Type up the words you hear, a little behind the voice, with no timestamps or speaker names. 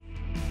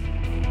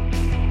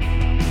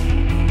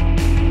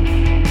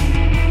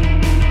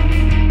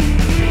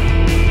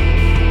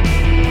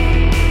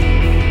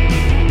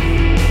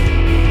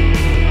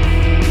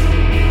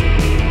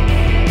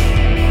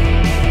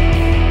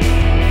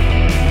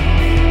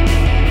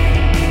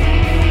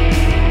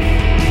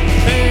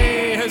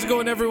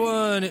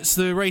It's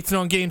the Writing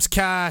on Games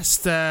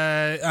cast,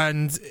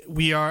 and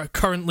we are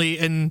currently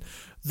in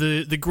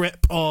the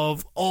grip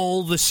of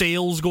all the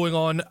sales going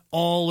on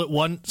all at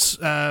once,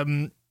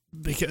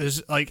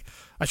 because like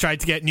I tried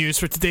to get news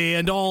for today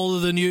and all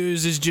of the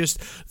news is just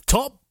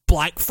top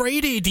Black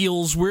Friday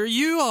deals where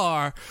you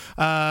are.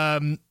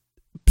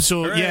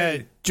 So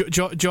hooray.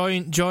 Yeah,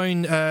 join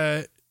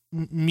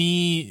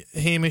me,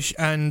 Hamish,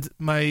 and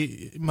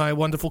my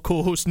wonderful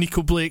co-host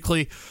Nico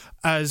Blakely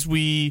as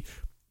we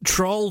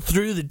trawl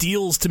through the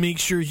deals to make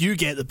sure you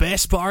get the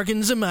best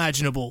bargains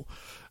imaginable.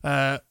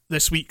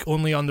 This week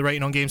only on the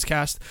Writing on Games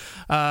cast.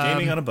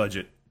 Gaming on a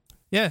budget.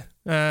 Yeah.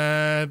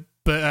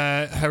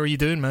 But how are you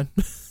doing, man?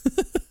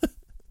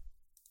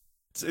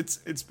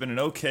 It's been an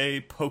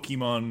okay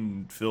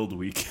Pokemon filled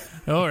week.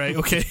 All right,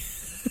 okay.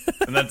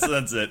 And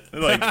that's it.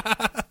 Like,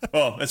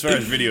 well, as far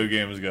as video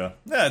games go,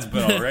 yeah, it's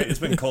been all right. It's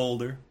been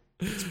colder.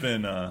 It's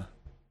been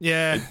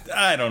yeah.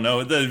 I don't know.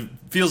 It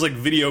feels like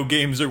video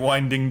games are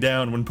winding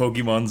down when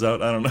Pokemon's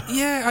out. I don't know.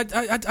 Yeah,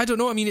 I don't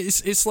know. I mean,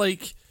 it's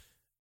like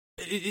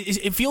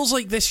it feels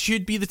like this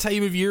should be the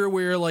time of year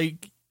where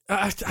like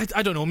I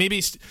don't know.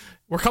 Maybe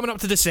we're coming up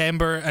to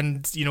December,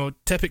 and you know,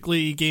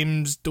 typically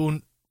games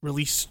don't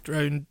release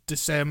around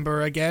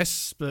December, I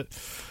guess. But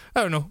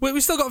I don't know.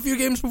 We still got a few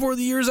games before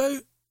the year's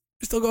out.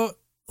 We still got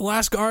The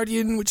Last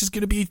Guardian, which is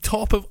going to be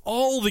top of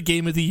all the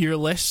Game of the Year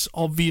lists,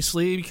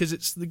 obviously, because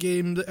it's the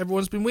game that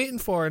everyone's been waiting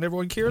for and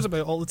everyone cares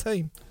about all the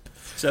time.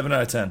 7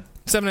 out of 10.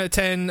 7 out of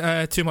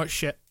 10. Too much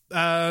shit.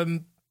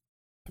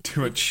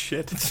 Too much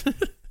shit.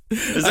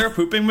 Is there a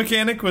pooping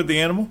mechanic with the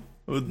animal?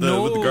 With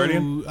the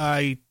Guardian?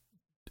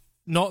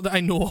 Not that I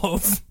know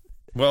of.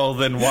 Well,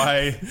 then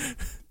why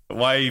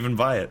even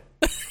buy it?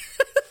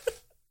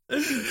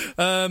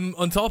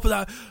 On top of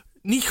that,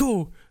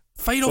 Nico,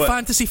 Final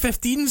Fantasy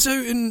 15's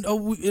out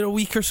in a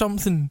week or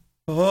something.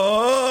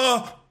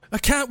 Oh, I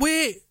can't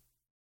wait.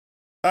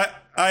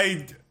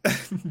 I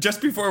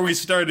just before we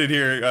started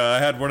here, I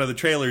had one of the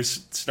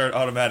trailers start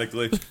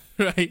automatically.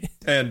 Right.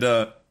 And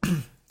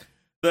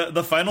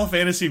the Final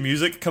Fantasy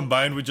music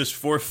combined with just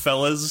four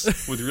fellas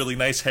with really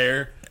nice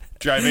hair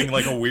driving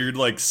like a weird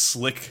like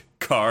slick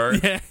car.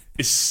 Yeah.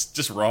 It's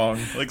just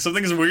wrong. Like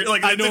something's weird.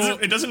 Like I know.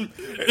 It doesn't.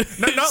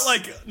 Not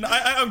like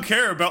I don't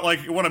care about like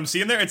what I'm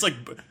seeing there. It's like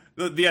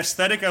the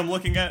aesthetic I'm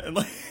looking at, and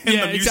like the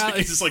music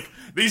exactly. is just like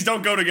these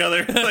don't go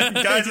together. Like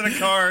guys in a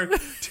car,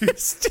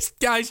 it's just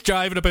guys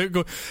driving about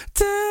going.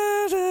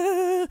 Da,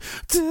 da,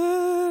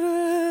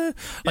 da, da.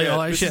 Like all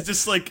that this shit. is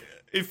just like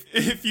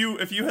if you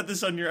had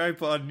this on your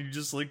iPod and you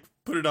just like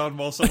put it on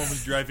while someone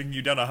was driving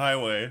you down a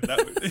highway.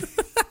 That would,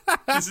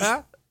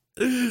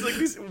 it's like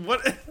these,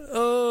 what is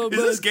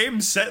this game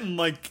set in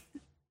like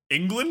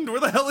England? Where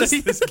the hell is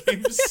this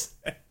game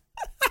set?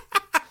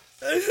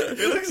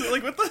 It looks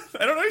like what the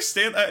I don't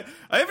understand.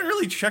 I haven't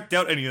really checked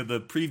out any of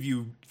the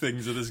preview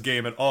things of this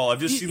game at all. I've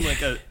just seen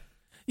like a.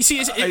 You see,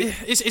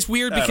 it's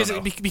weird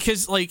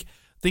because like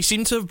they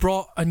seem to have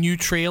brought a new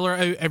trailer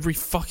out every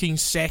fucking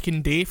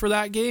second day for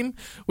that game,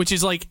 which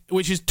is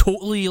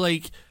totally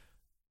like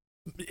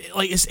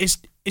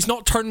it's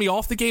not turned me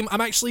off the game.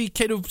 I'm actually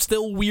kind of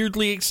still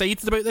weirdly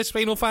excited about this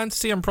Final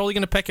Fantasy. I'm probably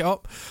going to pick it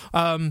up.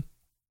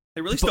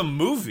 They released a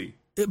movie,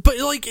 but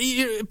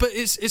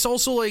it's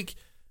also like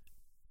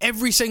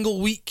every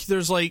single week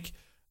there's like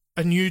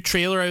a new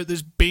trailer out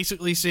that's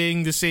basically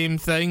saying the same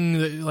thing.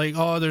 That like,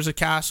 oh, there's a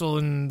castle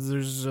and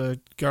there's a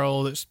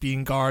girl that's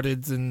being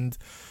guarded and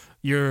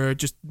you're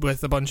just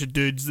with a bunch of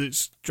dudes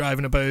that's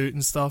driving about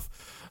and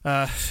stuff.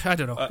 I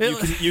don't know.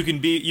 You can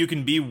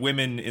be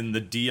women in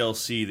the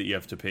DLC that you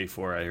have to pay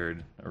for. I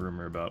heard a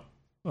rumor about.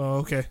 Oh,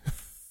 okay.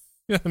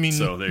 I mean,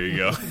 so there you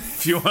go.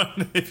 If you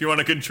want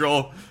to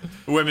control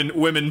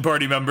women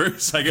party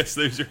members, I guess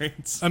there's your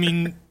answer. I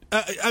mean,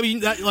 I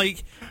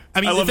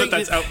love that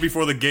that's out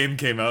before the game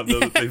came out.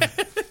 Though,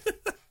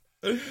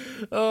 yeah.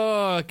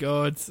 Oh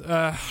god.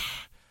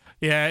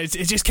 Yeah, it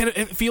just kind of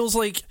it feels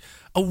like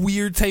a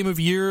weird time of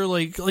year.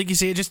 Like you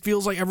say, it just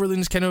feels like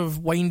everything's kind of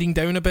winding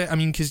down a bit. I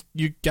mean, because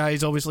you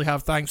guys obviously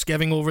have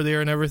Thanksgiving over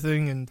there and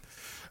everything, and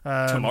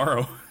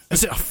tomorrow.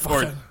 Is it?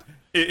 Or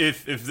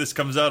if this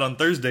comes out on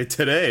Thursday,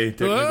 today.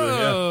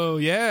 Oh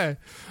yeah.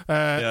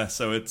 Yeah.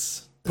 So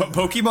it's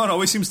Pokemon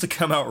always seems to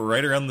come out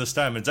right around this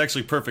time. It's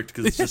actually perfect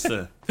because it's just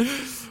a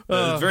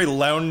very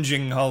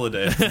lounging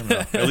holiday. I don't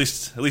know. At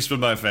least with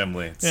my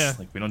family, it's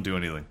like we don't do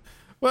anything.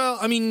 Well,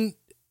 I mean,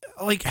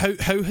 like how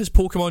has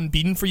Pokemon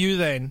been for you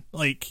then?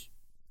 Like,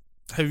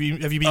 have you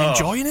been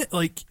enjoying it?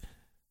 Like,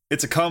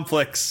 it's a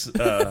complex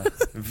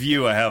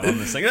view I have on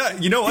this thing.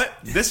 You know what?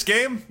 This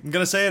game, I'm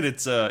gonna say it.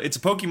 It's a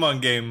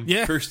Pokemon game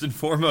first and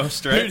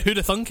foremost, right? Who'd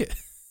have thunk it?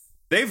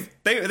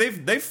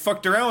 They've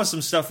fucked around with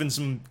some stuff and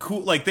some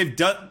cool they've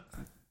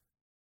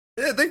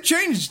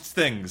changed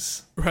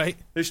things. Right.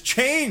 There's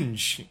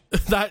change.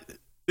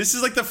 This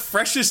is like the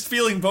freshest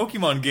feeling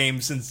Pokemon game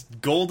since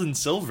Gold and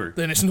Silver.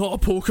 Then it's not a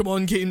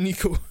Pokemon game,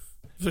 Nico.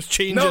 There's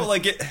change. No,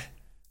 like it.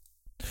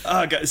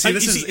 God, see,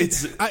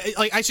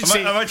 I should say.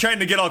 I'm not trying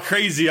to get all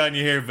crazy on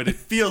you here, but it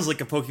feels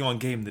like a Pokemon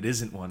game that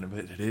isn't one,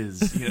 but it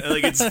is. You know,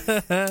 like it's.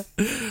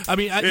 I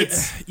mean, I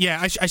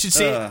should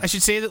say. I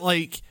should say that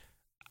like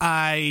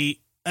I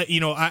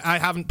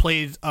haven't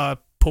played a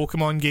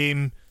Pokemon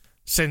game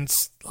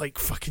since like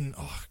fucking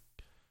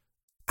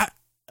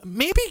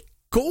maybe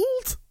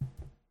Gold.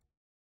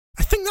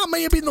 I think that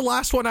may have been the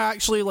last one I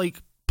actually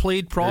like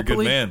played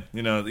properly. You're a good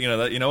man.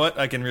 You know what?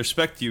 I can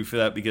respect you for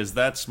that because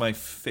that's my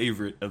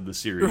favorite of the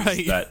series.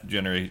 Right. That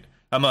generation.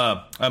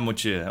 I'm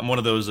with you. I'm one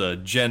of those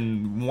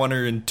Gen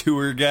 1er and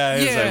 2er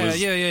guys.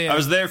 Yeah. I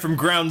was there from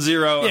ground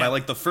zero, and I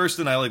like the first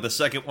and I like the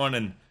second one,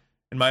 and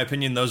in my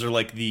opinion, those are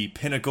like the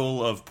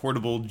pinnacle of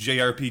portable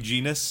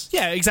JRPG-ness.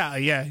 Yeah,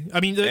 exactly. Yeah, I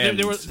mean,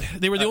 they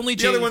were the only.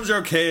 The other ones are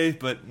okay,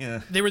 but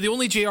yeah, they were the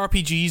only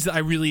JRPGs that I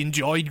really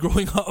enjoyed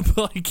growing up.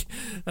 Like,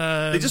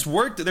 they just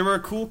worked. They were a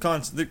cool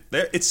concept.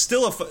 It's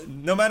still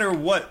no matter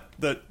what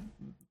the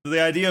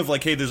idea of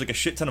like, hey, there's like a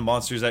shit ton of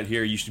monsters out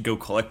here. You should go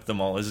collect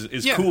them all.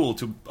 Is cool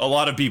to a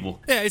lot of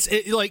people. Yeah,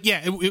 like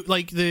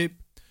the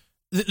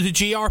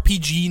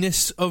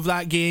JRPG-ness of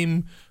that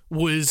game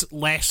was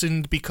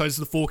lessened because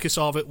the focus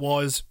of it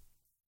was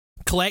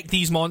collect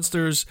these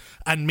monsters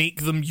and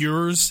make them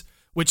yours,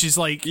 which is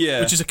like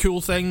which is a cool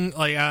thing.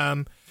 Like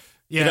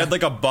it had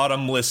like a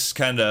bottomless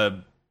kind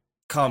of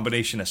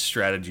combination of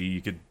strategy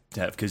you could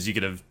have, because you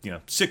could have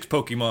 6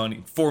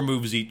 Pokemon, 4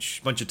 moves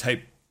each, bunch of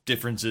type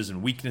differences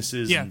and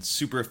weaknesses and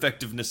super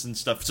effectiveness and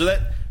stuff. So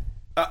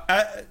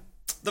that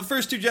the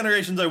first 2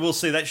 generations, I will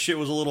say that shit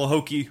was a little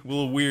hokey, a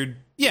little weird.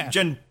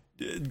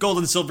 Gold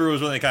and Silver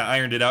was when they kind of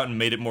ironed it out and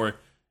made it more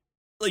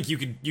like you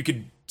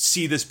could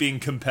see this being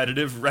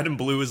competitive. Red and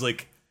Blue is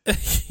like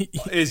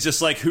is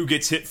just like who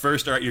gets hit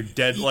first. All right, you're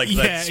dead. Like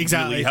that's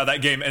exactly really how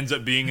that game ends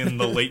up being in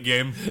the late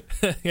game.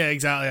 Yeah,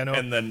 exactly. I know.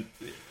 And then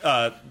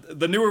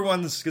the newer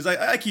ones, because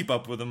I keep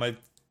up with them. I've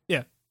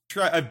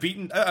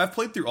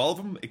played through all of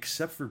them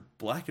except for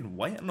Black and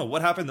White. I don't know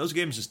what happened. Those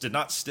games just did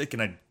not stick,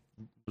 and I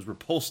was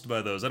repulsed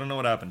by those. I don't know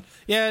what happened.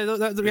 Yeah,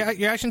 the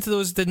reaction to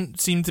those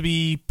didn't seem to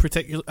be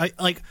particular.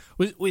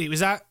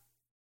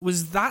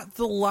 Was that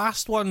the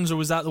last ones, or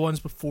was that the ones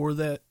before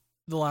the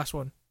last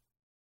one?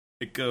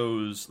 It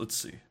goes. Let's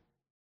see.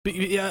 But,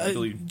 I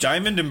believe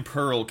Diamond and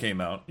Pearl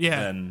came out.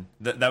 Yeah, and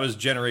that was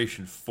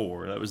Generation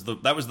 4. That was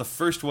the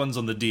first ones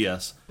on the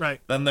DS. Right.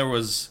 Then there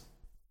was,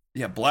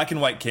 Black and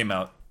White came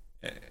out,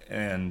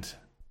 and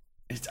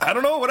I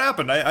don't know what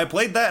happened. I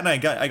played that, and I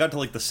got to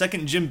like the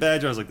second gym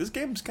badge. I was like, this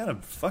game's kind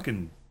of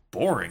fucking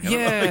boring. I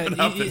don't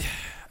know what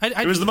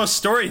happened. It was the most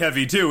story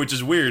heavy too, which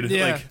is weird.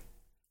 Yeah. Like,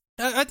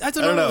 I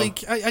don't know.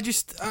 Like I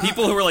just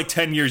people who are like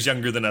 10 years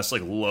younger than us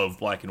like love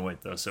Black and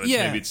White though, so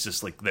maybe it's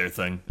just like their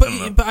thing. But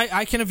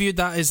I kind of viewed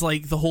that as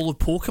like the whole of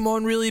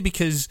Pokemon, really,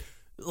 because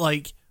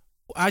like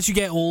as you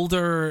get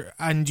older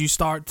and you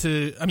start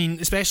to, I mean,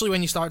 especially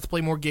when you start to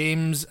play more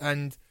games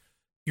and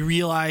you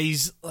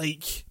realize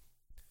like,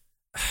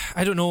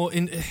 I don't know,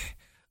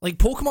 like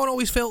Pokemon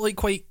always felt like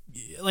quite,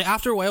 like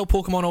after a while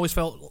Pokemon always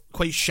felt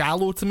quite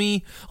shallow to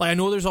me. Like I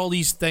know there's all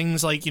these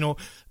things like,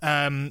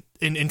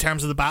 in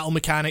terms of the battle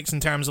mechanics, in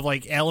terms of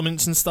like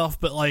elements and stuff,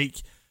 but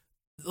like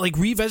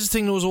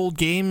revisiting those old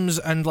games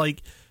and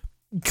like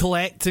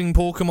collecting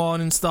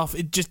Pokemon and stuff,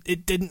 it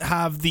didn't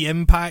have the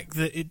impact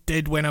that it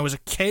did when I was a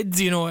kid,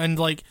 and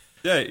like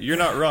you're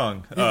not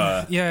wrong.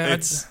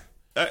 It's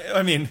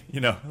I mean,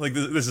 like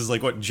this is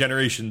like what,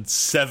 Generation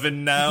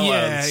 7 now.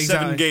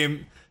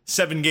 Exactly.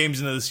 7 games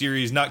into the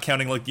series, not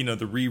counting like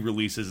the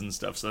re-releases and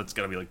stuff. So that's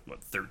gotta be like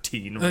what,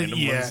 13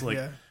 random ones. Like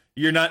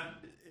you're not.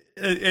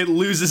 It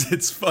loses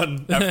its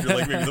fun after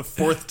like maybe the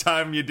 4th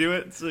time you do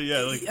it. So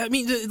I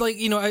mean, like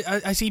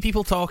I see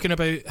people talking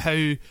about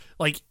how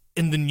like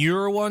in the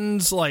newer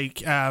ones,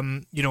 like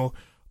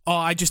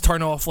I just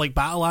turn off like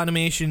battle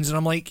animations, and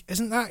I'm like,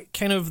 isn't that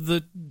kind of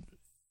the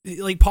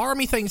like part of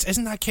me thinks,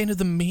 isn't that kind of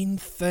the main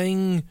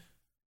thing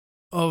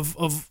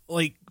of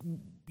like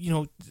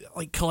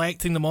like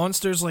collecting the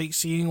monsters, like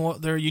seeing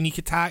what their unique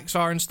attacks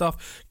are and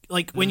stuff.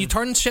 Like when you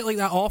turn shit like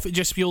that off, it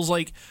just feels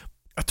like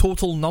a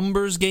total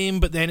numbers game,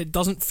 but then it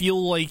doesn't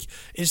feel like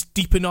it's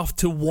deep enough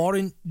to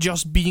warrant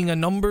just being a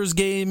numbers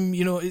game.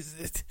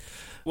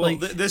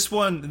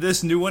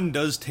 This new one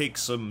does take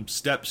some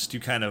steps to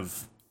kind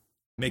of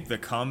make the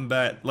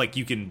combat, like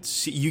you can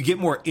see, you get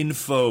more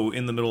info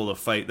in the middle of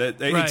the fight.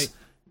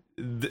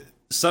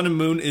 Sun and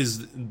Moon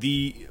is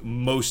the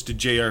most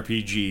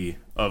JRPG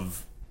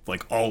of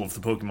like all of the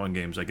Pokemon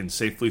games, I can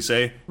safely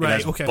say. Right,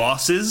 it has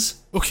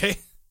bosses. Okay.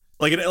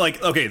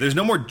 Okay, there's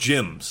no more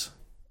gyms.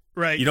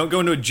 Right. You don't go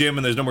into a gym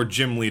and there's no more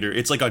gym leader.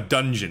 It's like a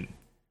dungeon.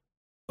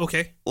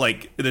 Okay.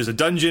 Like there's a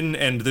dungeon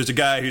and there's a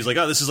guy who's like,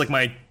 oh, this is like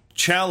my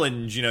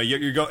challenge.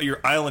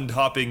 You're island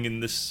hopping in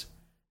this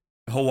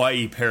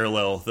Hawaii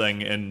parallel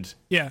thing, and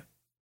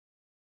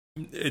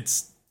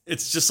it's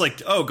just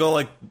like, oh, go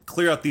like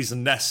clear out these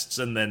nests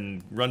and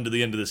then run to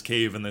the end of this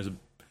cave and there's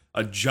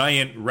a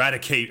giant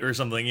Raticate or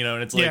something,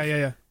 and it's like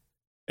yeah.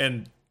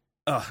 And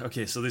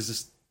okay, so there's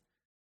this.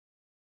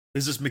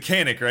 there's this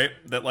mechanic, right,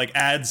 that like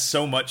adds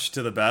so much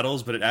to the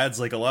battles, but it adds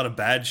like a lot of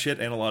bad shit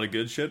and a lot of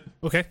good shit.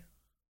 Okay.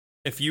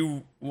 If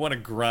you want to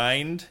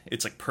grind,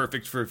 it's like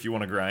perfect for if you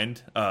want to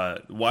grind.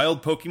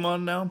 Wild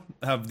Pokemon now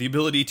have the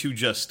ability to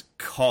just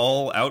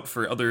call out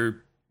for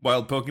other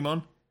wild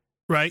Pokemon.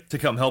 Right. To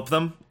come help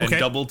them and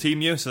double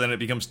team you, so then it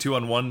becomes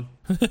 2-on-1.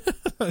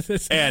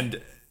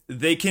 And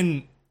they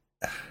can...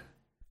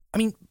 I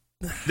mean...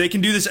 They can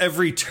do this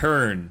every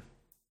turn.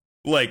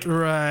 Like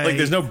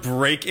there's no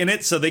break in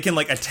it, so they can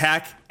like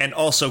attack and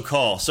also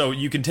call. So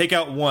you can take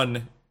out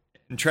one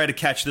and try to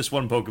catch this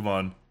one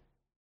Pokemon.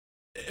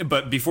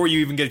 But before you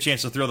even get a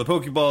chance to throw the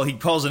Pokeball, he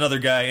calls another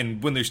guy,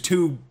 and when there's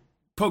two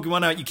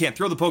Pokemon out, you can't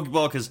throw the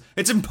Pokeball because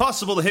it's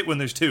impossible to hit when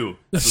there's two.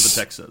 That's what the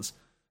text says.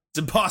 It's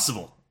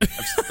impossible.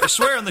 I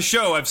swear on the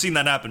show I've seen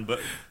that happen, but,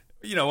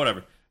 you know,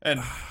 whatever.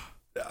 And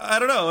I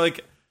don't know,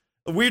 like,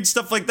 weird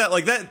stuff like that,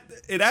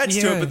 it adds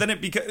to it, but then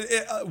it becomes...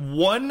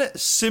 one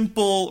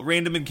simple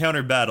random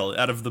encounter battle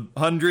out of the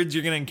hundreds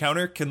you're going to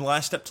encounter can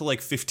last up to,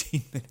 like,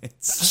 15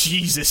 minutes.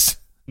 Jesus.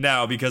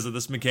 Now, because of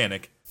this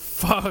mechanic.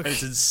 Fuck. And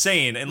it's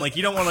insane. And, like,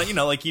 you don't want to, you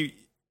know, like, you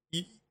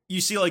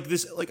see, like,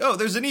 this, like, oh,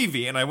 there's an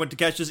Eevee, and I went to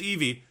catch this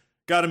Eevee,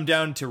 got him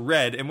down to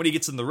red, and when he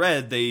gets in the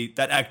red,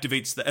 that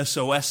activates the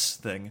SOS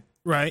thing.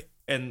 Right.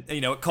 And,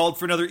 you know, it called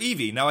for another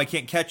Eevee. Now I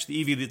can't catch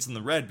the Eevee that's in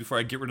the red before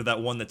I get rid of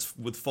that one that's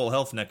with full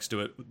health next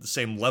to it, with the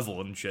same level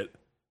and shit.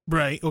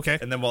 Right, okay.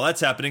 And then while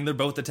that's happening, they're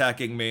both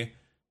attacking me.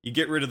 You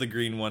get rid of the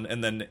green one,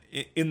 and then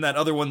in that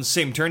other one's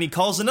same turn, he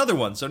calls another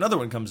one, so another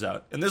one comes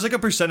out. And there's like a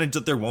percentage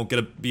that there won't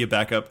be a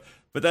backup,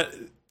 but that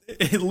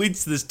it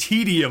leads to this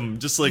tedium,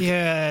 just like...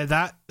 Yeah,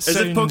 that sounds...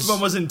 As if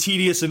Pokemon wasn't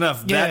tedious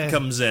enough, that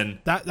comes in.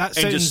 That sounds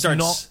just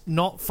starts...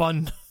 not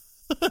fun.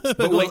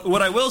 But like,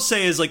 what I will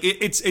say is, like,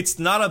 it's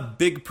not a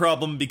big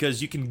problem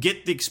because you can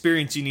get the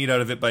experience you need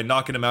out of it by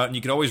knocking them out, and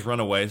you can always run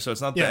away, so it's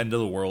not the end of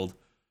the world.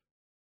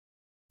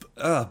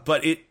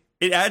 But it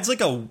adds like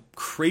a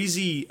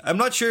crazy... I'm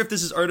not sure if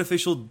this is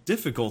artificial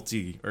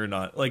difficulty or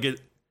not. Like, it...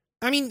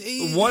 I mean...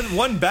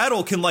 One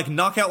battle can, like,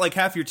 knock out, like,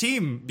 half your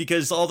team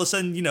because all of a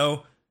sudden, you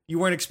know, you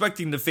weren't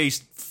expecting to face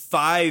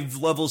 5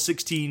 level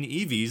 16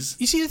 Eevees.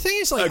 You see, the thing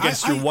is, like...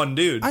 Against your one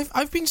dude.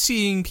 I've been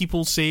seeing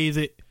people say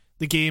that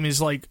the game is,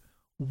 like,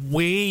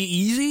 way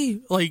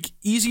easy, like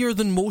easier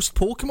than most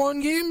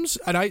Pokemon games,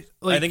 and I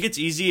think it's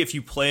easy if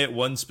you play it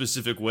one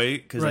specific way,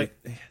 because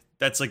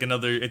that's like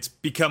another... It's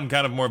become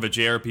kind of more of a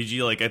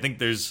JRPG. Like, I think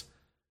there's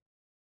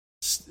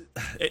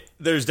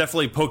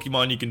definitely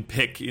Pokemon you can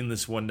pick in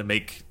this one to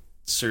make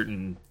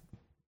certain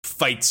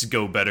fights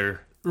go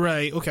better.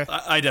 Right. Okay.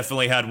 I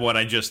definitely had one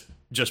I just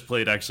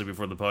played actually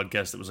before the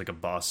podcast. It was like a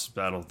boss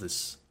battle.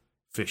 This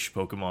fish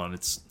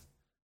Pokemon.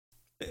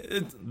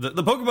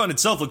 The Pokemon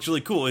itself looks really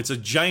cool. It's a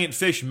giant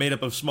fish made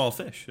up of small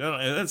fish.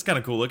 That's kind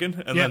of cool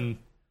looking. And then,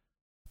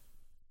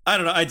 I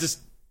don't know, I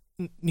just,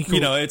 you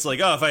know, it's like,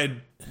 oh, if I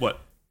had,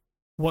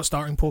 What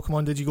starting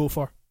Pokemon did you go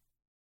for?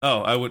 Oh,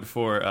 I went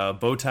for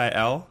Bowtie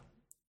Owl.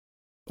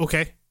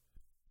 Okay.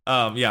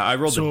 Yeah, I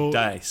rolled the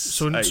dice.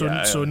 So not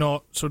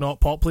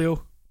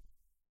Poplio?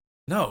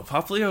 No,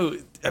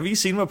 Poplio, have you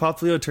seen what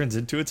Poplio turns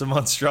into? It's a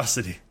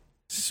monstrosity.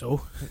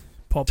 So?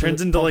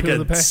 Turns into like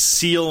a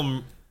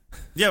seal...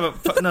 Yeah,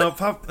 but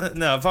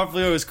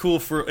Poplio is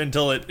cool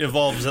until it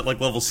evolves at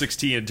like level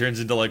 16 and turns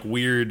into like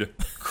weird,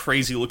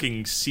 crazy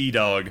looking sea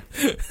dog.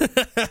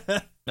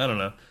 I don't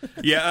know.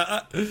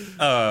 Yeah,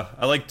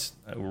 I liked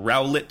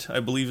Rowlet, I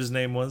believe his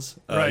name was.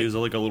 He was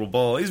like a little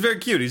ball. He's very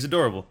cute. He's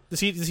adorable. Does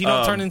he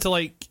not turn into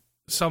like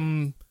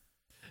some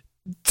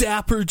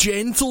dapper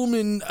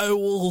gentleman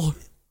owl?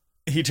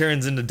 He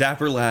turns into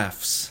Dapper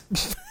Laughs.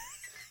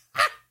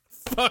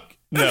 Fuck.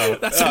 No,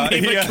 that's a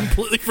name I'd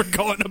completely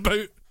forgotten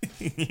about.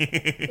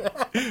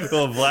 A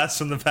little blast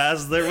from the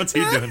past there. What's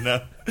he doing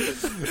now?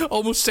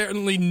 Almost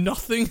certainly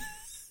nothing.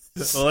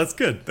 Well, that's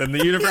good. Then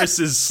the universe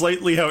is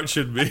slightly how it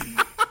should be.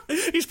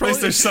 He's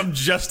probably, there's some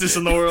justice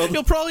in the world.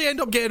 He'll probably end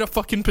up getting a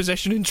fucking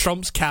position in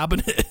Trump's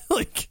cabinet.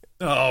 Like,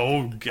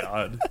 oh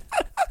god.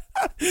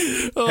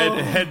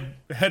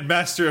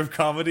 Headmaster of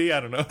comedy. I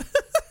don't know.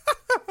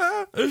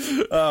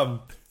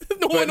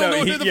 No one will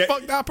know who the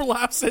fuck Dapper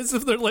Laughs is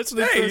if they're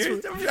listening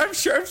to this. I'm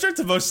sure it's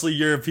a mostly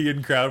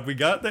European crowd we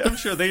got. I'm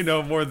sure they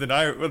know more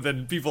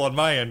than people on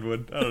my end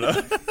would. I don't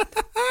know.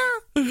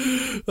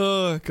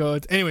 Oh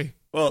god. Anyway.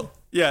 Well,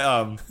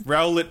 yeah,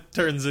 Rowlet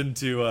turns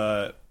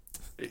into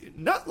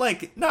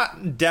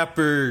not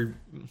dapper.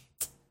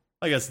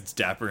 I guess it's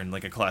dapper in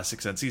like a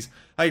classic sense.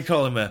 I'd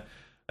call him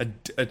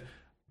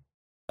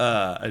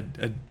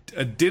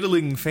a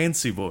diddling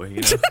fancy boy,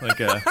 you know,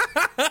 like a.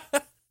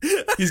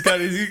 He's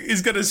got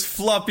his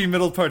floppy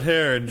middle part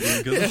hair, and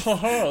he goes,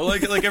 oh,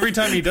 like every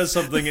time he does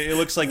something, it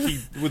looks like he,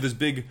 with his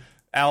big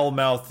owl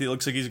mouth, it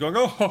looks like he's going,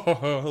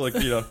 oh, like,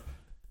 you know,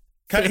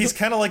 he's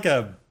kind of like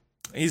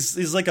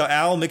he's like an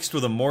owl mixed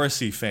with a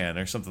Morrissey fan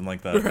or something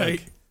like that,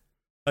 right?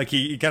 Like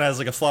he kind of has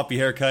like a floppy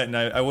haircut, and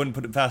I wouldn't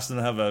put it past him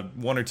to have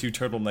one or two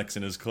turtlenecks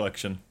in his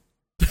collection.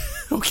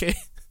 Okay,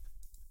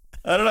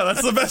 I don't know.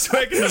 That's the best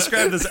way I can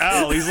describe this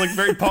owl. He's like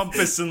very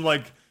pompous and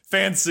like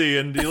fancy,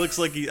 and he looks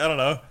like I don't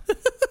know.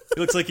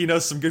 He looks like he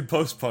knows some good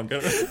post-punk. I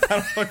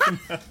don't fucking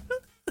know.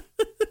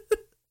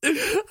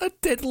 A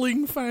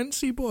diddling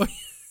fancy boy.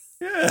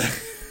 Yeah.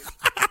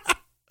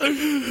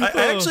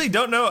 I actually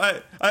don't know.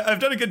 I've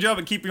done a good job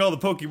at keeping all the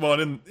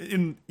Pokemon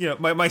in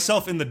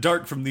myself in the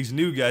dark from these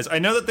new guys. I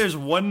know that there's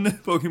one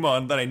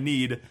Pokemon that I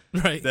need.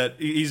 Right. That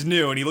he's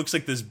new, and he looks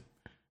like this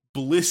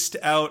blissed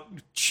out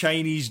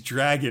Chinese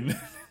dragon.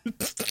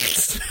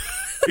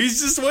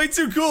 He's just way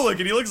too cool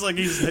looking. He looks like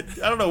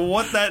I don't know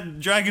what that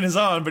dragon is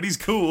on, but he's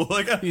cool.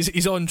 Like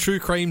he's on True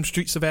Crime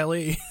Streets of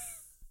LA.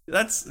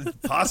 That's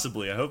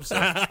possibly. I hope so.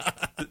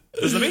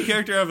 Does the main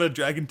character have a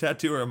dragon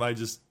tattoo, or am I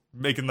just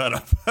making that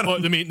up?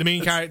 The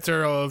main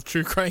character of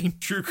True Crime.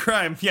 True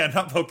Crime, yeah,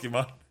 not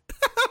Pokemon.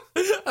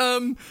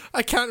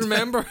 I can't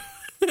remember.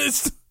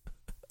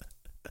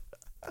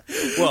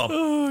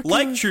 Well,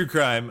 like True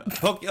Crime,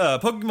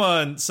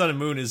 Pokemon Sun and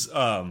Moon is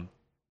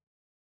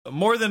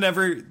more than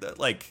ever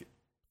like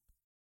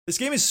this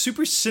game is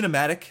super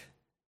cinematic.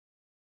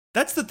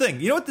 That's the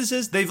thing. You know what this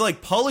is? They've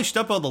like polished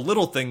up all the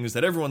little things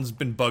that everyone's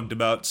been bugged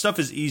about. Stuff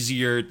is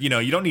easier. You know,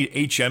 you don't need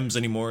HMs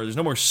anymore. There's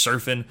no more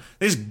surfing.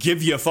 They just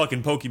give you a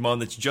fucking Pokemon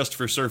that's just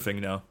for surfing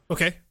now.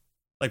 Okay.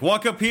 Like,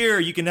 walk up here.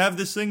 You can have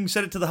this thing,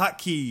 set it to the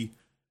hotkey.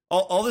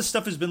 All this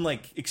stuff has been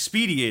like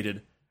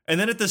expedited. And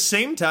then at the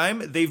same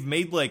time, they've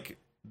made like,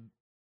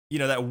 you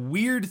know, that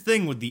weird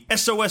thing with the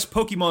SOS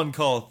Pokemon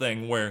call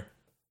thing where,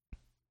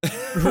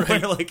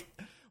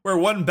 where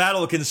one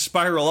battle can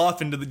spiral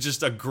off into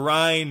just a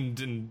grind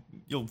and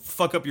you'll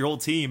fuck up your whole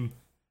team.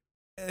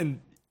 And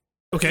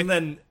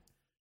then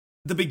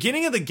the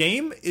beginning of the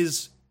game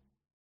is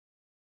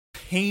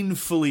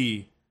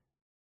painfully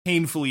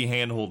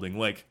hand-holding.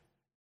 Like,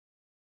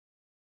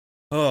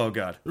 oh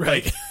god.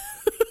 Right. Like,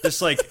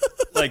 just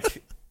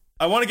like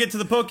I want to get to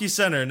the Poke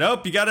Center.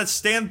 Nope, you gotta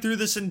stand through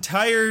this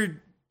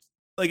entire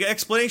like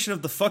explanation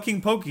of the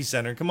fucking Poke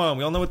Center. Come on,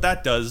 we all know what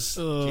that does.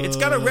 It's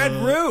got a red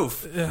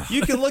roof.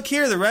 You can look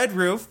here, the red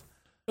roof.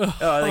 They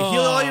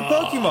heal all your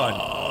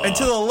Pokemon. And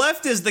to the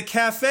left is the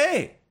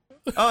cafe.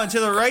 Oh, and to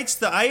the right's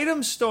the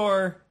item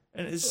store.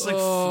 And it's like,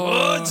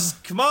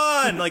 just, come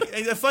on. Like,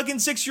 a fucking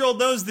 6-year-old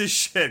knows this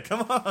shit.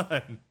 Come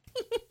on.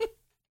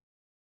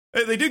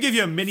 They do give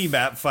you a mini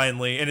map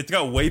finally, and it's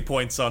got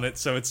waypoints on it,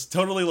 so it's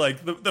totally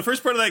like the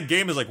first part of that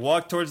game is like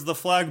walk towards the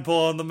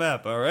flagpole on the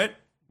map. All right,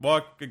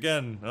 walk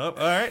again. Oh, all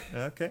right,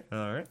 okay,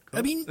 all right. Cool.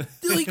 I mean,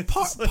 like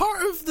part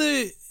of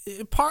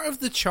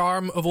the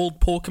charm of old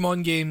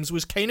Pokemon games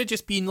was kind of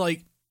just being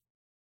like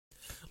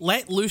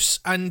let loose,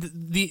 and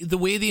the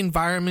way the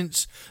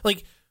environments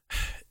would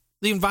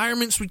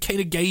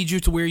kind of guide you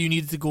to where you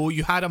needed to go.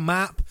 You had a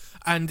map,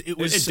 and it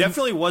was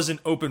definitely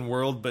wasn't open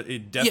world, but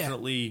it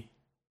definitely.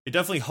 It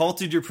definitely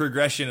halted your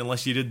progression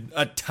unless you did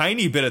a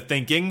tiny bit of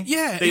thinking.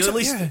 Yeah,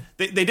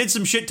 they did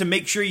some shit to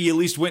make sure you at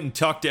least went and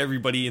talked to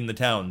everybody in the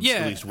town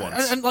at least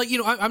once. And like, you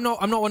know, I'm not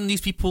one of these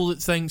people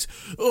that thinks,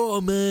 oh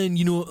man,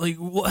 you know, like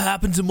what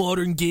happens in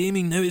modern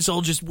gaming now? It's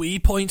all just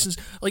waypoints and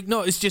like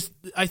no, it's just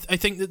I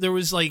think that there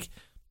was like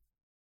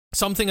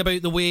something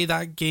about the way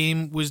that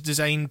game was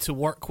designed to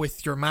work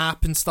with your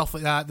map and stuff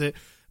like that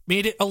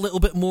made it a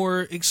little bit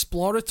more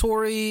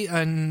exploratory,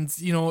 and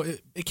you know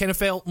it kind of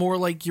felt more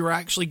like you were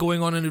actually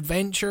going on an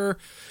adventure,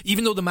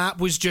 even though the map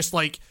was just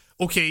like,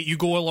 okay, you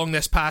go along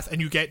this path and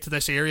you get to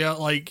this area.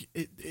 Like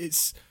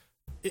there's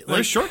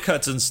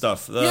shortcuts and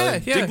stuff.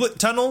 Diglett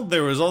Tunnel,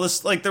 there was all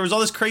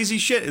this crazy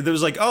shit. There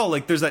was like, oh,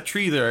 like there's that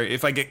tree there,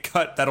 if I get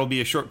cut that'll be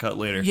a shortcut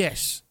later.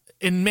 Yes,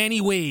 in many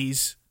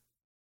ways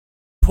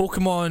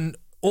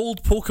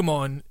old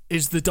Pokemon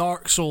is the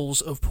Dark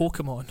Souls of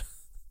Pokemon.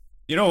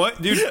 You know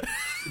what, dude?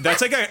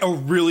 That's like a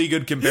really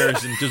good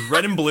comparison, because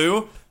Red and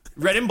Blue,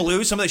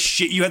 some of the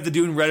shit you had to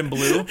do in Red and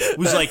Blue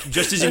was like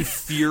just as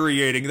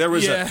infuriating. There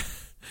was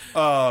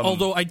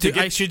although I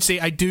should say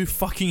I do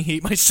fucking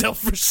hate myself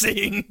for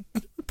saying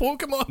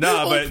Pokemon.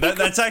 No, but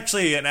that's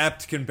actually an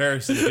apt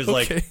comparison, because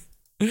like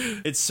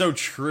it's so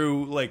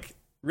true. Like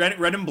Red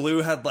and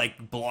Blue had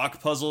like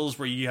block puzzles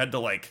where you had to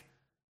like,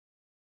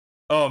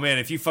 oh man,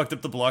 if you fucked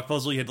up the block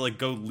puzzle, you had to like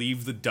go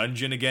leave the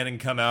dungeon again and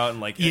come out,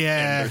 and like and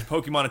there's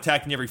Pokemon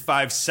attacking you every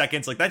 5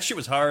 seconds. Like that shit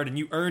was hard, and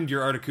you earned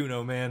your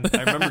Articuno, man.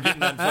 I remember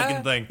getting that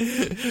fucking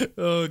thing.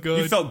 Oh god,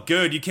 you felt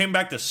good. You came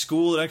back to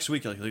school the next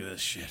week. You're like, look at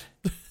this shit.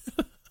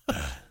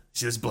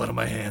 See this blood on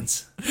my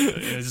hands.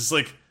 It's just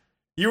like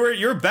you're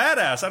a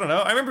badass. I don't know.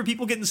 I remember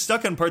people getting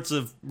stuck on parts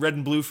of Red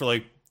and Blue for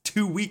like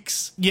 2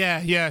 weeks.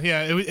 Yeah.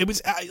 It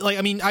was like,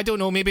 I mean, I don't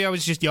know. Maybe I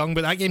was just young,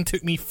 but that game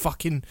took me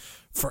fucking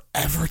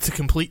forever to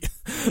complete.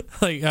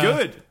 Like,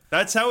 good.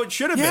 That's how it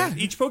should have been.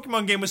 Each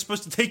Pokemon game was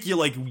supposed to take you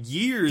like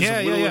years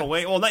of whittling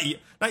away. Well,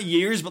 not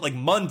years, but like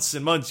months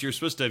and months. You're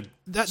supposed to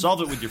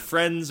solve it with your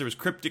friends. There was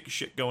cryptic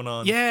shit going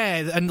on.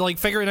 Yeah, and like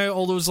figuring out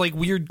all those like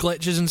weird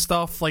glitches and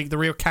stuff, like the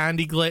rare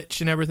candy glitch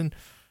and everything. It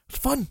was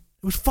fun.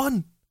 It was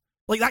fun.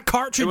 Like that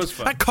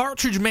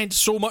cartridge meant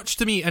so much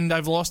to me, and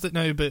I've lost it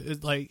now. But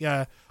it, like,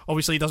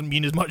 obviously, it doesn't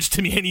mean as much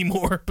to me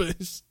anymore. But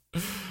it's,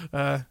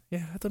 I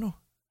don't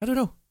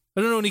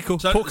know, Nico.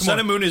 Sun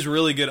and Moon is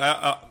really good.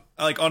 I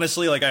like,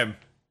 honestly, like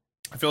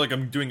I feel like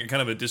I'm doing it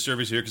kind of a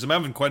disservice here because I'm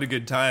having quite a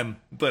good time,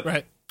 but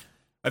Right.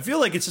 I feel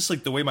like it's just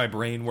like the way my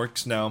brain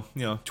works now.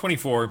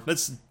 24.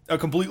 That's a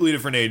completely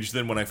different age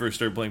than when I first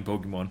started playing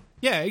Pokemon.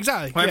 Yeah,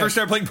 exactly. When I first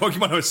started playing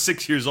Pokemon, I was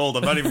 6 years old.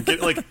 I'm not even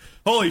kidding. Like,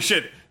 holy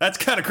shit, that's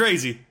kind of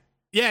crazy.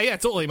 Yeah,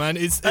 totally, man.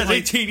 That's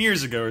 18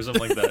 years ago or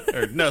something like that.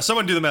 Or, no,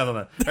 someone do the math on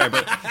that. All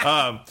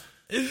right,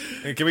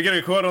 but can we get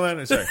a quote on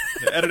that? Sorry,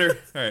 the editor.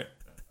 All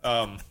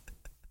right.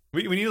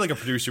 We need like a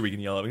producer we can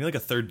yell at. We need like a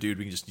third dude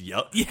we can just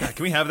yell. Yeah,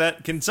 can we have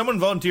that? Can someone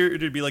volunteer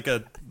to be like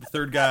a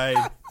third guy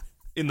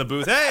in the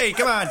booth? Hey,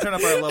 come on, turn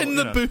up our level. In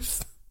the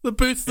booth. The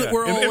booth that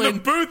we're all in the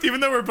booth, even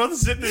though we're both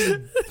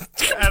sitting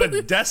at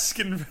a desk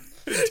in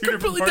two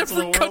different parts of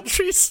the world.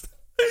 Countries.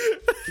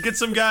 Get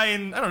some guy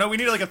in, I don't know, we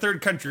need like a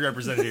third country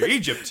representative.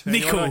 Egypt.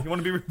 Nico, you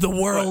wanna be the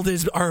world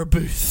is our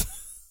booth.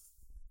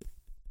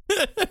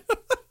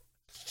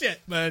 Shit,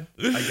 man.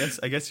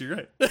 I guess you're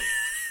right.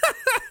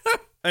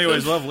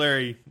 Anyways, we'll have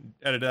Larry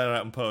edit that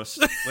out in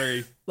post.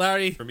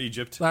 Larry from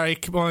Egypt. Larry,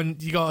 come on,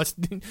 you got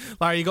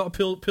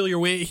to pull your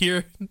weight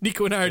here.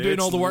 Nico and I are doing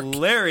all the work.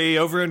 Larry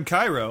over in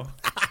Cairo.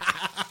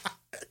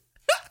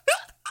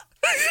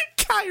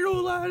 Cairo,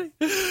 Larry.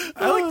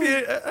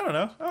 I don't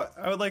know.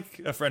 I would like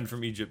a friend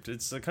from Egypt.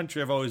 It's a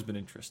country I've always been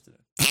interested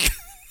in.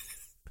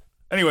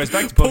 Anyways,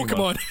 back to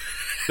Pokemon.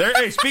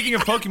 Hey, speaking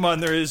of Pokemon,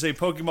 there is a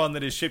Pokemon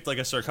that is shaped like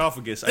a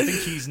sarcophagus. I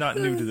think he's not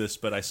new to this,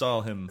 but I saw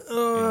him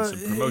in some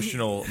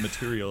promotional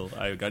material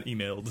I got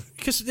emailed.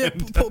 Because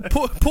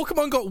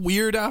Pokemon got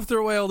weird after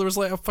a while. There was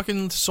like a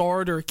fucking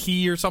sword or a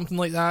key or something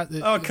like that.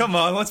 Oh, come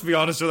on. Let's be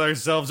honest with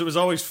ourselves. It was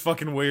always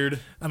fucking weird.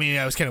 I mean,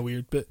 yeah, it was kind of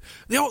weird, but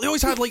they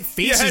always had like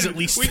faces at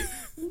least.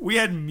 We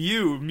had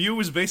Mew. Mew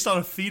was based on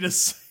a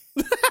fetus.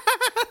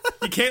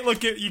 You can't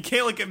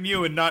look at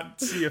Mew and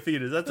not see a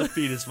fetus. That's a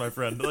fetus, my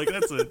friend. Like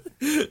that's a.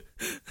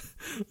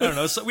 I don't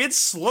know. So we had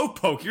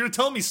Slowpoke. You're gonna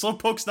tell me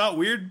Slowpoke's not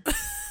weird?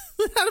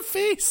 It had a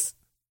face.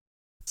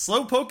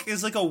 Slowpoke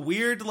is like a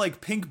weird, like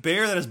pink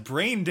bear that has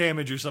brain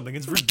damage or something.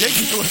 It's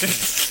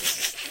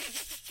ridiculous.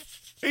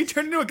 He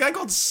turned into a guy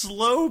called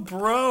Slow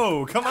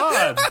Bro. Come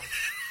on.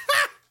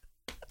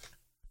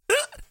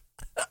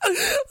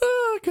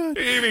 Oh god!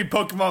 You mean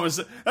Pokemon was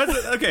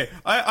okay?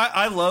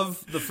 I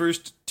love the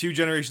first two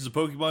generations of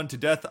Pokemon to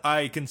death.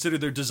 I consider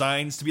their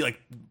designs to be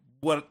like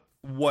what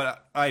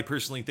I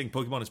personally think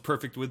Pokemon is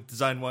perfect with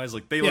design wise.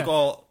 Like they look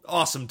all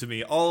awesome to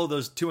me. All of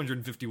those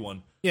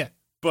 251. Yeah.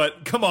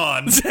 But come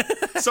on,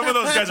 some of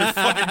those guys are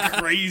fucking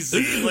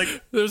crazy.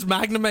 Like there's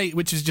Magnemite,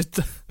 which is just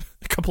a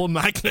couple of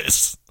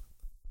magnets.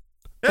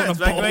 Yeah, it's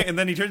Magnemite, and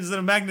then he turns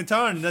into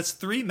Magneton, and that's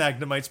 3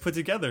 Magnemites put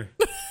together.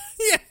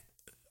 Yeah.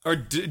 Or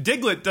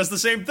Diglett does the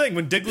same thing.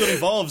 When Diglett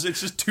evolves,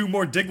 it's just 2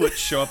 more Diglets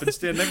show up and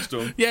stand next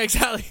to him. Yeah,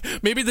 exactly.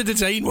 Maybe the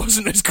design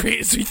wasn't as great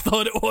as we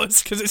thought it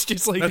was, because it's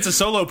just like... That's a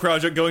solo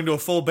project going to a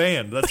full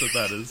band. That's what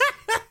that is.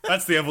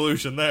 That's the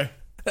evolution there.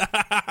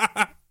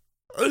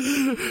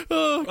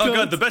 Oh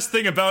god, the best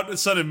thing about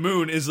Sun and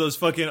Moon is those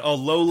fucking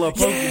Alola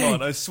Pokemon.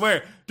 Yeah. I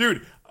swear.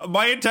 Dude,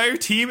 my entire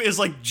team is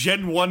like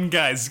Gen 1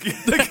 guys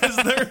because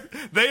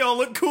they all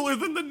look cooler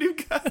than the new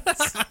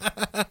guys.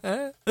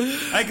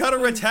 I got a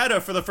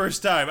Rattata for the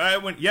first time. I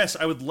went, yes,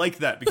 I would like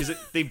that because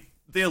the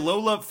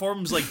Alola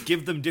forms like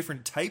give them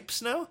different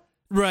types now.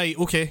 Right,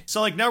 okay.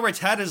 So like now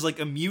Rattata is like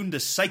immune to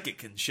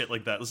psychic and shit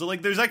like that. So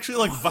like there's actually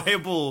like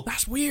viable.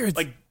 That's weird.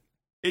 Like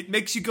it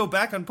makes you go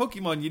back on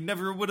Pokemon you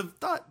never would have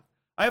thought.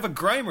 I have a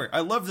Grimer. I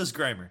love this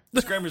Grimer.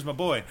 This Grimer's my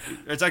boy.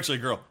 It's actually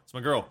a girl. It's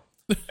my girl.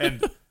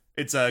 And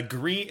it's a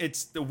green.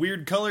 It's the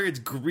weird color. It's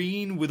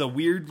green with a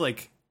weird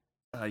like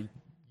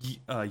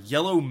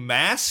yellow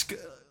mask.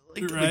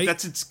 Like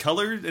that's its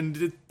color,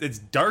 and it's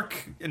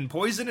dark and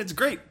poison. It's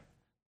great.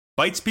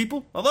 Bites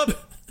people. I love it.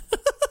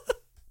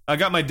 I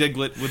got my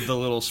Diglett with the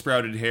little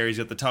sprouted hair. He's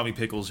got the Tommy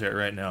Pickles hair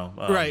right now.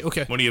 Right.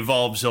 Okay. When he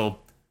evolves,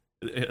 he'll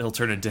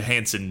turn into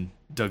Hanson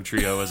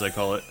Dugtrio, as I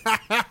call it.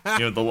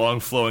 The long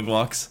flowing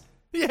locks.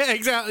 Yeah,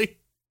 exactly.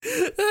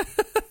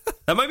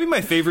 That might be my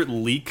favorite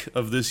leak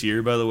of this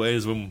year, by the way,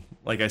 is when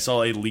I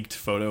saw a leaked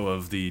photo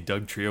of the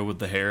Dugtrio with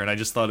the hair, and I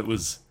just thought it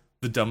was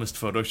the dumbest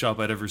Photoshop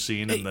I'd ever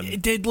seen. And then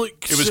it did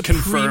look it was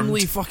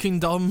supremely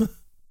fucking dumb.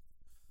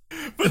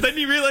 But then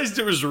you realized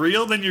it was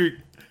real, then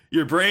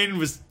your brain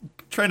was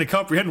trying to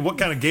comprehend what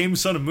kind of game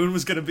Sun and Moon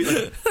was going to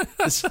be.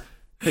 Like,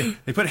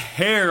 they put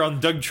hair on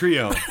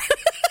Dugtrio.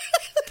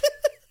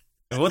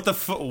 What the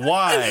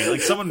why?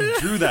 Like someone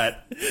drew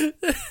that.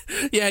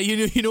 Yeah,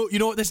 you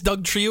know what this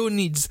Dugtrio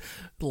needs?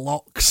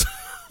 Locks.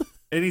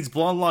 It needs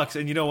blonde locks,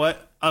 and you know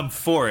what? I'm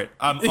for it.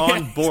 I'm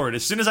on board.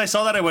 As soon as I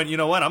saw that, I went, you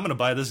know what? I'm gonna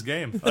buy this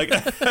game. Like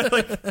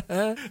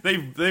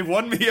they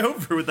won me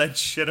over with that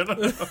shit. I don't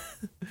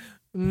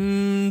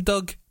know.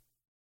 Doug.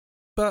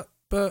 But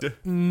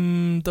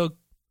Doug.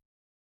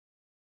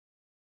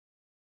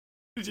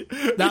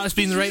 That has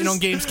been the Writing on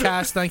Games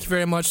cast. Thank you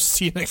very much.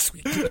 See you next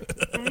week.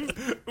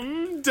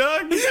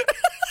 Doug.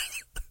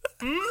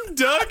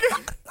 Doug.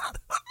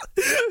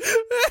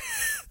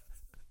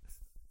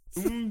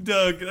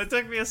 Doug. That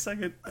took me a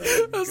second.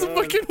 Oh, that's the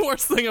fucking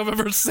worst thing I've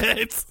ever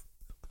said.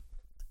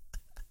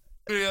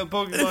 Yeah,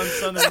 Pokemon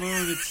Sun and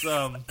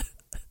Moon.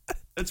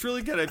 It's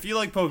really good. If you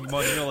like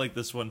Pokemon, you're gonna like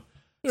this one.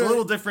 It's a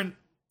little different,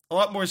 a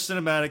lot more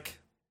cinematic.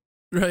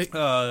 Right.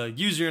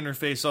 User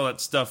interface, all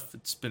that stuff.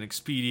 It's been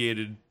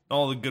expedited,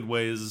 all the good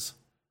ways.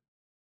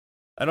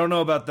 I don't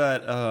know about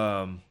that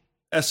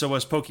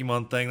SOS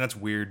Pokemon thing. That's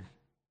weird.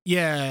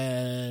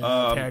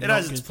 Yeah. It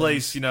has its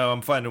place. You know,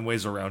 I'm finding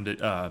ways around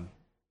it.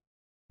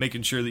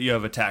 Making sure that you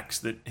have attacks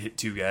that hit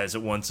 2 guys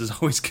at once is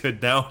always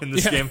good now in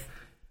this game.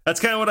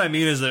 That's kind of what I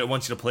mean, is that it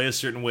wants you to play a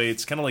certain way.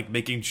 It's kind of like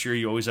making sure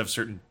you always have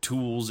certain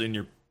tools in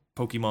your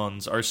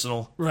Pokemon's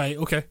arsenal. Right,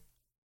 okay.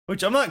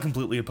 Which I'm not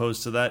completely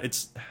opposed to that.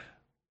 It's...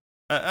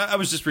 I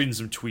was just reading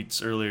some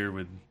tweets earlier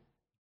with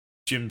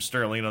Jim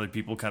Sterling and other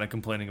people kind of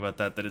complaining about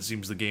that it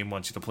seems the game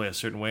wants you to play a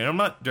certain way. And I'm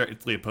not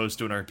directly opposed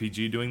to an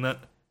RPG doing that.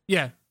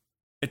 Yeah.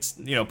 It's,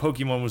 you know,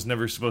 Pokemon was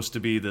never supposed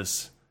to be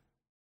this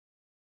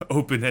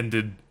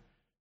open-ended,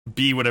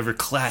 be whatever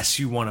class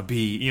you want to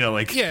be. You know,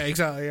 like... Yeah,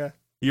 exactly, yeah.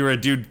 You were a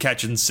dude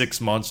catching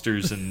 6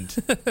 monsters and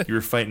you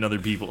were fighting other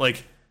people.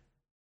 Like,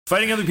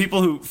 fighting other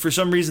people who, for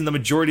some reason, the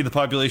majority of the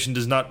population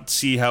does not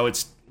see how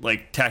it's,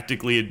 like,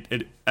 tactically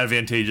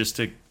advantageous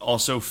to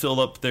also fill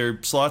up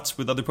their slots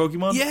with other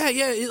Pokemon. Yeah,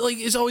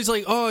 it's always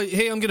like, oh,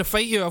 hey, I'm gonna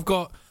fight you. I've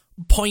got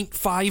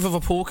 0.5 of a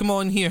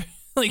Pokemon here.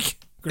 Like,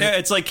 great. Yeah,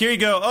 it's like, here you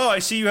go. Oh, I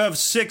see you have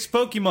 6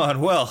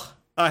 Pokemon. Well,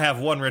 I have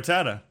 1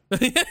 Rattata.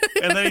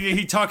 And then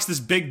he talks this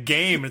big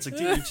game. And it's like,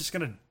 dude, you're just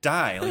gonna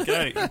die. Like,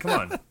 get out of here. Come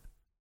on.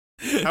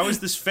 How is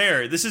this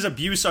fair? This is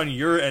abuse on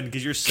your end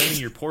because you're sending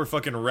your poor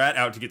fucking rat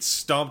out to get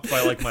stomped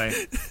by like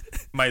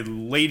my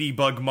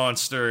ladybug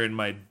monster and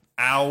my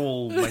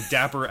owl, my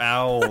dapper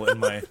owl, and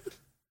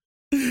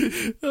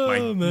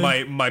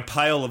my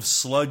pile of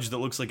sludge that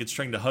looks like it's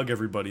trying to hug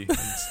everybody. And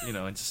it's, you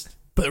know, it's just.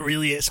 But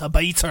really, it's a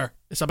biter.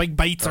 It's a big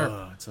biter.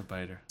 Oh, it's a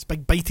biter. It's a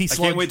big bitey sludge.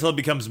 I can't wait till it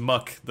becomes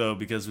muck though,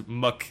 because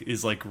muck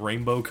is like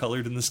rainbow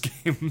colored in this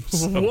game.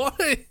 So.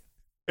 What?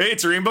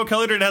 It's rainbow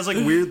colored and it has like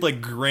weird like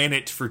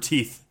granite for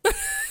teeth.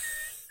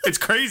 It's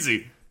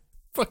crazy.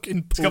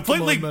 Fucking Pokemon, it's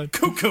completely man.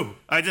 cuckoo.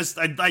 I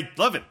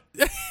love it.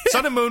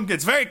 Sun and Moon,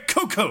 it's very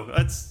cuckoo.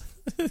 That's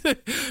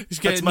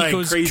my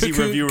Nico's crazy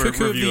Cuckoo of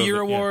the review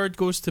Year of it, award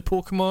goes to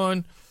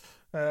Pokemon.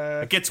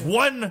 It gets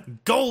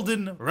 1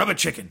 golden rubber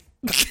chicken.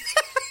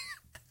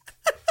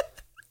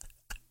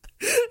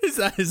 Is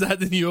that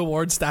the new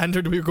award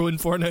standard we're going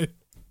for now?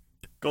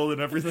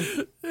 Golden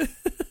everything.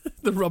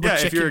 The rubber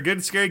chicken. If you're a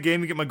good scary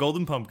game, you get my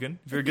golden pumpkin.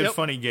 If you're a good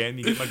funny game,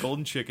 you get my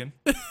golden chicken.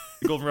 The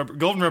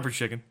golden rubber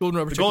chicken.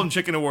 The golden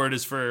chicken award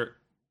is for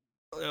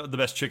the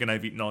best chicken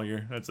I've eaten all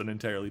year. That's an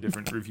entirely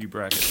different review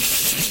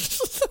bracket.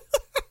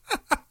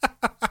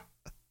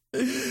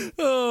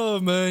 Oh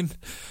man.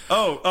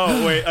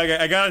 Oh wait. Okay,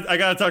 I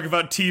gotta talk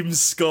about Team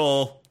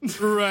Skull.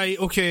 Right.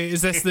 Okay.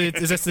 Is this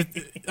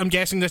the? I'm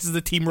guessing this is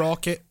the Team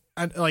Rocket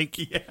and like.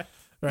 Yeah.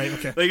 Right.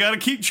 Okay. They gotta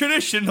keep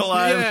tradition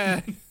alive.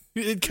 Yeah.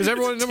 Because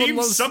everyone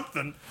loves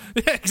something.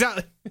 Yeah,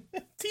 exactly.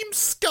 Team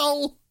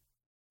Skull.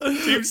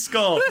 Team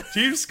Skull.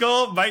 Team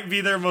Skull might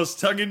be their most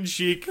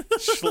tongue-in-cheek,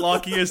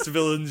 schlockiest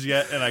villains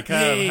yet, and I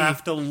kind of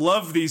have to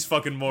love these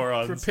fucking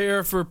morons.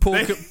 Prepare for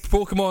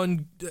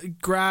Pokemon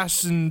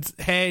Grass and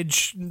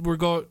Hedge. We've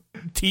got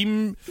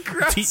Team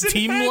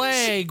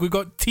Leg. We've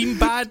got Team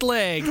Bad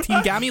Leg.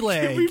 Team Gammy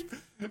Leg.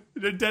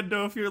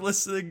 Nintendo, if you're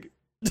listening,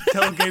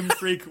 tell Game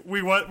Freak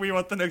we want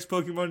the next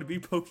Pokemon to be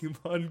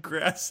Pokemon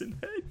Grass and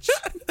Hedge.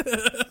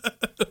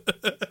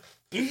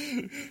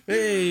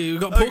 Hey, we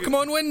got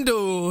Pokemon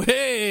Window.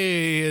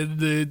 Hey,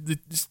 the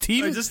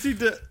team. I just need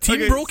to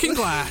Team Broken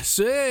Glass.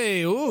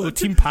 Hey,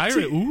 Team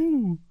Pirate.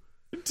 Ooh.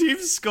 Team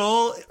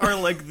Skull are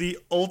like the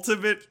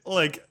ultimate.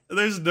 Like,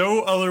 there's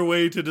no other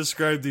way to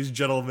describe these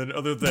gentlemen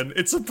other than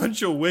it's a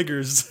bunch of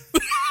wiggers.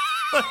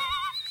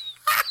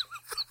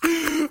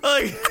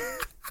 Like.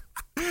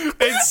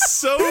 It's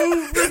so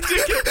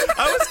ridiculous.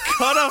 I was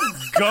caught off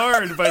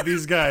guard by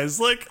these guys.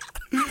 Like,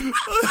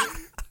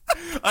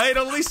 I had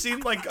only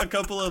seen like a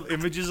couple of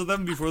images of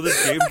them before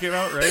this game came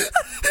out, right?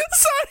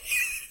 Sorry.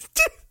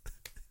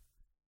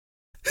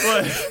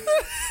 What?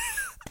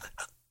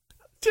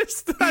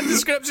 Just that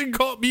description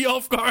caught me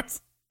off guard.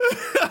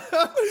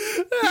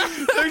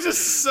 They're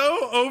just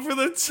so over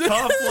the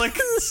top. Like,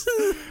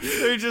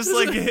 they're just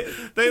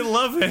like, they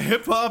love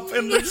hip hop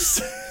and they're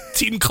just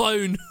Team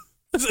Clown.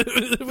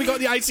 We got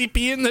the ICP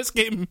in this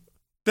game.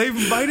 They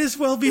might as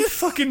well be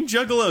fucking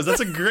juggalos. That's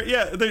a great,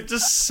 they're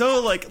just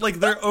so like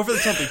they're over the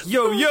top, like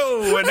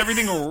yo, and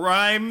everything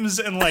rhymes,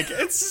 and like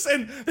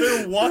and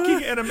their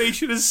walking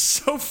animation is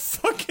so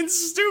fucking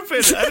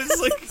stupid. And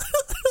it's like,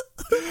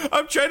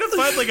 I'm trying to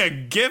find like a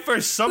GIF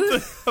or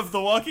something of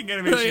the walking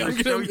animation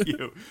to show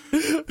you,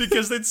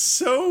 because it's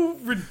so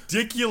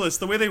ridiculous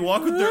the way they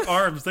walk with their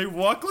arms. They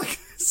walk like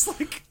it's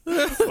like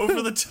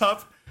over the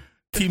top.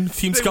 Team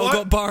Skull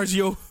got bars,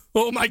 yo.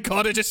 Oh my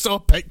god, I just saw a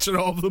picture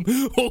of them.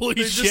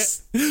 Holy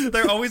shit.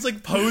 They're always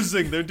like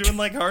posing. They're doing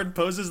like hard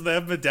poses and they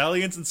have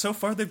medallions, and so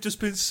far they've just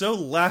been so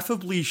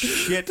laughably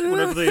shit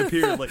whenever they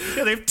appear. Like,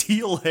 yeah, they have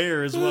teal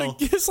hair as well.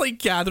 It's like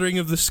Gathering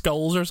of the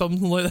Skulls or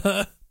something like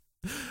that.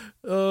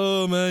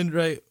 Oh man,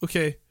 right,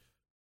 okay.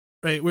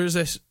 Right, where's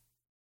this?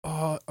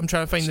 I'm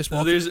trying to find this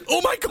one.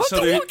 Oh my god,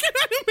 so the walking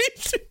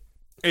animation!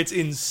 It's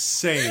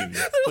insane.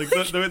 Like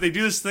they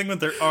do this thing with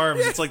their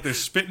arms. It's like they're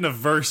spitting a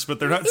verse, but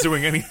they're not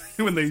doing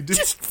anything when they do.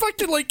 Just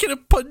fucking like kind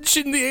of punch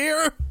in the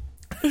air,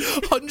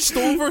 hunched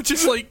over,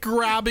 just like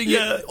grabbing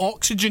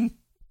oxygen.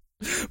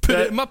 Put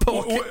it in my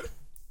pocket.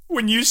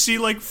 When you see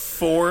like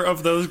 4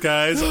 of those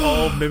guys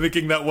all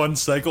mimicking that one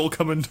cycle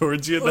coming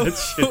towards you, that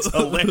shit's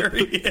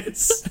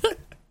hilarious.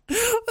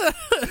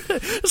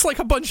 It's like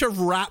a bunch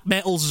of rap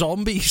metal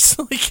zombies.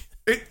 Like.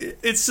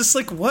 It's just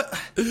like, what?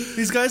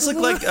 These guys look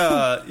like,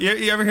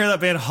 you ever hear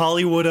that band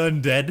Hollywood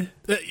Undead?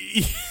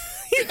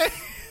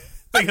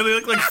 Like, they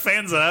look like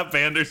fans of that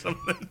band or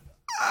something.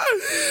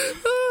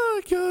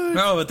 Oh, God.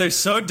 No, but they're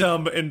so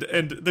dumb, and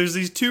there's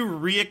these 2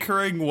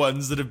 reoccurring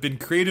ones that have been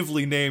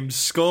creatively named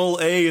Skull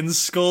A and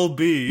Skull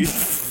B.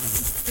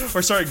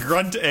 Or sorry,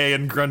 Grunt A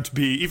and Grunt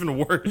B, even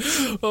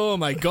worse. Oh,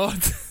 my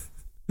God.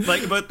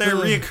 Like, but they're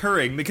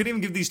reoccurring. They couldn't even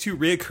give these 2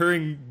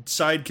 reoccurring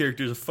side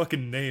characters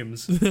fucking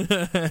names.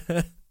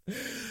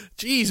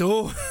 Jeez,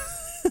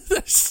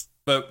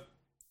 But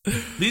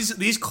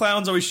these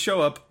clowns always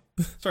show up.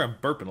 Sorry, I'm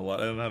burping a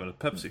lot. I'm having a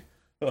Pepsi.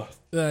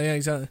 Yeah,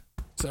 exactly.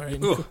 Sorry.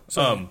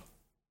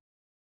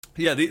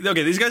 Yeah,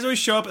 these guys always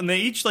show up, and they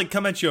each like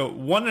come at you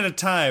one at a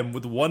time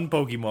with one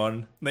Pokemon.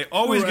 And they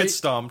always get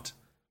stomped.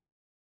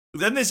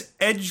 Then this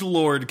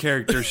edgelord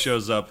character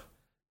shows up.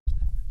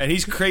 And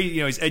he's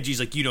crazy, he's edgy. He's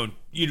like,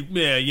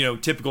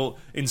 typical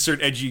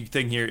insert edgy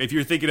thing here. If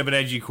you're thinking of an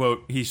edgy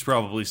quote, he's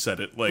probably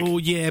said it. Like, oh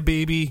yeah,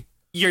 baby.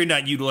 You're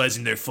not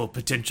utilizing their full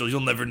potential.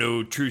 You'll never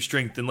know true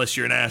strength unless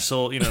you're an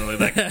asshole.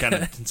 Like that kind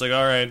of. It's like,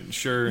 all right,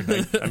 sure.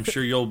 I'm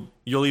sure you'll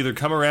either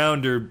come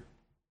around or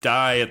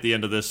die at the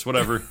end of this.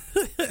 Whatever.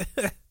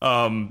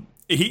 That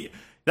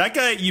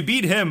guy, you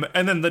beat him,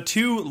 and then the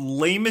 2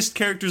 lamest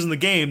characters in the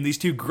game, these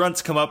 2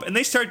 grunts come up, and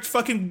they start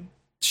fucking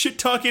shit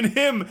talking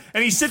him,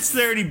 and he sits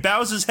there and he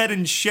bows his head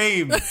in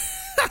shame. And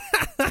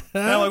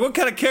I'm like, what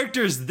kind of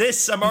character is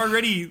this? I'm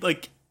already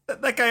like,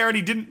 that guy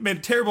already made a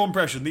terrible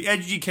impression. The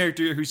edgy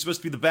character who's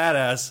supposed to be the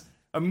badass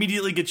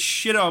immediately gets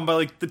shit on by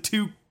like the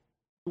 2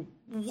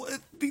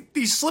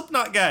 these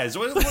Slipknot guys.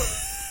 What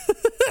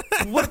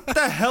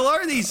the hell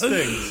are these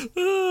things?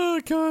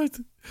 Oh God.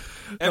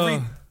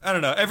 I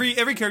don't know.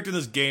 Every character in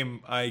this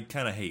game I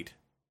kind of hate.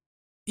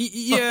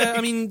 Yeah,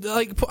 I mean,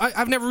 like,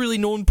 I've never really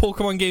known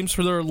Pokemon games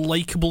for their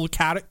likable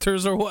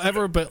characters or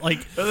whatever, but,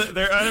 like...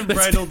 Their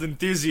unbridled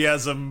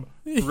enthusiasm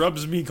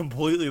rubs me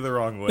completely the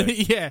wrong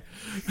way. Yeah.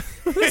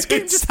 This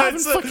game just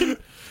having fucking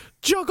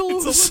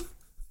juggalos.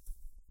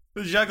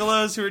 The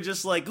juggalos who are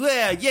just like,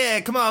 yeah,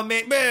 come on,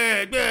 man.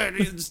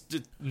 Just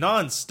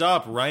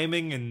non-stop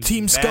rhyming and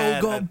Team Skull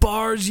got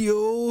bars,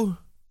 yo.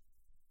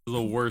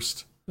 The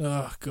worst.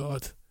 Oh,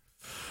 God.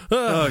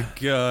 Oh,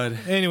 God.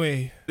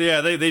 Anyway.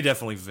 Yeah, they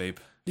definitely vape.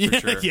 For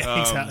sure.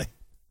 Yeah, exactly.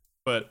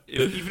 But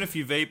even if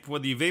you vape,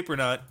 whether you vape or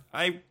not,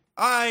 you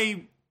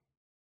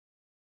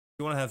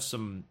want to have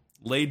some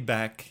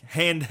laid-back,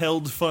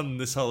 handheld fun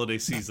this holiday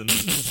season.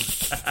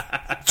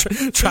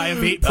 Try a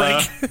vape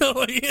break.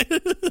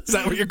 Is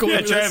that what you're going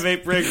with? Yeah, try a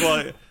vape break.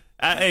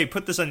 Hey,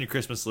 put this on your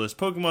Christmas list.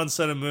 Pokemon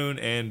Sun and Moon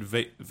and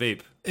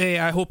vape. Hey,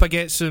 I hope I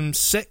get some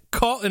sick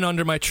cotton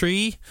under my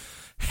tree.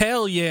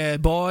 Hell yeah,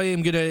 boy,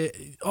 I'm gonna...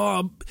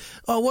 Oh,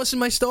 what's in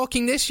my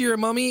stocking this year,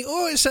 Mummy?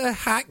 Oh, it's a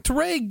hacked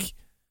rig.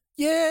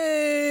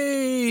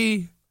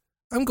 Yay!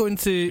 I'm going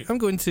to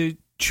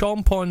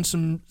chomp on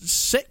some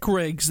sick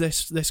rigs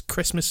this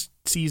Christmas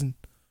season.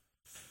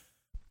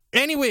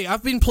 Anyway,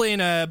 I've been playing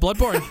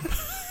Bloodborne.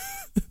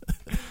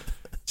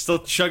 Still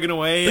chugging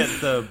away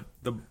at the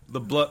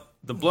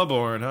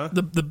Bloodborne, huh?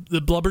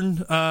 The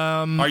Blubbern.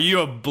 Are you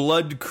a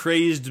blood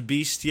crazed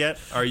beast yet?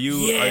 Are you?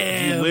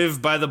 Yeah. Do you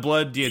live by the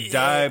blood? Do you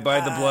die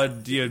by the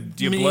blood? Do you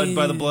blood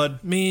by the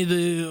blood? May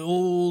the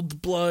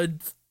old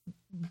blood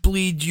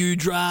bleed you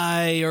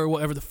dry, or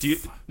whatever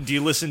the. Do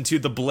you listen to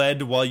the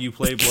bled while you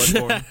play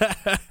Bloodborne?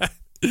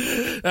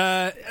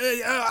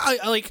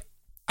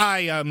 I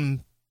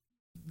am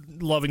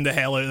loving the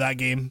hell out of that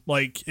game.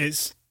 Like,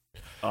 it's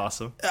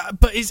awesome.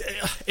 But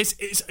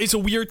it's a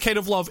weird kind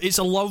of love. It's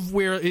a love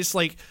where it's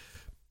like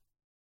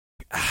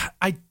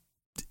I've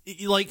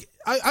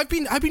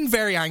been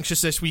very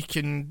anxious this week,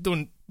 and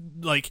don't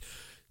like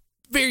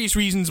various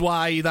reasons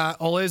why that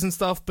all is and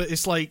stuff. But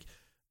it's like,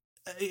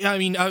 I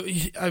mean,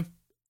 I've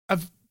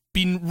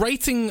been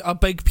writing a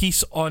big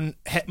piece on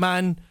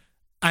Hitman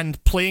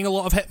and playing a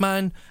lot of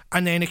Hitman,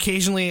 and then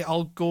occasionally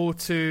I'll go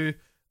to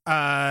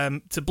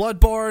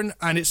Bloodborne,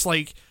 and it's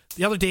like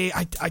the other day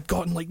I'd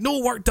gotten like no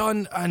work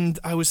done, and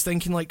I was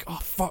thinking like, oh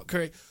fuck,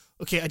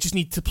 okay, I just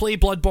need to play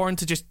Bloodborne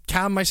to just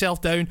calm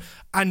myself down,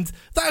 and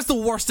that's the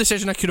worst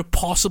decision I could have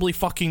possibly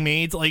fucking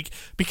made, like,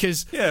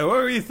 because yeah, what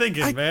were you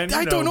thinking, man?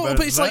 I don't know,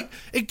 but it's like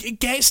it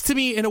gets to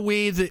me in a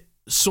way that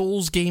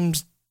Souls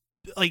games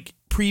like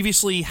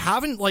previously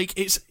haven't. Like,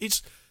 it's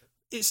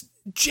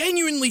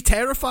genuinely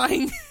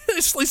terrifying.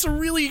 it's a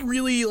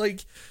really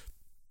like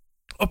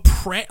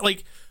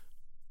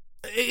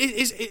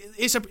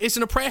it's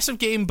an oppressive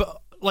game,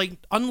 but like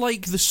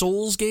unlike the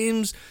Souls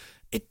games,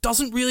 it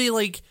doesn't really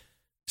like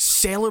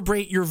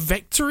celebrate your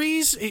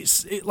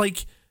victories.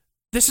 Like,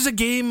 this is a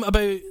game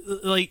about,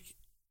 like,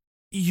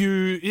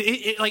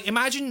 like,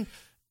 imagine,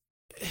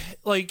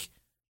 like,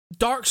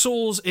 Dark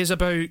Souls is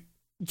about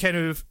kind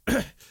of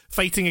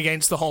fighting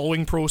against the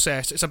hollowing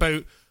process. It's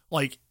about,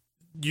 like,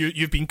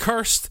 you've been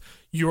cursed,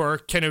 you're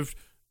kind of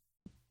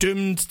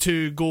doomed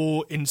to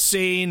go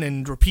insane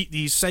and repeat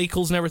these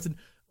cycles and everything.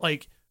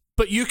 Like,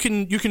 but you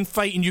can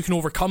fight and you can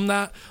overcome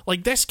that.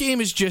 Like, this game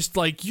is just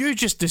like, you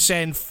just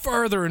descend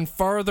further and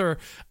further,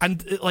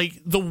 and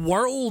like the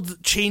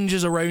world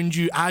changes around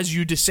you as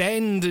you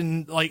descend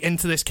and like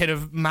into this kind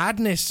of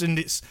madness. And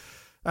it's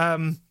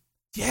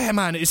yeah,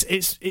 man,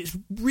 it's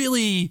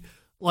really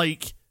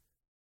like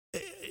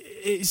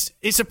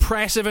it's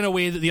oppressive in a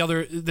way that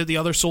the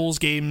other Souls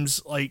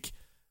games like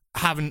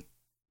haven't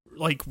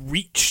like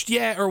reached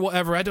yet or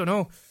whatever. I don't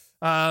know.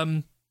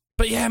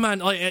 But yeah, man,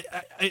 like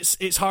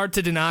it's hard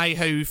to deny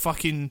how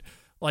fucking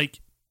like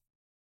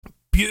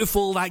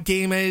beautiful that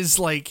game is.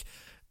 Like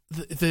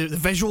the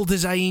visual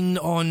design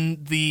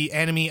on the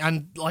enemy,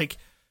 and like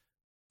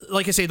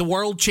I say, the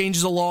world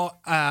changes a lot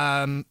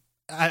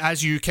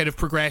as you kind of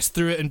progress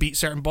through it and beat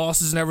certain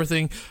bosses and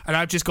everything. And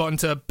I've just gotten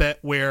to a bit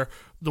where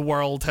the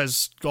world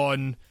has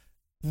gone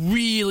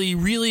really,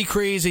 really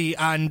crazy,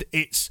 and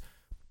it's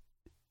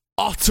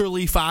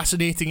utterly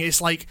fascinating.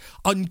 It's like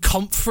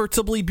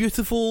uncomfortably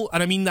beautiful,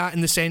 and I mean that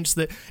in the sense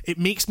that it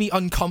makes me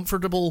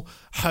uncomfortable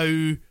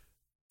how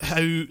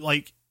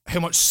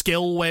much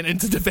skill went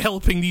into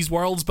developing these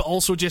worlds, but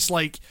also just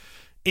like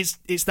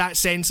it's that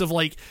sense of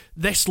like,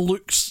 this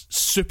looks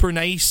super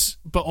nice,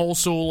 but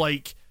also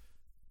like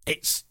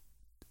it's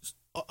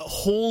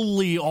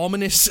wholly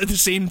ominous at the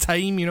same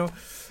time, you know.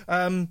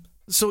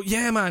 So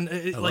yeah, man,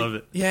 I love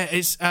it. Yeah,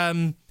 it's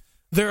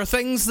there are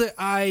things that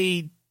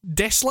I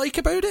dislike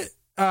about it.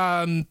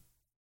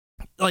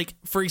 Like,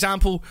 for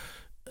example,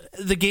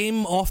 the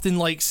game often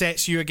like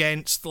sets you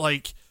against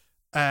like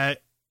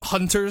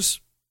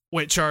hunters,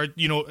 which are,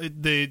 you know,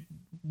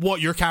 what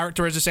your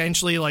character is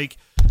essentially like.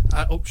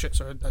 Oh shit!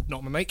 Sorry, I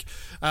knocked my mic.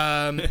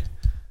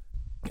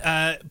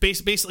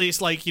 Basically,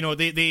 it's like, you know,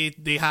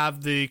 they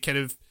have the kind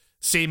of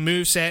same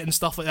moveset and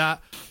stuff like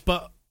that,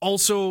 but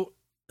also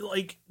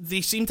like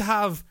they seem to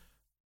have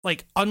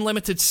like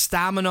unlimited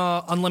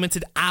stamina,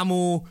 unlimited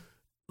ammo,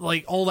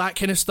 like all that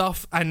kind of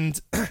stuff.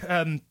 And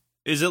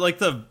is it like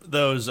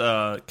those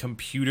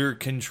computer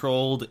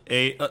controlled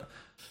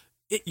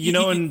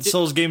in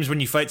Souls games when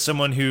you fight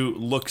someone who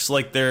looks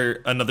like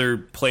they're another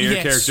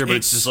player character, but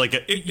it's just like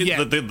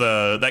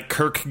that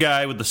Kirk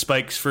guy with the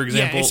spikes, for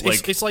example. Yeah,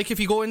 it's like if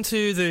you go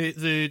into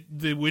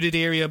the wooded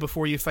area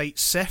before you fight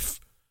Sif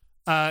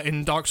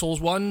in Dark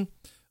Souls 1.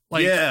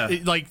 Like,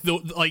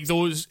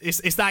 those,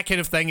 it's that kind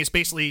of thing. It's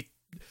basically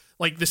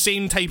like the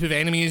same type of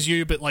enemy as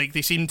you, but like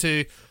they seem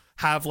to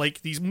have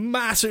like these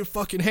massive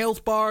fucking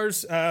health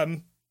bars,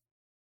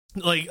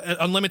 like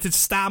unlimited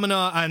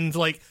stamina, and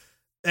like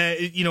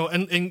you know,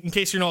 in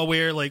case you're not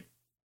aware, like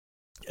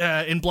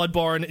in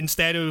Bloodborne,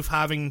 instead of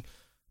having,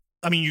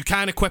 I mean, you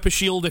can equip a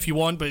shield if you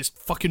want, but it's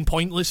fucking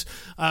pointless,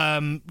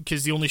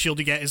 because the only shield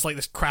you get is like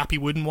this crappy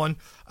wooden one.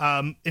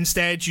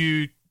 Instead,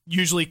 you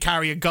usually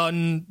carry a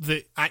gun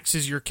that acts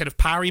as your kind of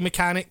parry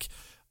mechanic,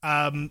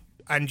 and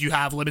you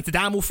have limited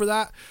ammo for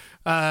that.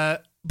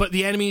 But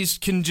the enemies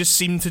can just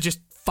seem to just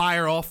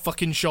fire off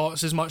fucking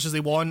shots as much as they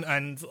want,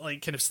 and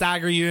like kind of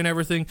stagger you and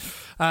everything.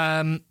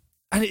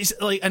 And it's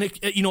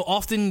like, you know,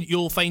 often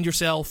you'll find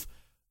yourself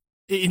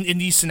in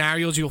these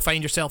scenarios, you'll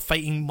find yourself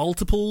fighting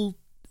multiple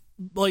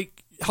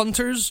like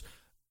hunters,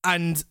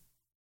 and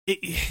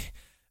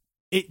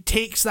it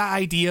takes that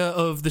idea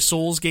of the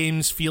Souls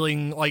games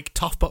feeling like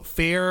tough but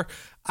fair,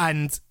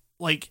 and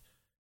like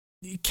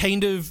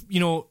kind of, you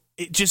know,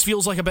 it just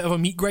feels like a bit of a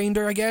meat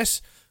grinder, I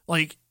guess.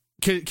 Like,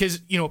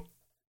 because, you know,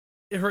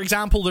 for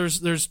example,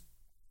 there's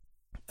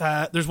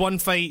one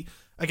fight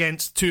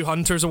against two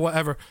hunters or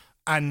whatever,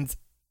 and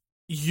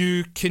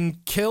you can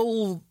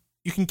kill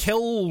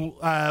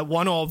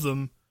one of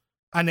them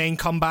and then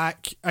come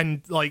back,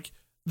 and like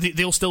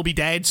they'll still be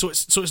dead. So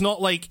it's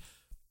not like,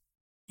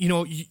 you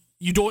know,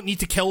 you don't need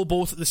to kill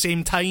both at the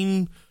same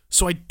time.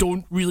 So I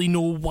don't really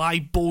know why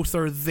both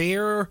are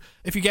there,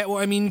 if you get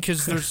what I mean,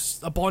 because there's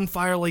a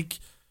bonfire like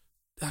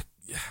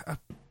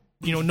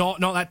you know,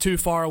 not that too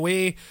far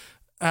away.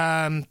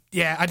 I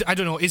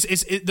don't know.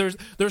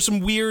 There's some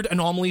weird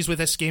anomalies with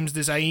this game's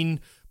design,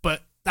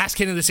 but that's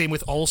kind of the same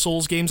with all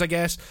Souls games, I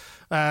guess.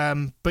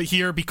 But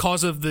here,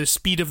 because of the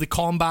speed of the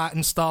combat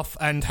and stuff,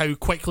 and how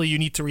quickly you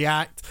need to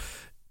react,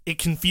 it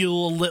can feel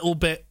a little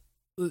bit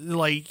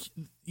like,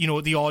 you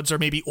know, the odds are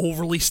maybe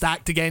overly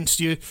stacked against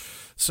you.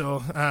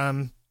 So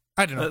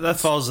I don't know. That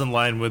falls in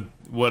line with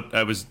what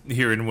I was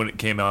hearing when it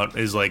came out.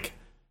 Is like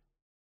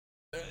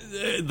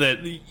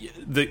that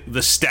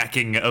the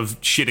stacking of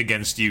shit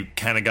against you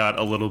kind of got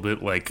a little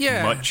bit like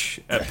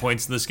much at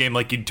points in this game.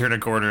 Like, you'd turn a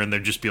corner and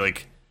there'd just be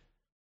like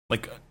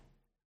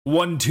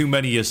one too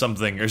many of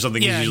something or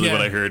something is usually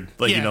what I heard.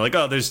 Like, you know, like,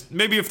 oh, there's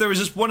maybe if there was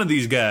just one of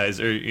these guys,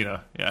 or, you know,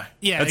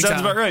 that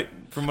sounds about right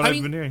from what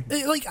I've been hearing.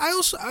 Like, I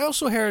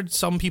also heard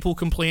some people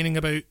complaining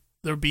about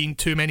there being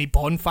too many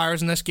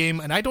bonfires in this game,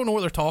 and I don't know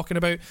what they're talking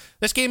about.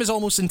 This game is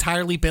almost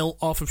entirely built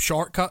off of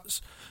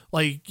shortcuts.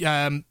 Like,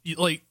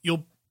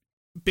 you'll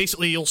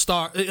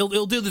start.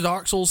 It'll do the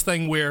Dark Souls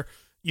thing where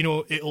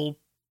you'll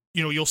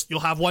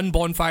have one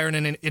bonfire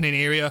in an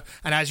area,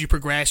 and as you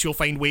progress, you'll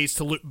find ways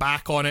to look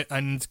back on it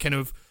and kind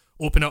of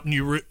open up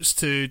new routes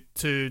to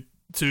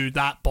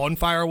that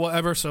bonfire or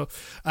whatever. So,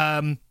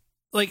 I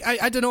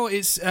don't know.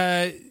 It's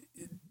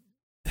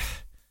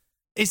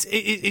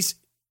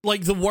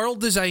like the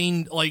world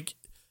design. Like,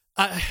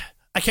 I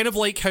kind of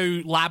like how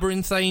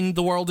labyrinthine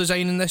the world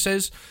design in this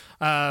is.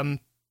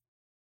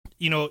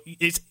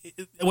 It's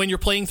when you're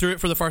playing through it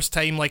for the first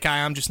time, like I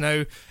am just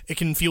now, it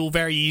can feel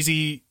very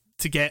easy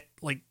to get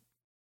like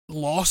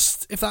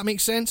lost, if that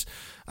makes sense.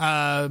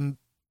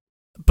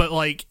 But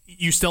like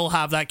you still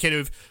have that kind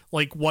of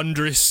like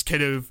wondrous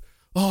kind of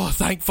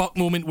thank fuck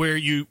moment where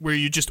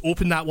you just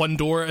open that one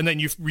door and then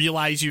you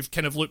realize you've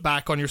kind of looked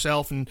back on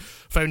yourself and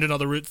found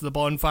another route to the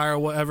bonfire or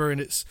whatever,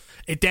 and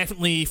it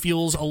definitely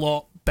feels a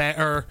lot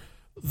better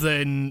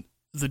than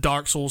the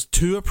Dark Souls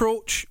 2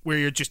 approach where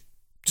you're just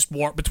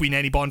warp between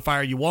any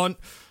bonfire you want,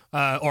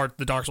 or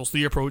the Dark Souls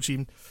 3 approach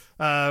even.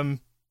 I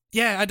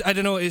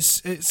don't know,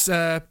 it's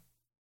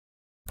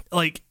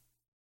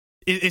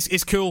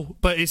cool,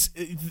 but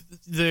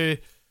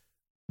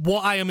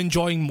what I am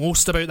enjoying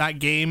most about that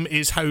game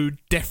is how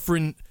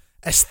different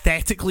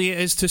aesthetically it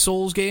is to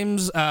Souls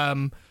games.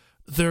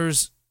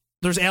 There's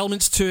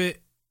elements to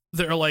it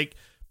that are like,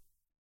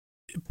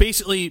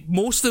 basically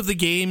most of the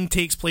game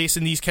takes place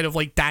in these kind of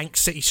like dank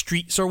city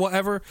streets or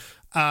whatever,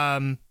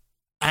 and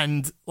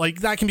like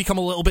that can become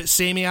a little bit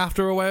samey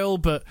after a while,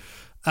 but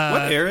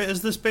what era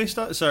is this based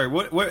off? Sorry,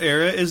 what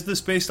era is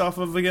this based off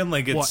of again?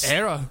 Like, it's what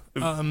era?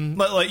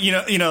 Like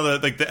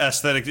the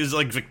aesthetic is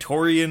like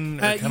Victorian,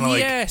 or kind of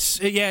like it's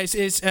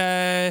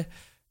I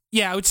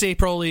would say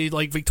probably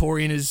like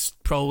Victorian is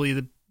probably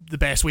the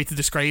best way to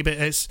describe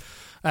it. It's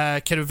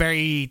kind of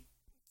very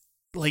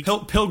like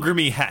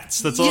pilgrimy hats.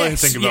 That's all I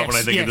think about when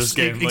I think of this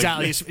game.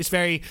 Exactly, like, it's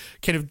very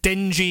kind of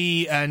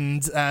dingy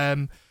and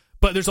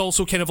but there's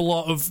also kind of a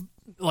lot of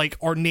like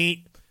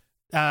ornate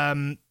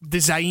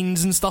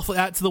designs and stuff like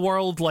that to the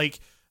world. Like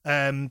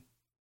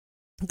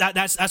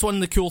that's one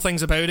of the cool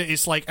things about it.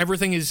 It's like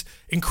everything is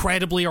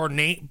incredibly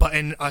ornate but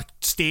in a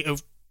state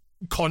of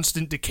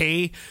constant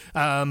decay.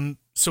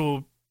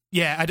 So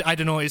yeah, I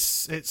don't know,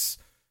 it's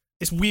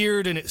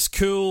weird and it's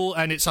cool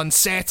and it's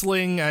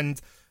unsettling,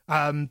 and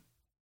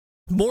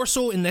more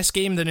so in this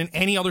game than in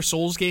any other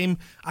Souls game,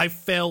 I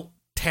felt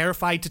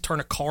terrified to turn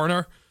a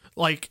corner,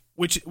 like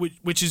which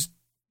is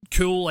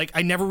cool. Like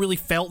I never really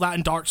felt that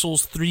in Dark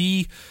Souls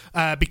 3,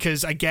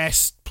 because I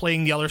guess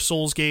playing the other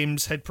Souls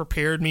games had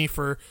prepared me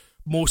for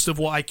most of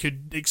what I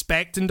could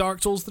expect in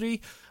Dark Souls 3.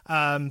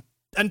 And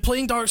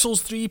playing Dark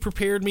Souls 3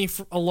 prepared me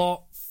for a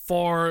lot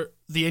for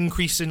the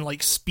increase in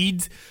like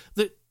speed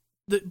that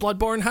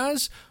Bloodborne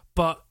has,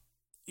 but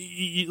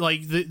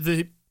like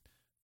the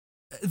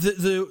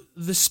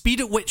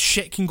speed at which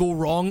shit can go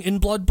wrong in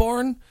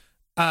Bloodborne,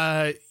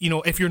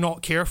 if you're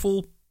not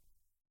careful,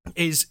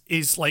 is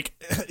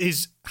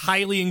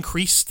highly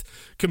increased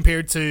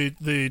compared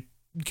to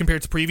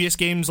previous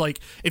games. Like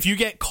if you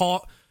get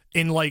caught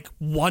in like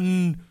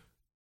one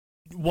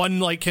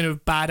like kind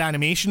of bad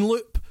animation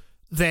loop,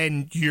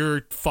 then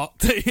you're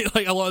fucked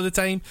like a lot of the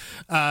time.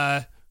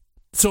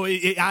 So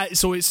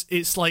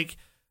it's like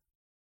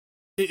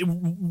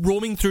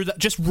roaming through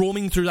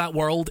that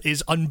world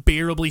is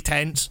unbearably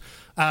tense.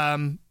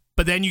 But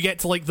then you get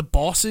to like the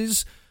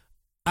bosses,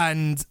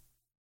 and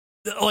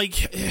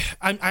like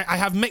I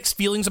have mixed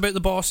feelings about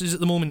the bosses at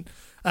the moment,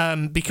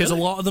 because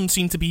really? A lot of them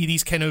seem to be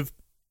these kind of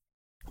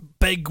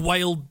big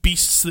wild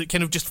beasts that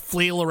kind of just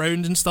flail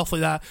around and stuff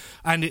like that,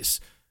 and it's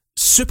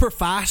super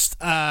fast.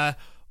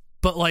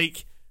 But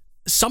like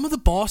some of the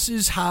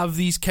bosses have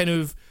these kind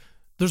of,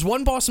 there's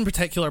one boss in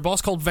particular, a boss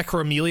called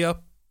Vicar Amelia,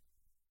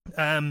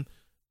 that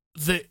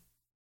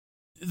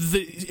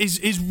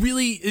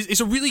is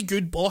a really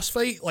good boss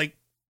fight. Like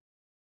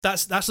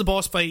that's the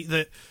boss fight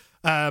that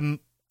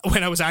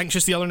when I was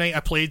anxious the other night I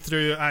played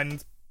through,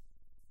 and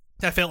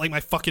I felt like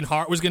my fucking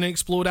heart was going to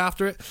explode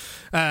after it,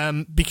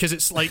 because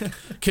it's like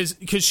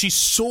because she's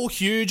so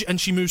huge and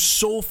she moves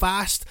so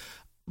fast,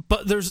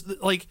 but there's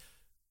like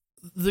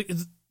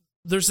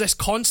there's this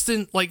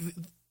constant, like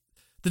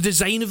the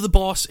design of the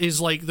boss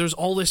is like there's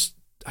all this,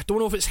 I don't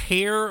know if it's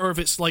hair or if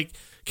it's like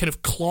kind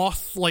of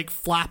cloth like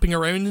flapping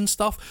around and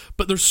stuff,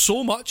 but there's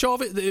so much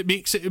of it that it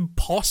makes it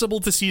impossible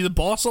to see the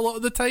boss a lot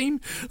of the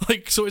time.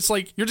 Like, so it's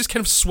like you're just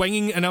kind of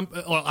swinging, and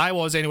I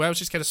was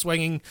just kind of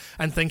swinging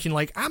and thinking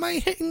like, am I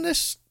hitting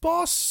this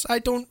boss? I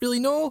don't really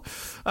know.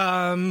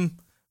 And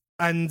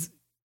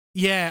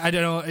yeah, I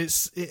don't know,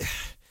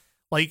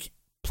 like,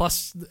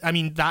 plus I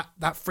mean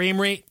that frame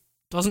rate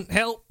doesn't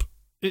help.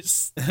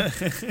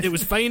 It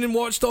was fine in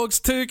Watch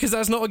Dogs 2 because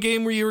that's not a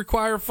game where you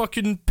require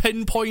fucking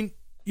pinpoint,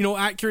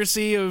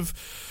 accuracy of,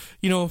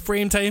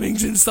 frame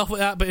timings and stuff like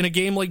that. But in a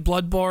game like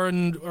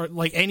Bloodborne or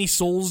like any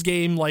Souls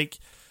game, like,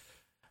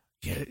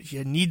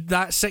 you need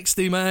that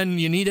 60, man.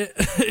 You need it.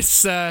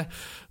 It's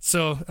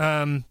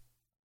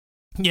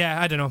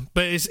yeah, I don't know,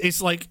 but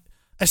it's like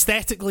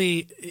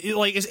aesthetically,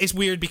 like it's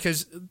weird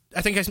because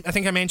I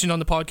think I mentioned on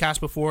the podcast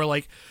before,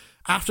 like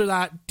after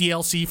that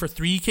DLC for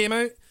 3 came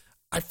out,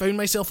 I found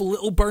myself a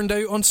little burned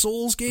out on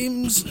Souls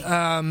games,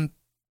 and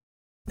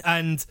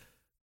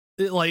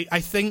like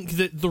I think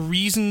that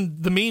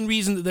the main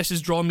reason that this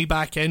has drawn me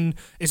back in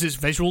is its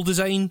visual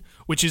design,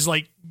 which is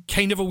like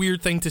kind of a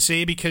weird thing to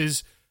say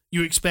because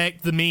you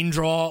expect the main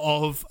draw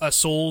of a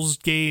Souls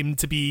game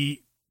to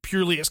be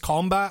purely its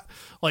combat.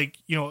 Like,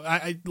 you know,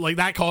 I like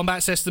that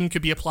combat system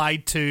could be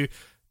applied to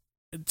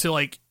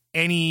like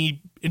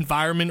any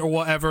environment or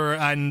whatever,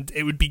 and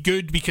it would be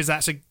good because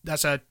that's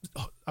a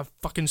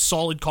fucking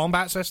solid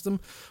combat system.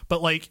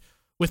 But like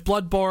with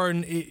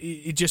Bloodborne,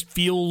 it just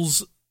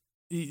feels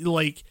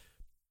like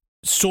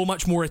so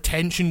much more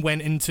attention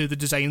went into the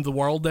design of the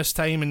world this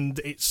time, and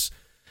it's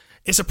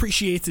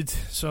appreciated.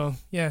 So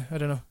yeah, I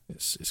don't know,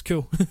 it's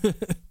cool.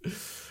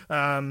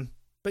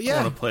 But yeah,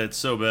 I want to play it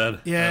so bad.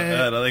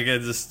 Yeah, I think I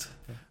just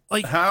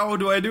like, how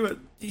do I do it?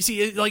 You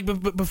see, like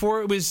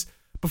before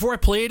I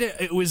played it,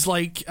 it was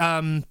like you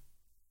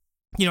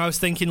know, I was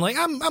thinking like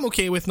I'm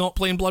okay with not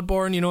playing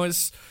Bloodborne. You know,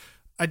 it's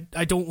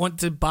I don't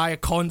want to buy a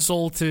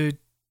console to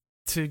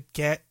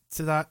get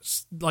to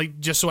that, like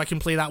just so I can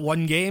play that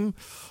one game.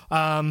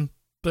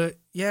 But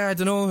yeah, I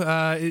don't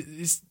know.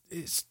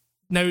 It's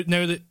now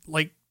that,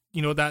 like,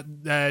 you know,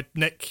 that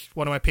Nick,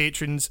 one of my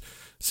patrons,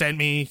 sent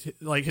me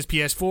like his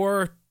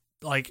PS4.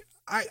 Like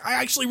I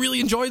actually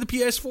really enjoy the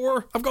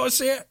PS4. I've got to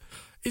say it.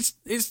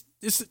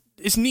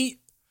 It's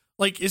neat.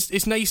 Like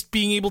it's nice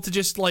being able to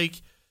just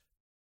like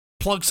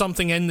plug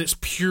something in that's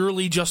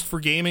purely just for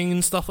gaming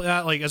and stuff like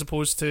that. Like as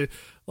opposed to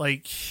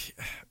like,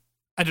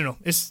 I don't know.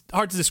 It's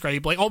hard to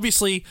describe. Like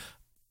obviously,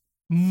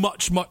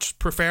 much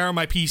prefer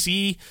my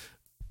PC.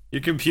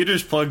 Your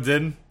computer's plugged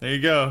in. There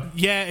you go.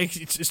 Yeah,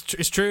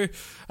 it's true.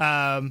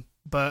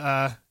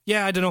 But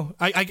yeah, I don't know.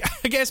 I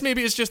guess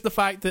maybe it's just the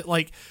fact that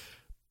like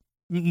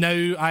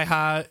now I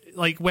had,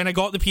 like, when I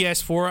got the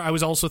PS4, I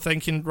was also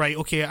thinking, right,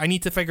 okay, I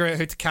need to figure out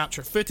how to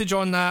capture footage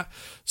on that.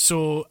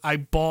 So I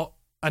bought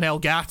an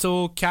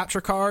Elgato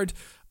capture card,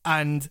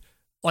 and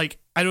like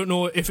I don't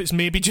know if it's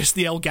maybe just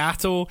the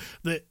Elgato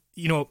that,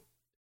 you know,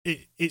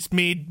 it's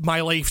made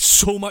my life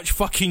so much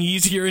fucking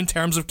easier in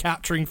terms of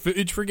capturing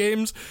footage for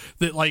games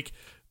that like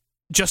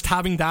just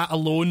having that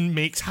alone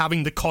makes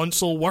having the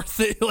console worth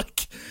it.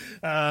 Like,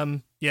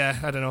 yeah,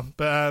 I don't know,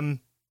 but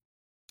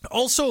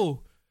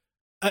also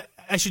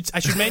I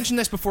should mention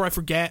this before I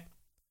forget.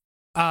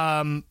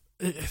 I've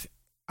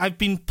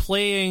been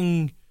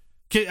playing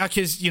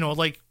because, you know,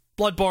 like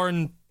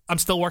Bloodborne, I'm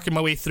still working my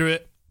way through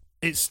it.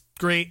 It's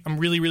great. I'm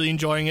really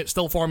enjoying it.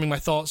 Still forming my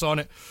thoughts on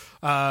it.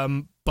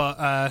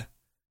 But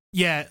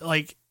yeah,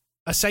 like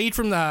aside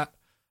from that,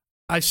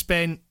 I've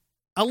spent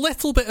a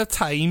little bit of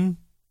time,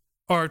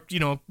 or, you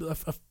know,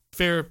 a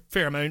fair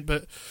amount,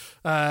 but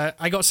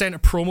I got sent a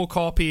promo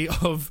copy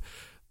of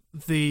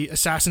the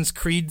Assassin's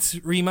Creed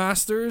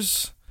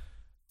remasters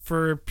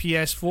for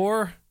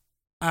PS4,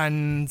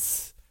 and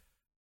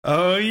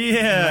oh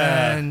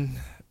yeah,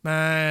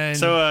 man.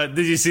 So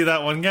did you see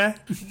that one guy?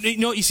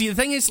 No, you see, the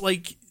thing is,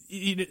 like,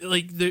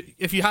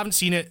 if you haven't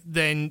seen it,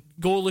 then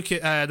go look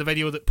at the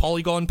video that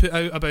Polygon put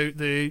out about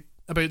the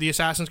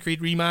Assassin's Creed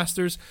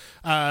remasters,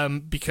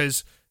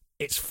 because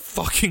it's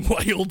fucking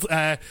wild.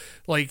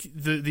 Like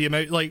the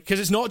amount, like, because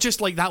it's not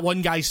just like that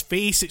one guy's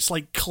face; it's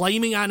like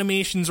climbing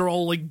animations are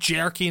all like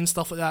jerky and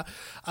stuff like that.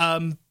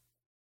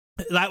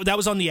 That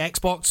was on the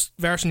Xbox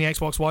version, the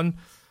Xbox One.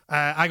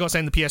 I got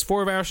sent the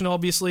PS4 version,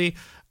 obviously,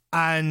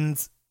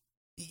 and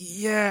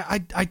yeah,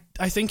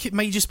 I think it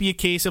might just be a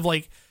case of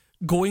like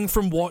going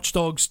from Watch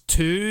Dogs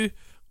 2,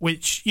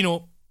 which, you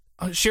know,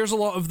 shares a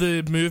lot of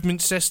the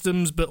movement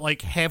systems, but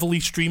like heavily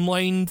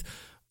streamlined.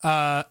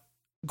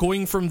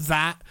 Going from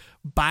that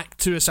back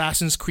to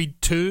Assassin's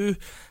Creed 2,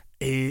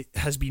 it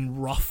has been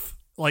rough.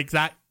 Like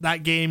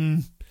that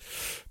game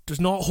does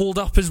not hold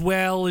up as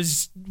well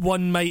as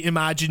one might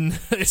imagine.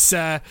 It's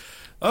I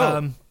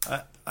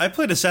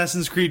played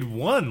Assassin's Creed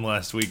 1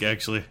 last week,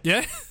 actually.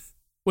 Yeah?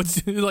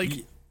 What's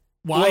like,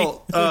 why?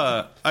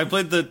 Well, I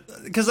played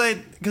because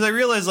I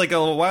realized like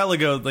a while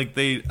ago, like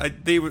they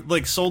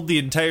like sold the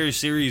entire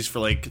series for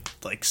like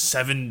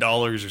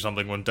 $7 or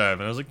something one time,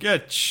 and I was like, yeah,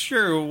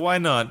 sure, why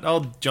not?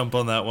 I'll jump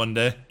on that one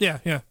day.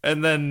 Yeah.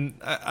 And then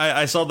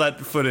I saw that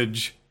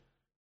footage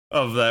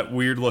of that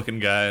weird looking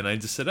guy, and I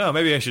just said, oh,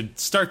 maybe I should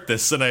start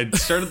this, and I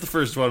started the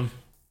first one.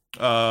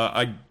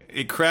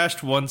 It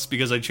crashed once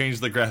because I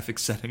changed the graphics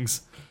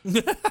settings.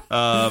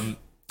 I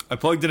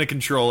plugged in a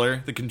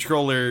controller. The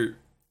controller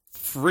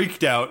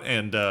freaked out,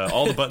 and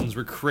all the buttons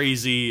were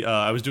crazy.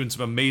 I was doing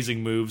some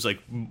amazing moves, like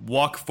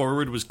walk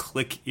forward was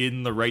click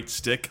in the right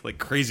stick, like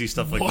crazy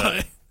stuff like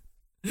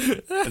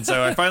that. And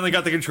so I finally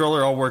got the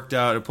controller all worked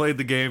out. I played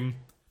the game.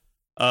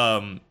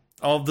 All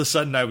of a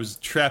sudden I was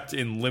trapped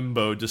in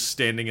limbo, just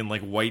standing in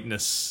like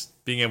whiteness,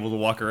 being able to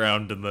walk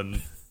around, and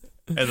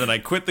then I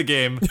quit the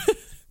game.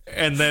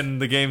 And then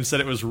the game said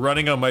it was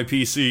running on my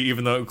PC,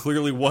 even though it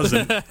clearly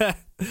wasn't.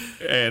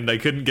 And I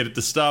couldn't get it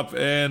to stop,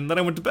 and then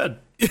I went to bed.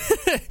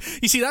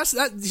 You see, that's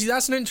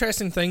an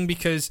interesting thing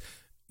because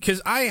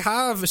I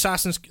have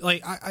Assassin's,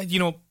 like, I you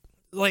know,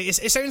 like,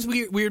 it sounds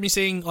weird me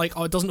saying, like,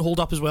 oh, it doesn't hold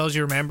up as well as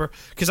you remember,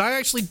 because I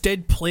actually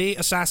did play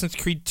Assassin's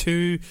Creed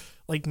 2,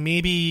 like,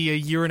 maybe a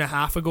year and a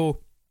half ago,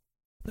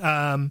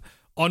 on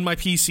my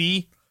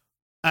PC,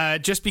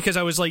 just because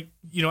I was like,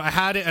 you know, I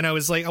had it and I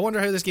was like, I wonder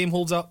how this game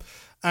holds up.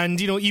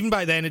 And, you know, even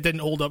by then it didn't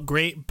hold up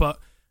great, but,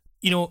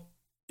 you know,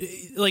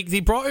 like,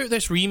 they brought out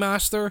this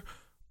remaster,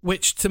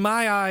 which to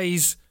my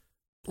eyes,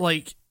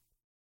 like,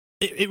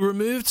 it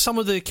removed some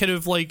of the kind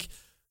of, like,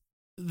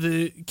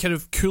 the kind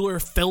of cooler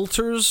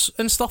filters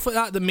and stuff like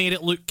that made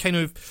it look kind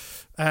of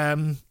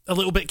a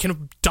little bit kind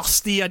of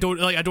dusty. I don't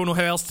know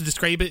how else to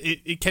describe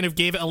it. It kind of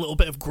gave it a little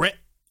bit of grit.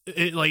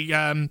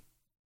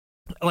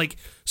 Like,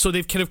 so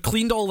they've kind of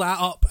cleaned all that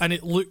up, and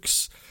it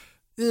looks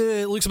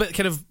a bit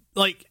kind of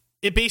like,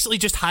 it basically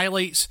just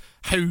highlights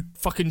how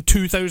fucking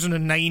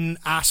 2009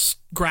 ass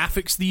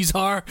graphics these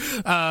are.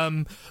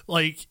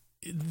 Like,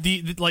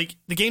 the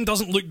game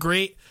doesn't look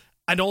great,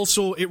 and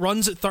also it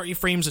runs at 30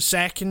 frames a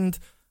second.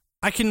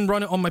 I can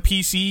run it on my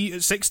PC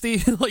at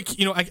 60, like,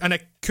 you know, and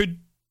I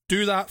could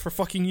do that for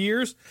fucking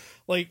years.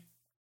 Like,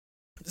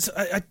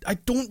 I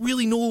don't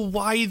really know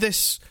why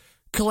this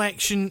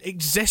collection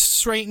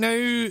exists right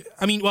now.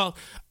 I mean, well,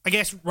 I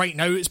guess right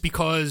now it's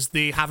because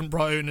they haven't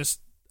brought out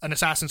an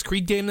Assassin's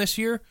Creed game this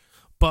year,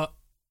 but,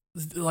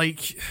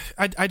 like,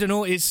 I don't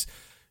know, it's,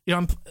 you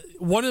know,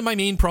 one of my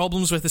main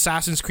problems with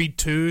Assassin's Creed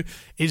 2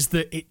 is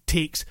that it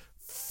takes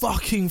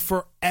fucking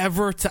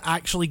forever to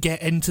actually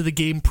get into the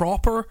game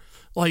proper.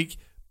 Like,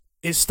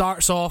 it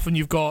starts off and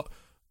you've got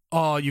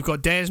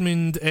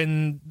Desmond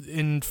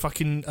in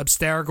fucking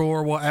Abstergo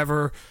or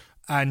whatever,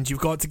 and you've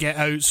got to get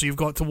out, so you've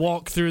got to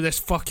walk through this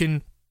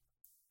fucking,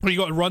 or you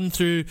got to run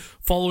through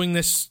following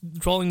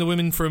the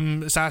women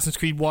from Assassin's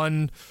Creed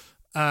 1,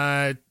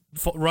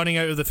 running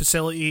out of the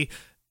facility,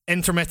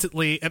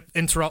 intermittently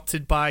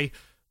interrupted by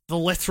the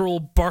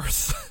literal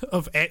birth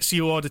of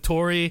Ezio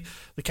Auditore,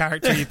 the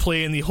character you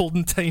play in the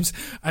olden times,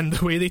 and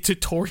the way they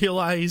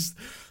tutorialized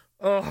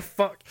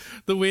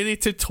the way they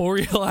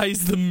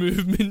tutorialized the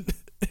movement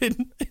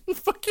in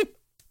fucking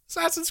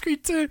Assassin's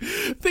Creed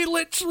 2. They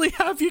literally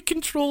have you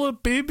control a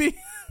baby.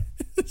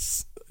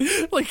 It's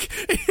like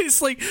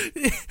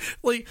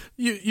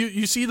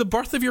you see the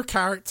birth of your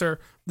character.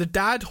 The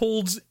dad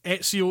holds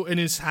Ezio in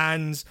his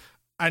hands,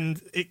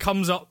 and it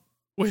comes up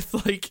with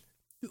like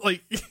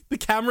the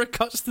camera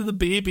cuts to the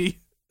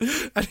baby,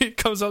 and it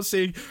comes up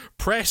saying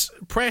press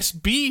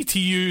B to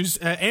use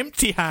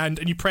empty hand,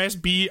 and you press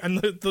B, and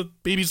the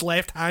baby's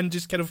left hand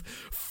just kind of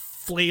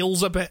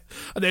flails a bit,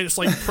 and then it's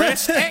like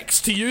press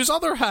X to use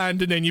other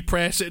hand, and then you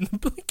press it,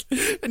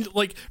 and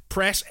like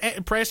press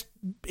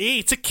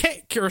A to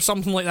kick or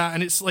something like that,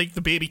 and it's like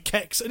the baby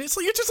kicks, and it's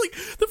like, you're just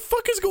like, the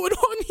fuck is going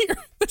on here?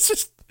 This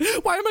is,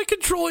 why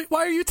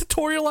are you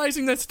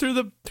tutorializing this through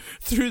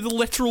the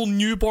literal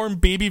newborn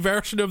baby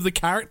version of the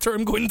character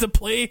I'm going to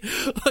play?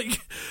 Like,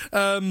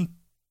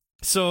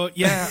 so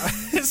yeah,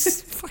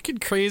 it's fucking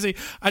crazy.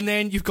 And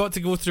then you've got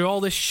to go through all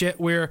this shit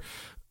where,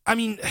 I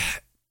mean,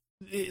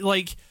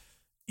 like,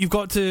 you've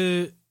got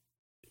to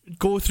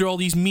go through all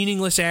these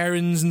meaningless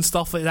errands and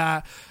stuff like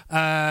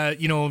that,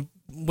 you know,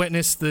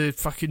 witness the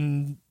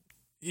fucking,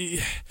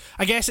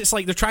 I guess it's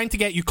like they're trying to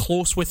get you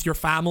close with your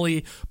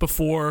family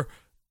before,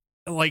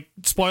 like,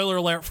 spoiler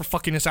alert for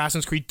fucking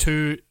Assassin's Creed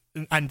 2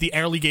 and the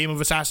early game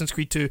of Assassin's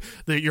Creed 2,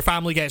 that your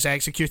family gets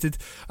executed,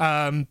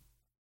 and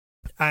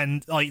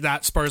like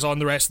that spurs on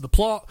the rest of the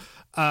plot,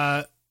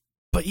 but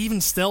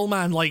even still,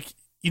 man, like,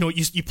 you know,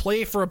 you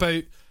play for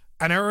about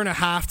an hour and a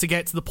half to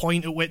get to the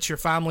point at which your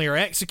family are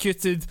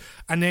executed,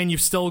 and then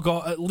you've still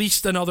got at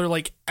least another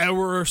like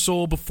hour or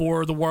so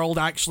before the world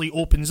actually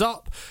opens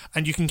up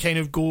and you can kind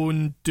of go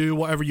and do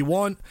whatever you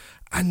want.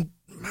 And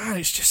man,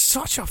 it's just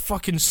such a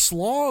fucking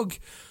slog.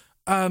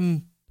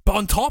 But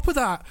on top of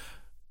that,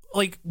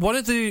 like, one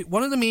of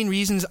the main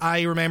reasons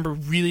I remember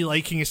really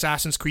liking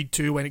Assassin's Creed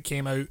 2 when it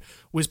came out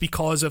was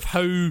because of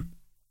how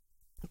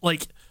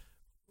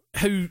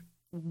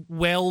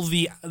well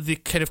the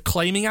kind of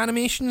climbing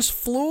animations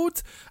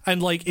flowed,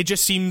 and like, it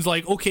just seems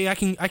like, okay, I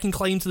can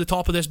climb to the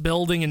top of this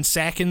building in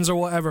seconds or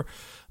whatever.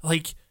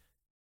 Like,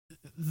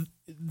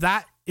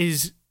 that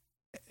is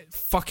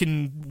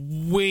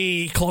fucking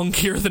way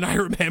clunkier than I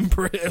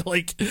remember it.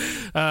 Like,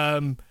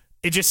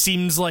 it just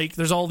seems like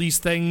there's all these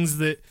things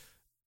that,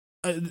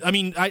 I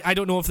mean, I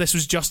don't know if this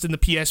was just in the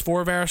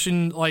PS4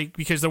 version, like,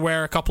 because there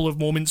were a couple of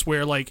moments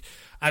where, like,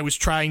 I was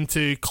trying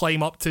to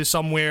climb up to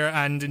somewhere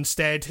and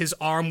instead his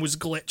arm was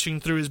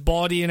glitching through his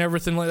body and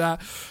everything like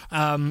that.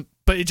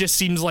 But it just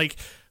seems like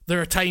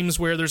there are times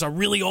where there's a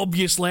really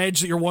obvious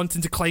ledge that you're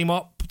wanting to climb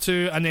up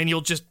to, and then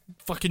you'll just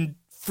fucking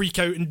freak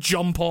out and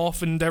jump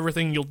off and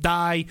everything, you'll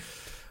die.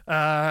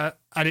 And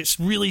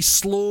it's really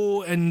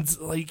slow, and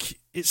like,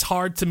 it's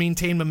hard to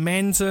maintain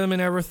momentum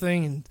and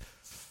everything, and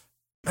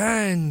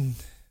man,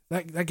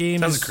 that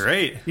game sounds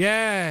great.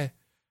 Yeah,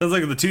 Sounds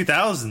like the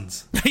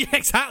 2000s. Yeah,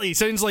 exactly.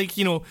 Sounds like,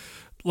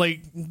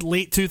 like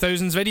late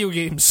 2000s video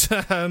games.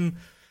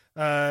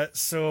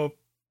 So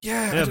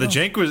yeah, the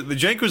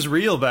jank was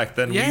real back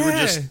then.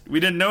 Yeah. We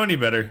didn't know any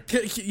better.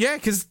 Yeah,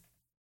 because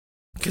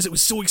it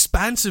was so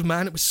expansive,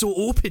 man. It was so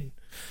open.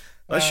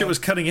 That shit was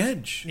cutting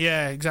edge.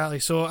 Yeah, exactly.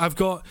 So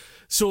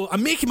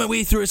I'm making my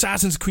way through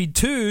Assassin's Creed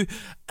 2,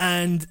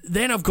 and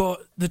then I've got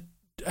the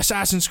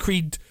Assassin's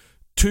Creed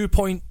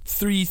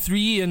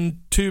 2.33 and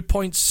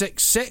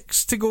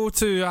 2.66 to go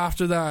to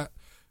after that.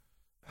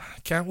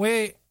 Can't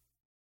wait.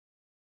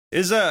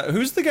 Is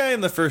who's the guy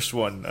in the first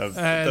one of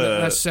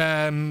that's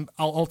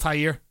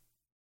Altair.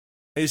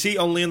 Is he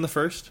only in the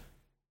first?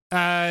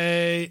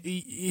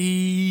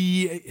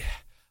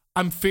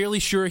 I'm fairly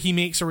sure he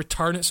makes a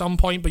return at some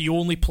point, but you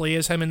only play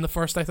as him in the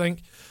first, I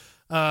think.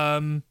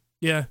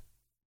 Yeah.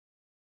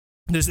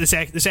 There's the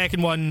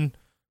second one,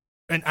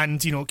 and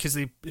because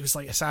it was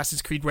like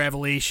Assassin's Creed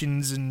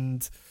Revelations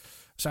and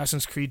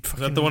Assassin's Creed. Is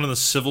that the one in the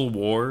Civil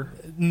War?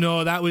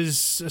 No, that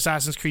was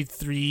Assassin's Creed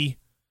 3.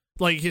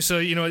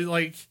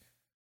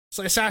 It's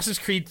like Assassin's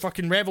Creed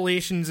fucking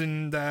Revelations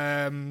and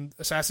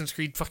Assassin's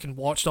Creed fucking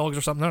Watch Dogs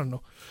or something. I don't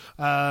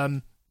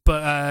know.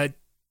 But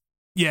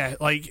yeah,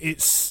 like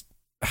it's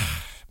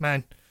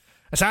man,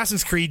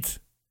 Assassin's Creed,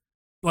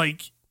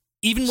 like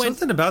even when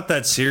something about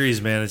that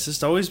series, man, it's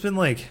just always been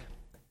like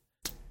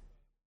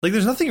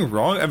there's nothing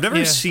wrong. I've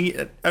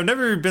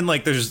never been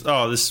like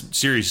this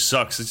series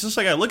sucks. It's just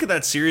like I look at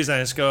that series and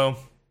I just go,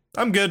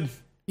 I'm good.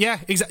 Yeah,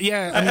 exactly.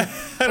 Yeah, I mean,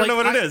 I don't know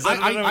what it is.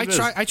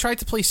 I tried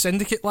to play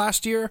Syndicate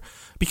last year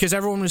because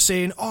everyone was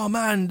saying, "Oh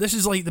man, this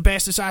is like the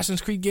best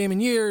Assassin's Creed game in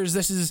years.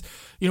 This is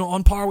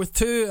on par with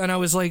 2." And I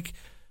was like,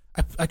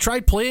 I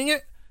tried playing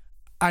it,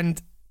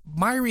 and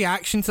my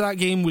reaction to that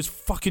game was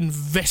fucking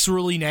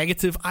viscerally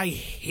negative. I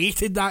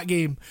hated that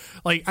game.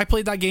 Like I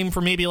played that game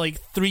for maybe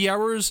like 3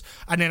 hours,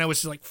 and then I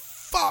was like,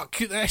 "Fuck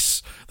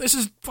this! This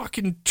is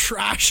fucking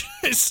trash."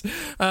 Because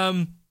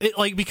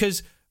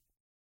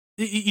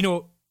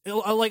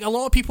like a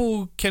lot of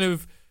people kind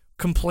of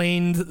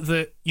complained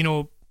that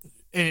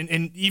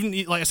and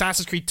even like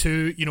Assassin's Creed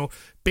 2,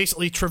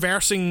 basically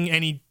traversing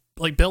any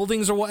like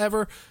buildings or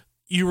whatever,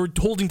 you were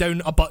holding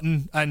down a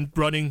button and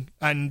running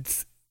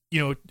and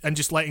and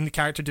just letting the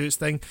character do its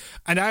thing.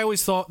 And I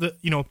always thought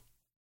that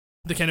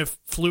the kind of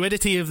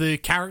fluidity of the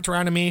character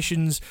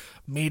animations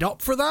made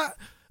up for that.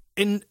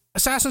 In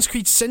Assassin's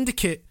Creed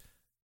Syndicate,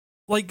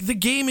 like the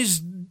game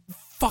is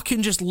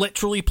fucking just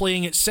literally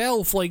playing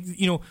itself. Like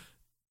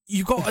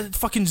you've got a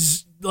fucking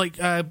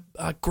a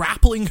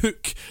grappling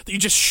hook that you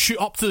just shoot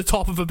up to the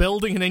top of a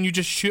building and then you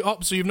just shoot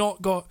up, so you've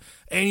not got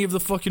any of the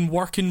fucking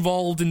work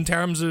involved in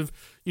terms of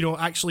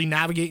actually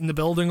navigating the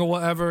building or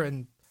whatever.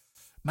 And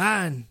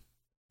man,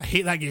 I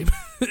hate that game.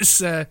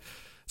 So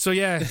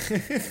yeah.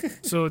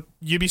 So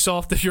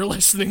Ubisoft, if you're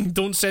listening,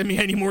 don't send me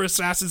any more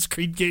Assassin's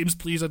Creed games,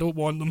 please. I don't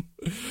want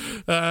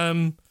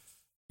them.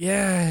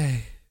 Yeah.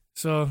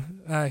 So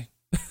aye.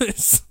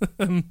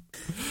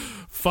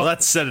 Well,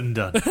 that's said and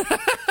done.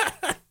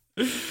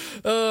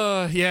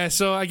 Yeah,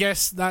 so I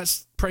guess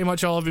that's pretty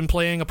much all I've been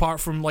playing,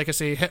 apart from, like I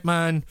say,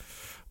 Hitman,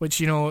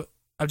 which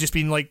I've just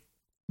been like,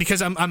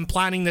 because I'm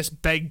planning this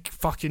big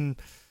fucking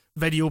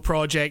video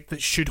project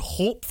that should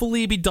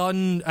hopefully be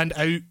done and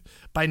out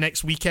by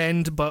next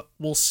weekend, but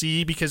we'll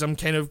see, because I'm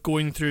kind of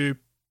going through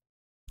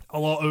a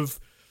lot of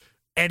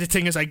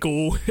editing as I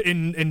go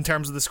in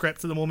terms of the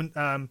script at the moment.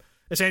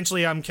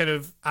 Essentially, I'm kind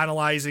of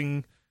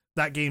analysing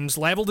that game's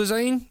level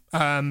design,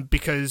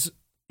 because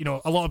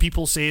a lot of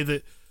people say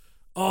that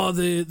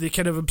the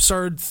kind of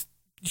absurd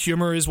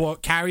humor is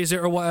what carries it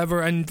or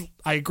whatever, and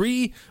I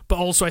agree, but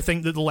also I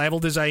think that the level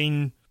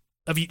design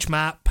of each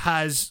map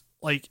has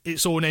like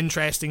its own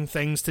interesting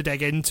things to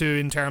dig into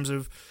in terms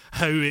of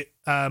how it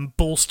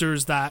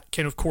bolsters that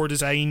kind of core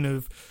design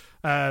of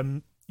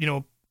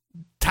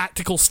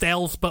tactical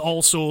stealth, but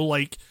also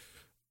like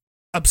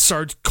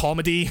absurd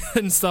comedy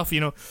and stuff.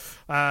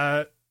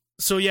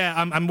 So yeah,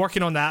 I'm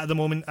working on that at the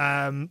moment,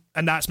 and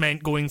that's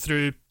meant going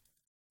through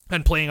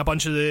and playing a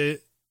bunch of the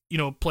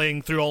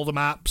playing through all the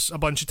maps a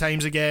bunch of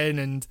times again.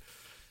 And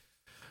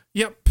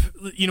yep,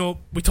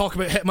 we talk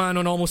about Hitman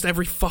on almost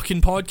every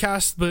fucking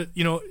podcast, but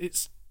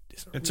it's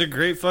a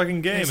great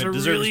fucking game. It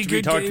deserves really to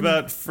be talked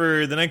about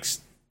for the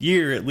next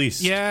year at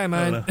least. Yeah,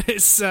 man.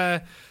 It's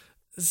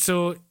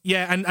so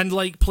yeah, and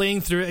like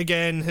playing through it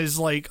again has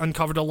like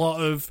uncovered a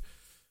lot of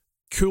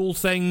cool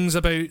things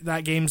about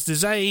that game's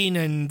design,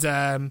 and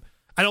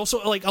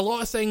also like a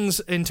lot of things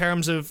in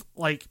terms of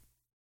like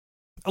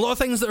a lot of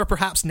things that are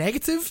perhaps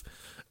negative,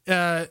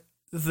 that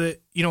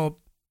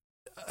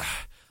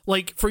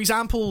like for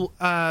example,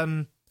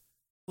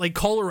 like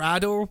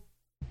Colorado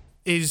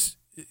is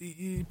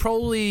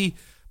probably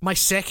my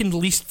second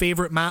least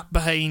favorite map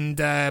behind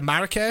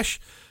Marrakesh.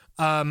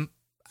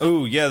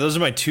 Oh yeah, those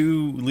are my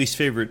two least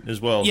favorite as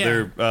well.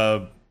 Yeah.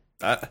 They're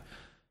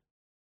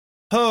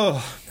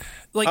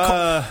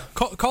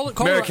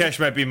Marrakesh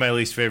might be my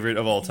least favorite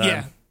of all time.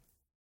 Yeah.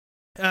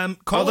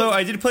 Although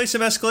I did play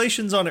some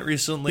escalations on it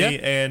recently,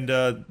 and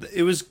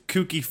it was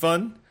kooky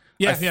fun.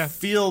 Yeah, I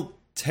feel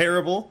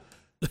terrible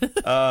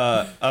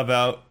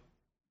about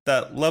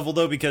that level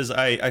though, because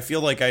I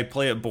feel like I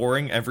play it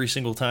boring every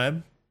single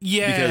time.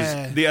 Yeah,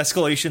 because the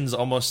escalations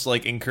almost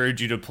like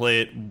encourage you to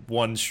play it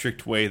one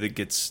strict way that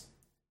gets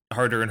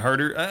harder and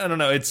harder. I don't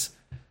know.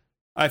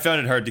 I found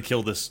it hard to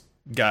kill this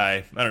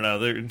guy. I don't know.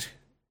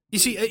 You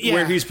see,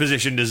 where he's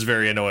positioned is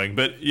very annoying.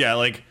 But yeah,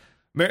 like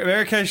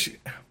Marrakesh,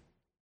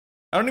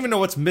 I don't even know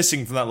what's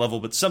missing from that level,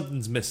 but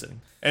something's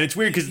missing, and it's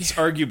weird because it's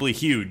arguably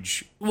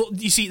huge. Well,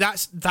 you see,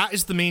 that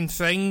is the main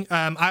thing.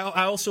 I've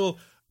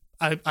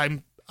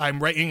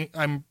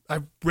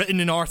written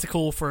an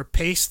article for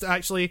Paste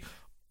actually,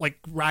 like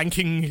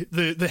ranking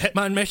the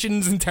Hitman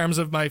missions in terms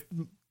of my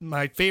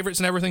favorites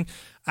and everything,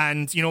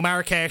 and you know,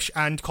 Marrakesh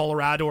and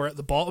Colorado are at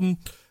the bottom.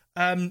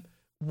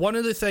 One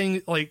of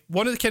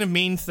the kind of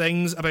main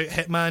things about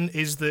Hitman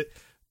is that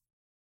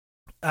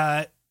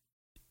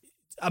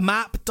a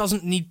map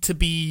doesn't need to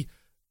be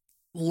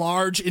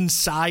large in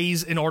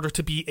size in order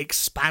to be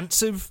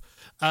expansive.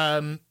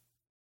 And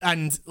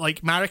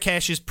like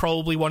Marrakesh is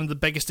probably one of the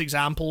biggest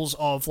examples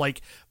of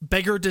like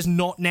bigger does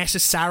not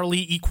necessarily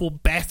equal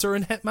better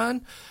in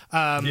Hitman.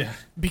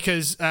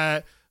 Because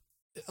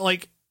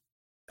like,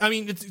 I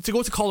mean, to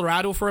go to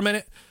Colorado for a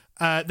minute,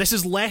 this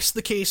is less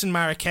the case in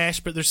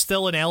Marrakesh, but there's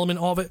still an element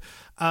of it.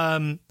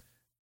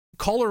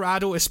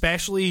 Colorado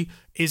especially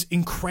is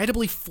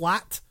incredibly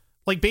flat.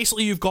 Like,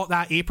 basically, you've got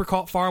that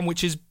apricot farm,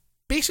 which is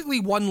basically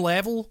one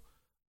level,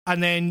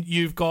 and then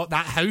you've got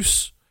that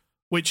house,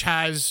 which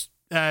has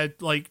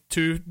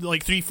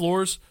three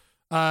floors.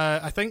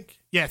 I think,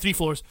 yeah, 3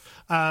 floors.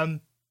 And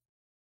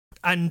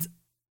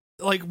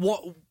like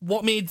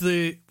what made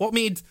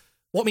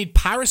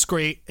Paris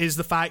great is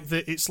the fact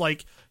that it's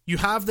like you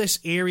have this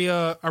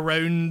area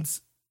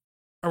around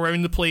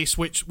the place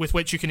with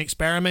which you can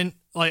experiment,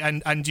 like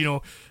and you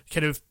know,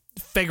 kind of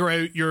figure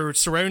out your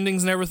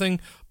surroundings and everything,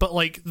 but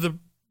like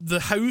the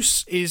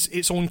house is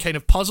its own kind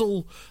of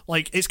puzzle.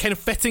 Like, it's kind of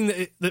fitting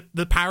that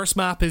the Paris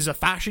map is a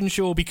fashion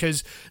show,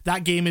 because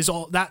that game is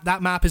all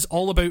that map is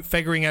all about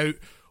figuring out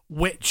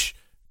which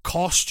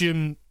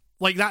costume,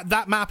 like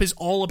that map is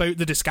all about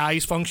the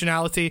disguise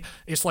functionality.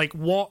 It's like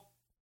what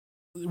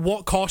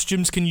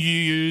costumes can you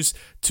use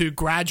to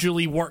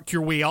gradually work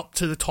your way up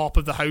to the top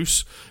of the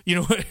house, you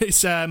know.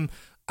 It's you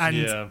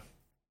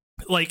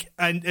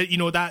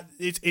know, that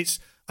it's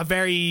a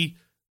very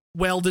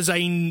well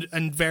designed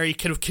and very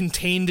kind of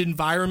contained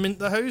environment,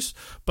 the house,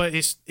 but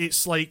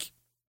it's like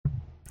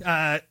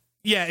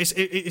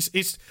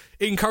it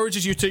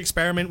encourages you to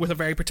experiment with a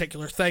very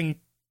particular thing,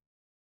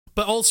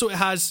 but also it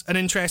has an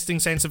interesting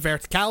sense of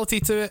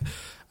verticality to it.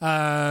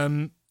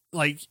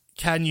 Like,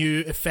 can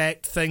you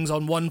affect things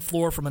on one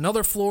floor from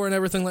another floor and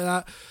everything like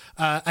that?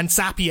 And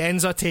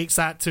Sapienza takes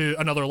that to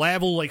another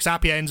level. Like,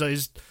 Sapienza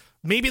is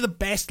maybe the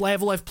best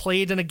level I've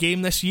played in a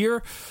game this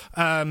year,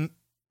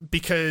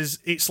 because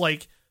it's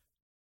like,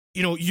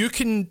 you know, you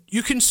can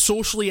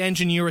socially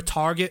engineer a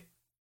target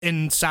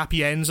in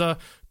Sapienza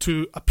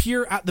to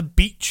appear at the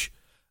beach,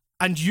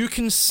 and you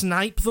can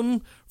snipe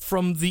them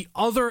from the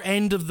other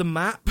end of the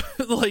map.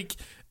 Like,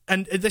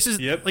 and this is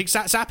like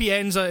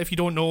Sapienza, if you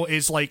don't know,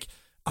 is like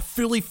a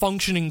fully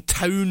functioning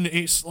town.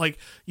 It's like,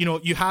 you know,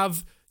 you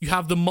have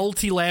the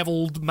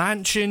multi-leveled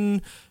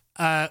mansion,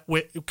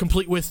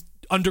 complete with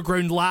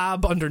underground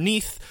lab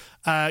underneath.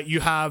 You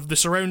have the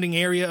surrounding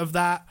area of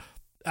that.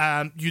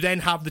 You then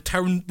have the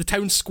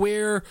town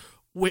square,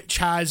 which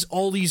has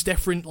all these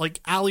different like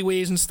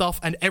alleyways and stuff,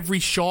 and every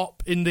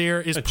shop in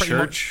there is a pretty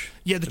church.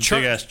 Much, the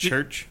church, big-ass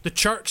church, the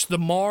church, the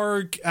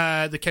morgue,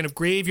 the kind of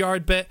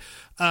graveyard bit.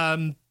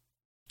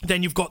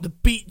 Then you've got the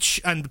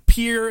beach and the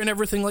pier and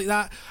everything like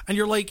that, and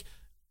you're like,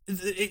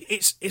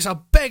 it's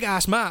a big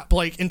ass map.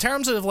 Like, in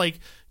terms of like,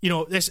 you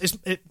know,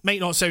 it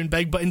might not sound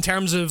big, but in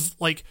terms of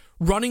like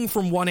running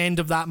from one end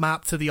of that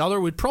map to the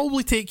other would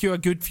probably take you a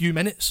good few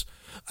minutes.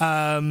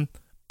 And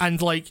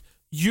like,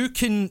 you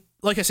can,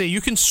 like I say,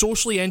 you can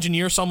socially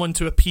engineer someone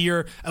to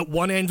appear at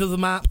one end of the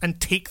map and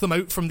take them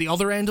out from the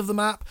other end of the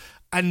map,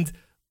 and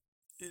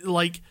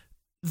like,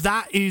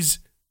 that is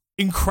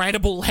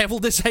incredible level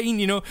design,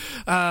 you know.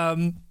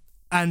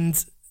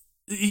 And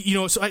you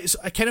know, so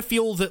I kind of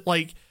feel that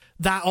like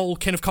that all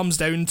kind of comes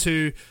down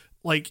to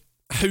like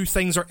how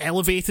things are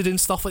elevated and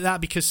stuff like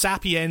that, because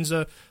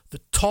Sapienza, the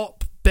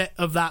top bit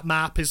of that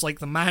map is like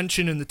the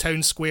mansion and the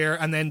town square,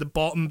 and then the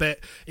bottom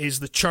bit is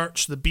the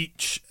church, the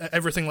beach,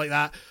 everything like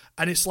that.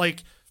 And it's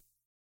like,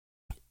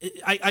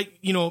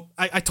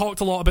 I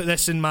talked a lot about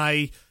this in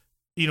my,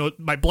 you know,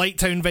 my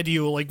Blighttown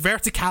video. Like,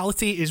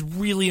 verticality is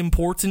really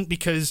important,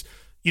 because,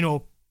 you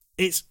know,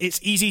 it's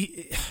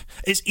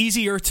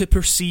easier to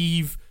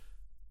perceive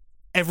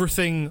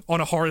everything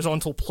on a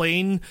horizontal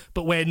plane,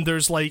 but when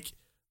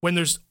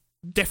there's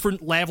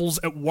different levels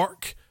at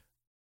work,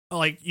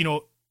 like, you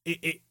know,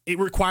 it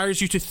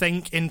requires you to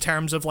think in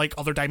terms of like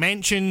other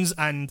dimensions,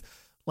 and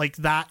like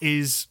that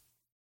is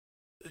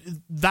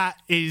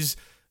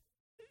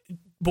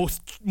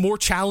both more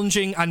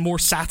challenging and more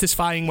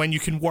satisfying when you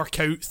can work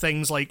out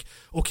things like,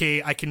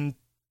 okay, I can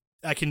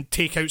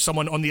take out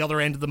someone on the other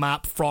end of the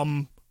map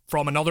from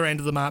from another end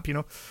of the map,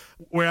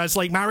 whereas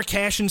like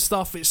Marrakesh and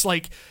stuff, it's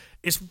like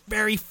it's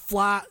very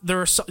flat.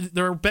 There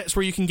are bits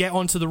where you can get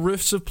onto the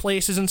roofs of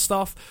places and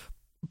stuff,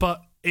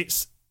 but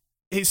it's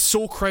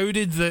so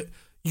crowded that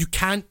you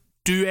can't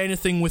do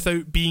anything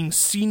without being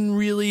seen,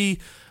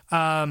 really.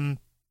 And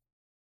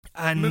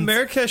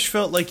Marrakesh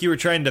felt like you were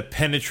trying to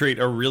penetrate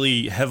a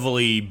really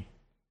heavily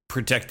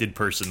protected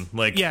person.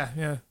 Like, yeah.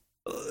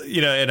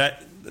 And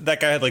that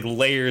guy had like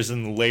layers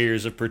and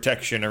layers of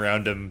protection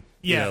around him.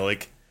 Yeah.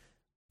 Like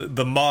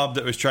the mob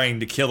that was trying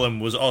to kill him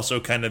was also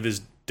kind of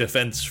his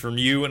defense from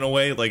you in a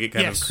way. Like it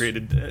kind of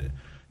created,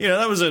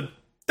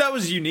 that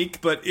was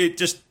unique, but it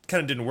just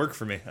kind of didn't work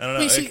for me. I don't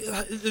know. See,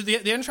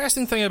 the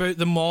interesting thing about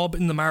the mob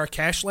in the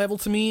Marrakesh level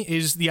to me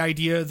is the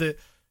idea that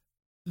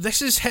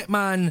this is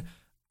Hitman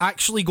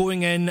actually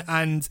going in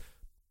and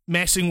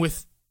messing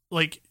with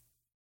like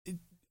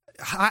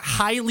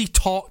highly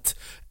taught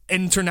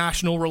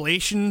international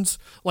relations.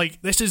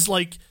 Like this is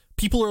like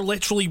people are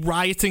literally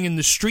rioting in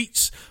the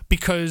streets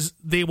because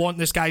they want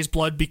this guy's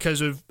blood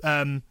because of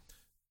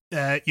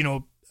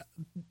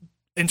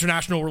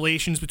international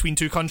relations between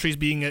two countries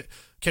being at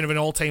kind of an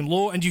all-time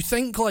low. And you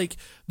think like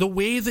the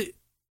way that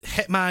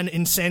Hitman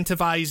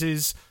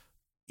incentivizes,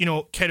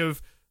 kind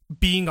of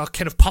being a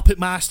kind of puppet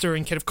master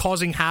and kind of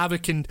causing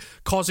havoc and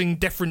causing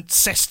different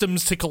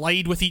systems to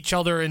collide with each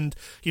other and,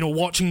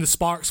 watching the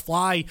sparks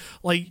fly,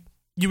 like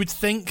you would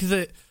think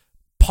that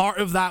part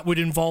of that would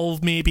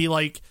involve maybe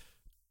like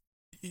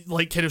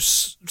kind of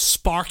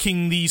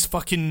sparking these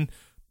fucking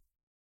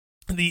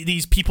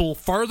these people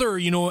further,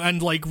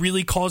 and like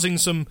really causing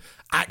some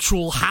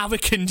actual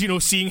havoc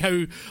and, seeing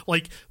how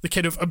like the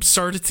kind of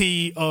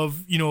absurdity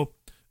of,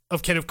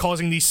 of kind of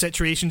causing these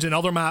situations in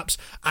other maps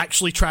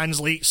actually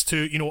translates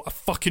to, a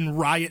fucking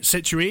riot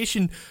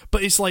situation.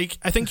 But it's like,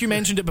 I think you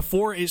mentioned it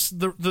before, it's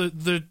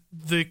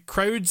the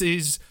crowds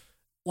is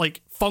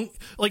like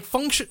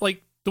function,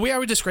 like the way I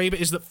would describe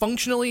it is that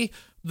functionally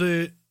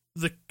the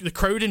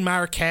crowd in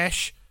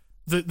Marrakesh,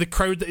 the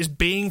crowd that is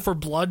baying for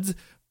blood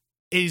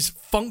is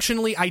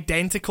functionally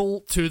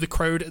identical to the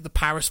crowd at the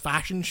Paris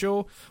Fashion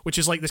Show, which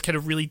is like this kind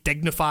of really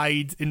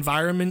dignified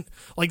environment.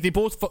 Like they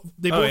both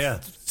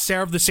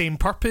serve the same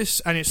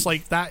purpose, and it's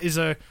like that is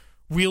a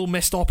real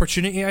missed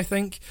opportunity, I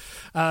think.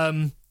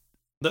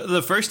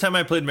 The first time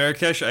I played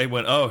Marrakesh, I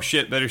went, oh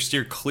shit, better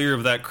steer clear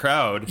of that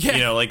crowd.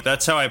 Yeah. Like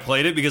that's how I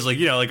played it, because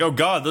oh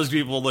god, those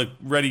people look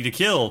ready to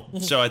kill.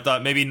 So I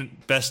thought maybe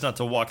best not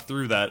to walk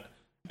through that.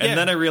 And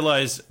then I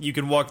realized you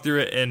can walk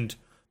through it, and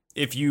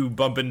if you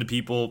bump into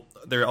people,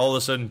 they're all of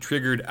a sudden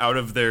triggered out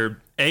of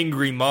their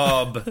angry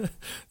mob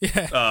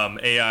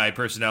AI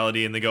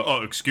personality, and they go,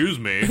 oh, excuse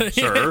me,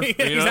 sir.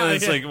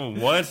 It's like,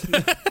 what?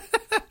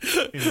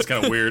 It's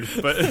kind of weird,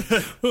 but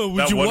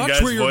would you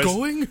watch where you're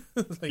going?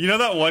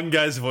 That one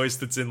guy's voice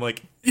that's in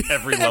like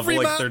every level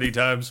like 30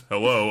 times.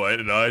 Hello,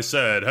 I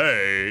said,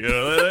 hey.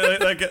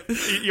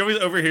 You always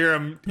overhear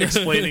him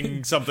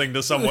explaining something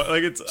to someone.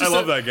 Like I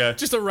love that guy.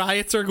 Just a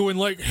rioter going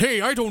like,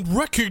 "Hey, I don't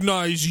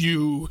recognize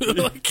you."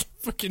 Like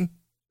fucking.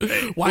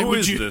 Hey, why would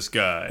is you? This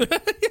guy?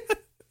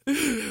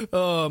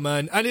 Oh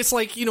man, and it's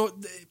like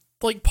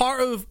like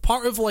part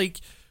of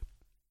like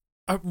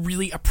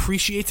really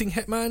appreciating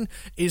Hitman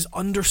is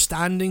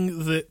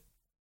understanding that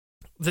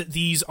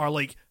these are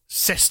like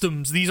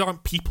systems. These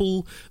aren't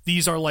people.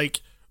 These are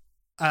like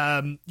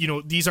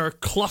these are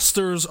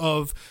clusters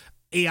of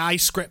AI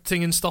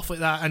scripting and stuff like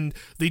that, and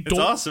it's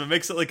awesome. It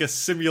makes it like a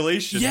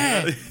simulation.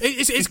 Yeah,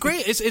 it's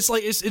great.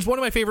 It's one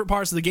of my favorite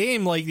parts of the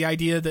game. Like the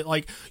idea that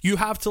like you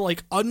have to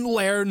like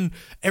unlearn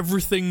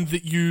everything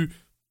that you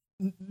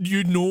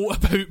know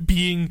about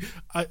being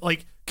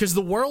like, because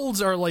the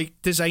worlds are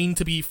like designed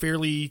to be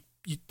fairly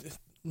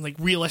like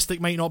realistic,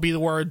 might not be the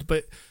word,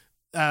 but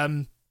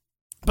the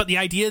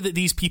idea that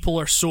these people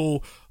are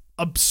so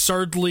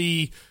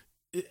absurdly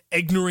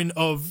ignorant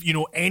of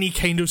any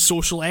kind of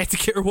social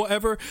etiquette or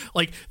whatever.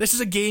 Like this is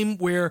a game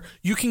where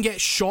you can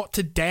get shot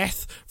to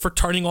death for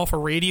turning off a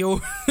radio.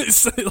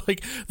 It's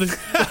like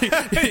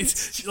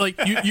it's like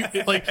you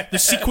like the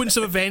sequence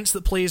of events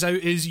that plays out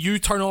is you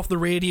turn off the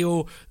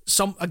radio,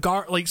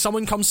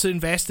 someone comes to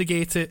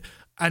investigate it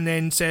and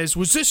then says,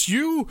 was this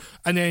you?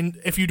 And then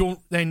if you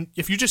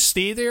just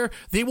stay there,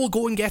 they will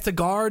go and get a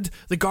guard.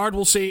 The guard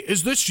will say,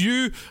 is this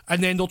you?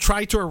 And then they'll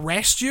try to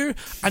arrest you,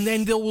 and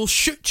then they will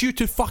shoot you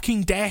to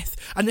fucking death.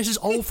 And this is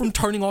all from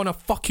turning on a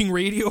fucking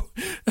radio.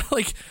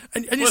 Like,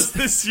 and was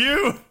this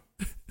you?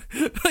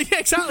 Like,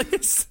 exactly.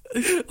 It's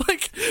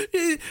like,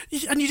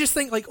 and you just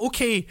think like,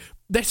 okay,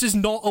 this is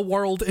not a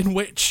world in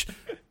which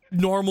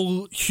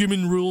normal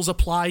human rules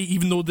apply,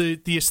 even though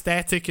the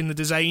aesthetic and the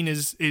design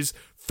is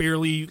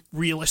fairly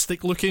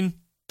realistic looking.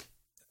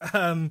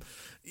 And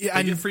you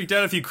get freaked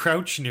out if you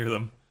crouch near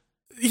them.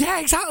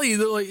 Yeah, exactly.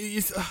 Like,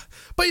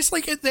 but it's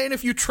like then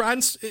if you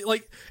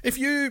if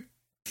you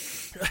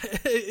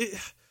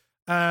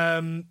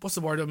what's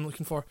the word I'm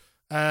looking for?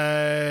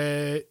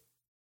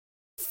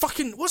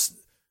 Fucking what's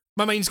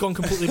my mind's gone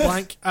completely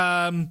blank.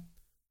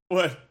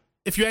 What?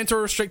 If you enter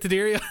a restricted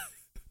area,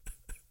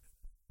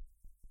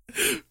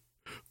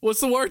 what's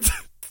the word?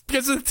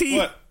 Because of the T.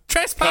 What?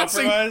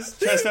 Trespassing.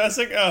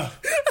 Trespassing. Oh,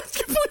 I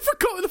completely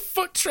forgot the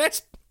fuck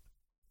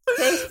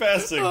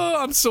trespassing.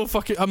 Oh, I'm so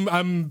fucking.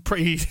 I'm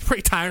pretty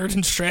tired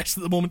and stressed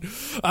at the moment.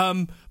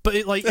 But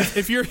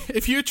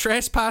if you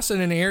trespass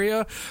in an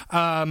area,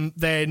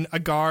 then a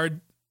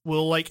guard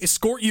will like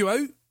escort you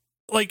out.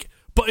 Like,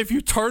 but if you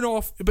turn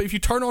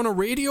on a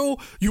radio,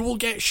 you will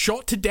get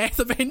shot to death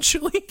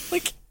eventually.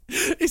 Like,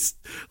 it's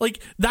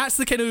like that's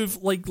the kind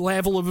of like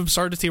level of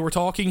absurdity we're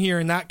talking here,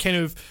 and that kind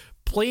of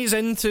plays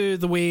into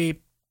the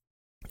way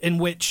in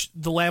which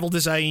the level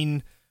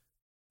design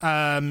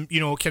kind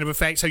of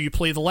affects how you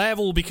play the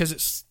level, because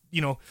it's,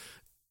 you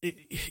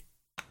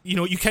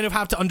kind of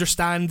have to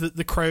understand that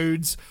the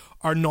crowds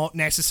are not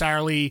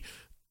necessarily,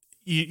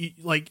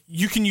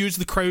 you can use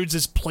the crowds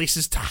as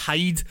places to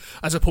hide,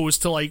 as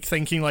opposed to like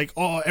thinking like,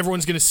 oh,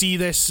 everyone's going to see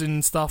this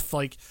and stuff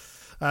like,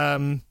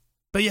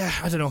 but yeah,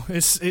 I don't know.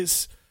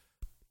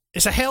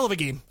 It's a hell of a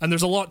game, and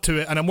there's a lot to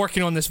it, and I'm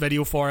working on this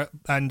video for it,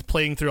 and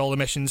playing through all the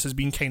missions has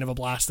been kind of a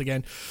blast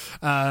again.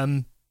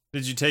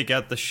 Did you take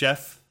out the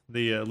chef?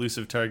 The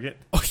elusive target.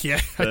 Oh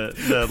yeah,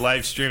 the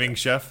live streaming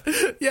chef.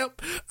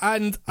 Yep,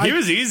 and he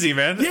was easy,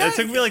 man. Yeah.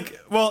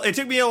 It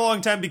took me a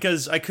long time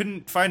because I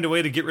couldn't find a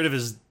way to get rid of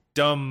his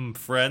dumb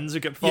friends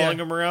who kept following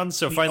him around.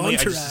 So finally,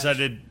 I just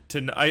decided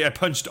to. I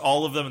punched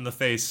all of them in the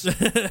face,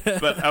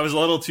 but I was a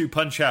little too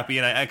punch happy,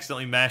 and I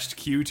accidentally mashed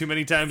Q too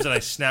many times, and I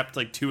snapped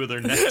like 2 of their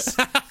necks.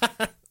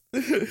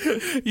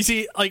 You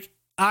see, like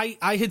I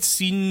had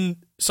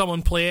seen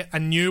someone play it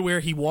and knew where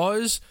he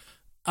was,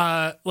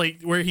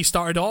 like where he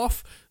started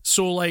off.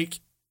 So,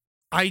 like,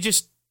 I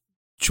just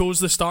chose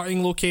the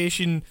starting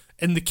location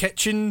in the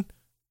kitchen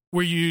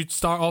where you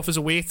start off as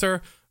a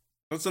waiter.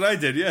 That's what I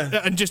did,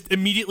 yeah. And just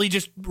immediately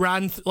just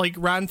ran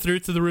through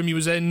to the room he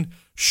was in,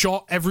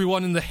 shot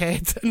everyone in the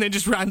head, and then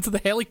just ran to the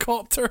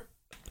helicopter.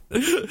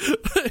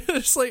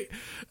 It's like,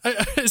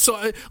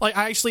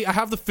 I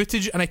have the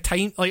footage, and I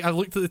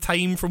looked at the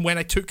time from when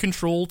I took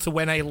control to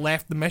when I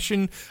left the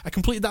mission. I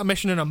completed that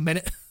mission in a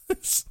minute.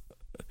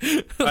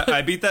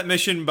 I beat that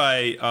mission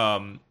by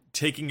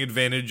taking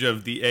advantage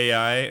of the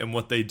AI and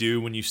what they do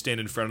when you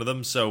stand in front of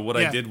them. So what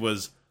I did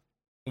was,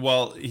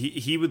 well,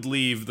 he would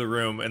leave the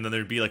room, and then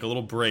there'd be like a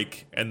little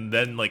break, and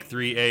then like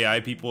 3 AI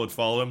people would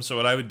follow him. So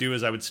what I would do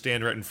is I would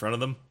stand right in front of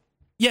them.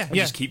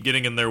 Just keep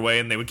getting in their way,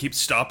 and they would keep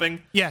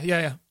stopping.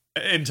 Yeah.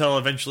 Until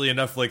eventually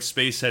enough like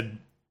space had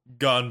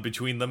gone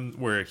between them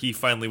where he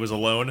finally was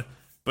alone.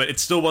 But it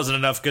still wasn't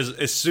enough, because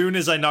as soon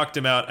as I knocked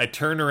him out, I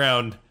turned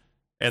around,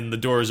 and the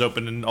doors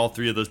open, and all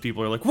 3 of those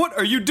people are like, "What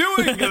are you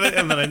doing?"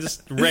 And then I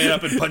just ran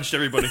up and punched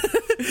everybody.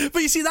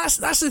 But you see, that's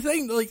the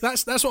thing. Like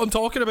that's what I'm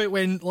talking about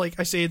when, like,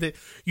 I say that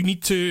you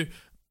need to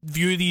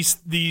view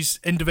these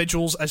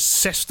individuals as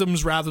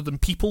systems rather than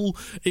people.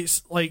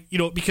 It's like,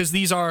 because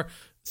these are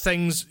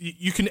things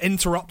you can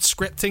interrupt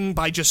scripting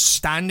by just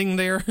standing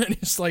there, and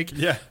it's like,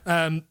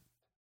 and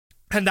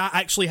that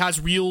actually has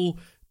real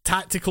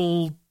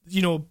tactical,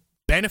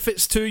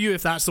 benefits to you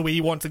if that's the way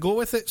you want to go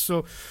with it.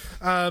 So,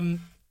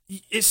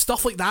 it's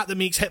stuff like that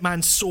makes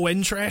Hitman so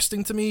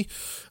interesting to me.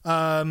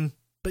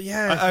 But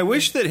yeah, I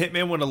wish that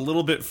Hitman went a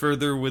little bit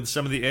further with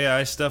some of the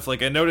AI stuff.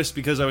 Like, I noticed,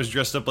 because I was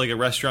dressed up like a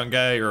restaurant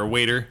guy or a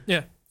waiter,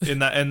 in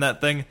that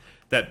thing,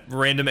 that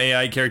random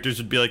AI characters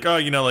would be like, "Oh,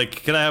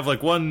 like, can I have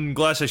like 1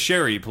 glass of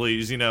sherry,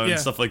 please?" And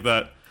stuff like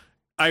that.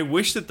 I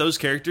wish that those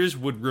characters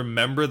would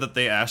remember that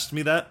they asked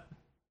me that.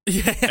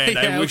 And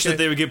I wish that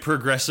they would get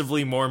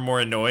progressively more and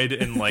more annoyed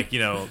and like,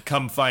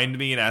 come find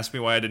me and ask me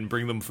why I didn't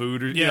bring them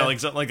food, or like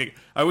something like.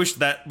 I wish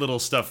that little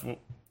stuff, make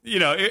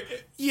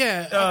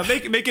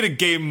it a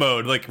game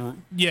mode, like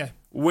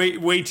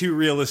way too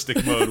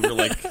realistic mode where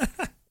like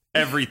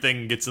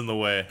everything gets in the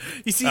way.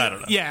 You see, I don't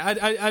know.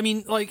 Yeah, I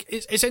mean, like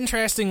it's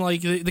interesting,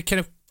 like the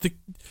kind of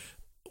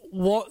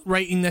what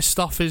writing this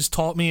stuff has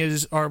taught me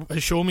has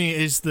shown me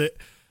is that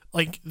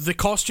like the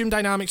costume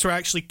dynamics are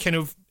actually kind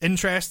of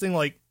interesting,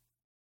 like.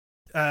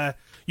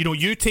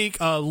 You take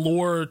a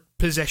lower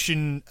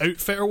position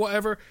outfit or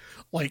whatever,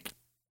 like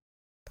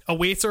a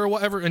waiter or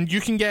whatever, and you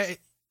can get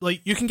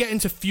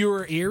into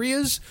fewer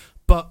areas,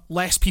 but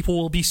less people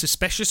will be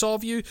suspicious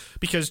of you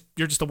because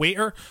you're just a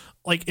waiter.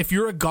 Like if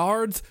you're a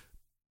guard,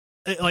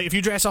 like if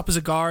you dress up as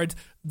a guard,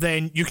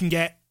 then you can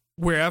get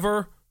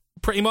wherever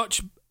pretty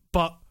much,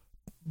 but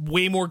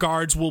way more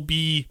guards will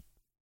be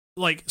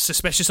like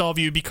suspicious of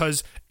you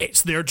because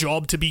it's their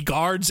job to be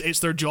guards, it's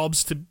their job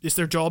to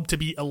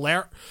be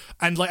alert.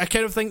 And like I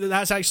kind of think that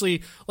that's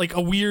actually like a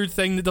weird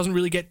thing that doesn't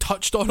really get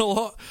touched on a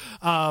lot,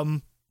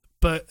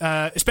 but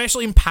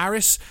especially in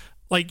Paris,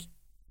 like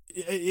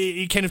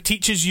it kind of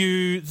teaches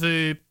you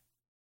the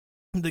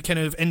kind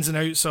of ins and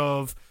outs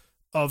of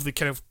the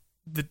kind of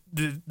the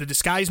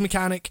disguise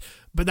mechanic.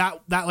 But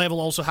that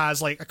level also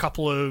has like a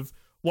couple of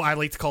what I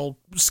like to call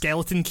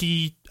skeleton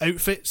key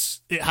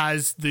outfits. It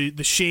has the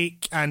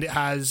Shake, and it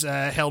has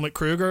Helmut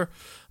Kruger,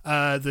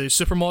 the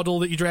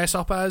supermodel that you dress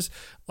up as.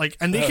 Like,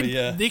 and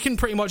they can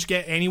pretty much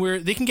get anywhere.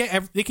 They can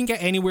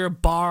get anywhere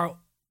bar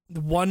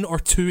 1 or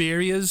 2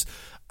 areas.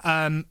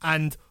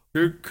 And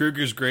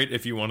Kruger's great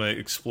if you want to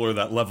explore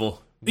that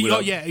level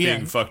without yeah.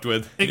 being fucked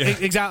with.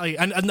 Exactly,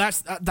 and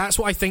that's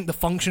what I think the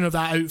function of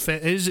that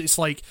outfit is. It's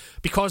like,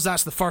 because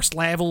that's the first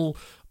level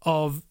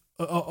of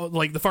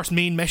like the first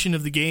main mission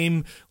of the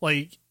game.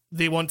 Like,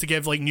 they want to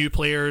give like new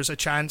players a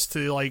chance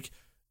to, like,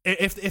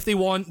 if they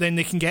want, then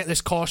they can get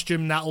this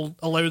costume that'll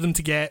allow them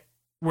to get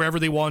wherever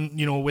they want,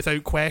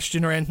 without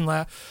question or anything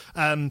like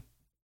that.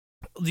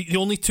 The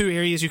only two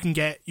areas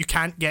you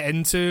can't get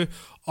into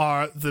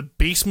are the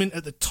basement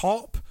at the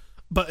top,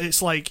 but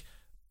it's like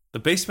the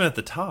basement at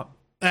the top.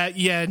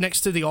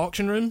 Next to the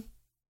auction room.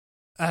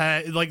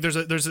 Like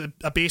there's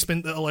a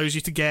basement that allows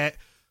you to get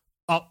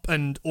up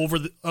and over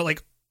the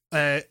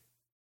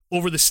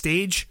over the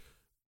stage,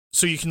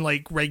 so you can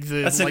like rig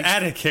the. That's an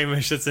attic,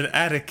 Hamish. That's an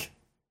attic.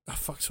 Oh,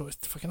 fuck! So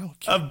it's fucking hell.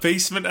 A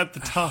basement at the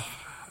top.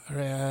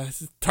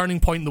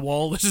 Turning point in the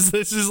wall. This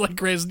is like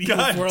Resident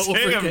Evil 4 all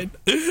over again.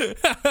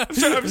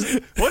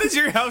 What does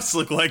your house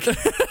look like?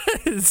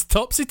 It's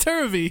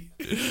topsy-turvy.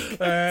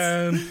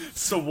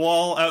 It's a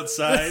wall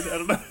outside. I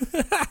don't know.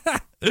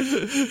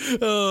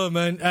 Oh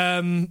man.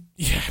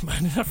 Yeah,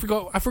 man. I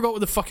forgot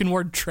what the fucking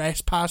word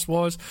trespass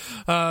was.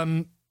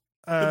 The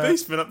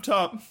basement up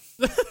top.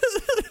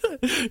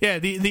 Yeah,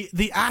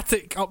 the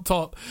attic up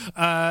top.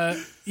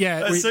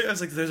 Yeah. I was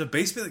like, there's a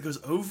basement that goes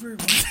over.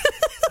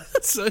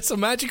 It's a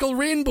magical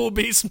rainbow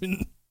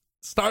basement.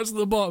 Starts at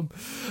the bottom.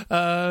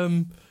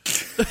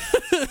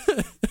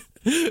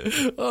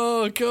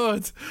 Oh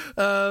god.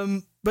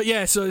 But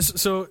yeah,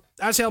 so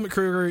as Helmut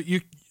Kruger,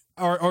 you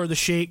or the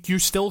Sheikh, you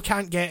still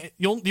can't get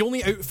the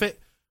only outfit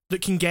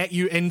that can get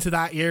you into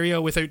that area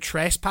without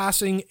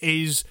trespassing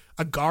is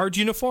a guard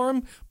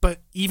uniform. But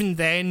even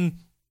then,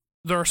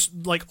 there's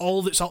like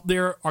all that's up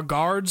there are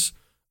guards,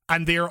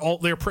 and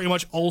they're pretty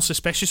much all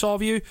suspicious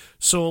of you.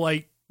 So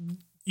like,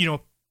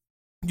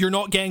 you're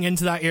not getting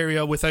into that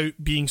area without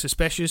being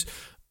suspicious.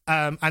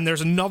 And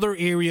there's another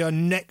area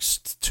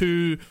next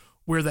to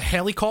where the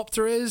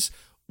helicopter is,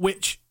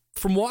 which,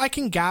 from what I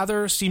can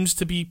gather, seems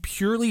to be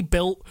purely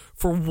built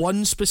for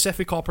one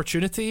specific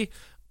opportunity.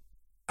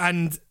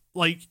 And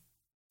like,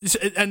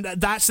 and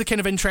that's the kind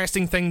of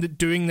interesting thing that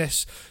doing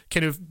this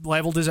kind of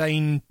level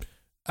design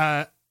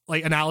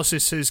like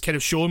analysis has kind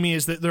of shown me,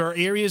 is that there are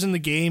areas in the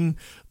game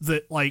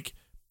that, like,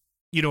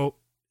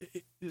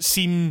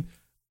 seem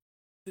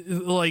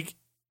like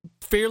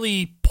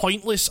fairly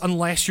pointless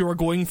unless you are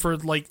going for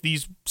like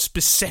these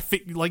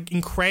specific, like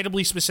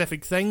incredibly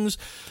specific things.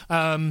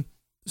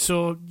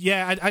 So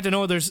yeah, I don't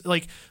know. There's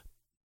like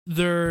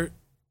it's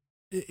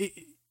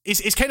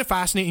kind of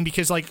fascinating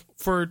because like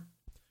for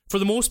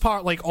the most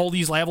part, like all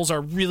these levels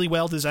are really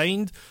well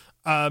designed.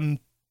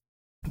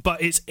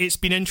 But it's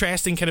been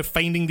interesting kind of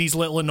finding these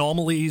little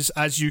anomalies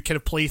as you kind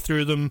of play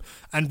through them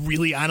and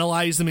really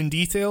analyze them in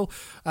detail.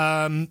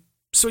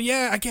 So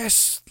yeah, I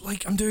guess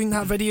like I'm doing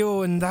that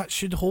video, and that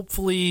should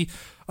hopefully,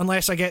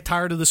 unless I get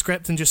tired of the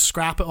script and just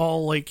scrap it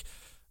all, like,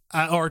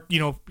 or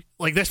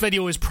like this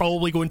video is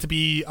probably going to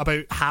be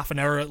about half an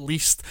hour at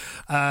least.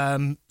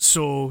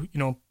 So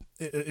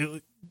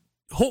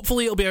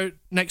hopefully it'll be out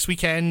next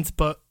weekend,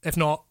 but if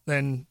not,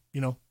 then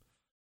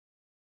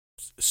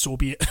so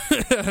be it.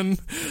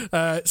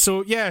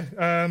 So yeah,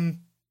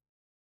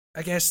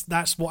 I guess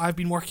that's what I've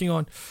been working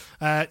on.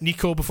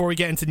 Nico, before we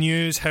get into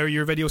news, how are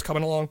your videos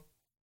coming along?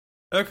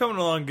 They're coming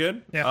along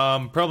good.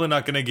 Yeah. Probably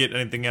not going to get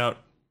anything out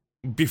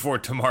before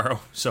tomorrow.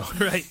 So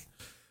right,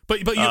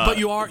 but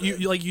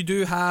you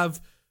do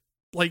have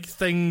like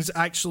things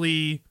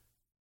actually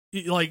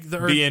like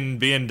that are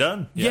being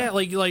done. Yeah,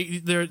 like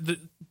they're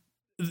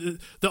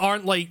that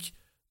aren't like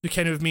the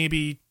kind of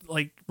maybe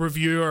like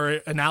review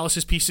or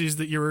analysis pieces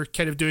that you were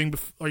kind of doing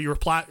or you were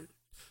that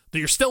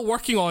you're still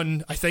working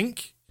on, I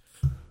think.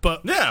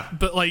 But yeah,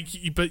 but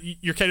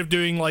you're kind of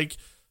doing like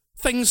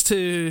things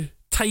to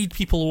tide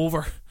people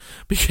over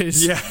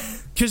because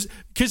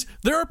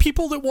there are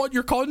people that want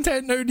your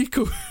content now,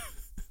 Nico.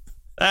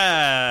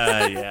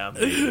 Yeah,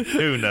 maybe.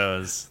 Who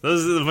knows?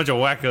 Those are a bunch of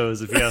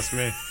wackos, if you ask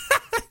me.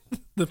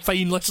 The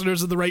fine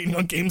listeners of the Writing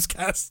on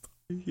Gamescast.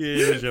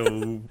 Yeah,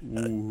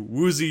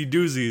 woozy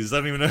doozies. I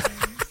don't even know.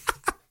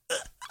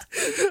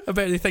 I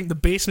bet they think the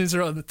basements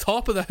are on the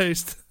top of the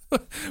house.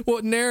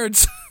 What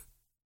nerds.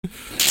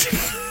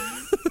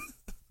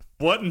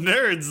 What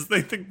nerds?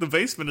 They think the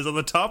basement is on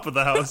the top of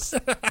the house.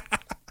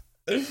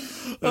 The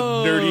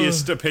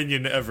nerdiest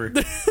opinion ever.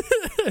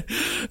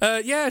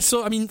 Yeah,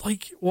 so I mean,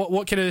 like,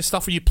 what kind of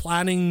stuff are you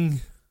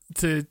planning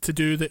to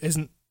do that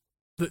isn't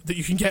that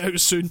you can get out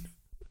soon?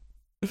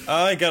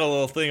 I got a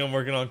little thing I'm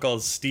working on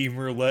called Steam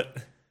Roulette.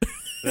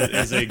 That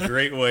is a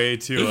great way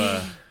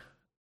to,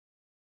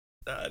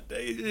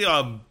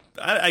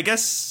 I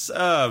guess,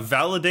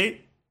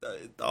 validate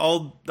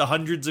all the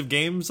hundreds of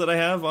games that I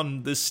have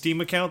on this Steam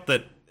account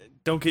that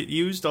don't get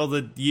used, all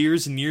the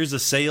years and years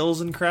of sales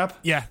and crap.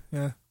 Yeah.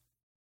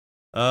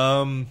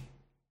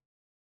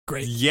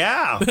 Great.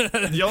 Yeah,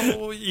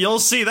 you'll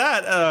see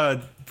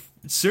that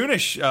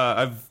soonish.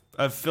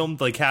 I've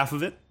filmed like half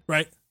of it.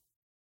 Right.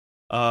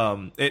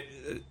 I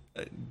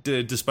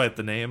despite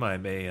the name, I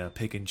may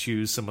pick and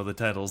choose some of the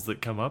titles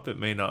that come up. It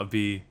may not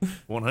be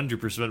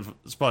 100%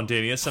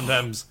 spontaneous.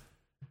 Sometimes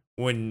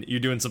when you're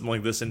doing something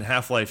like this and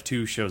Half-Life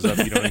 2 shows up,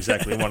 you don't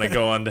exactly want to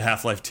go on to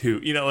Half-Life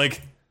 2. You know,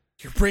 like...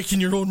 You're breaking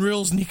your own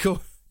rules,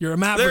 Nico. You're a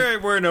maverick. There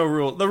were no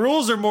rules. The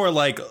rules are more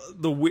like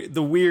the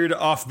weird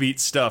offbeat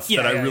stuff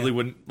that I really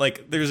wouldn't...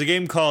 Like, there's a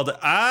game called...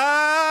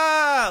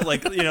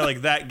 like, you know,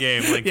 like that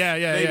game. Like,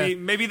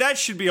 maybe that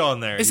should be on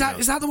there. Is that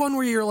the one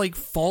where you're, like,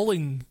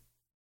 falling...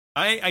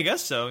 I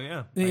guess so,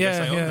 yeah. I guess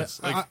I own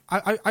this. Like,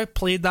 I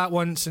played that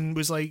once and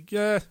was like,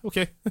 yeah,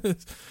 okay.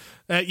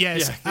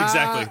 Yes. Yeah,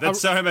 exactly.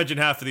 That's how I imagine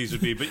half of these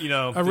would be. But, you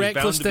know, a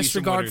reckless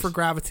disregard for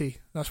gravity.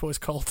 That's what it's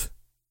called.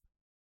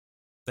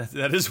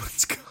 That is what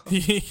it's called.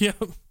 Yeah.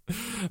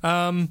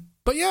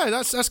 But yeah,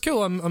 that's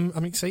cool.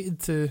 I'm excited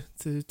to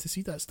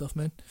see that stuff,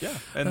 man. Yeah,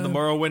 and the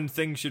Morrowind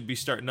thing should be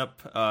starting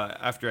up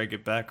after I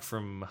get back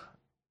from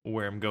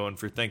where I'm going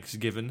for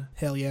Thanksgiving.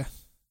 Hell yeah.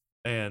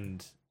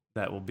 And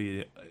that will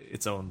be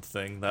its own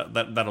thing.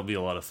 That'll be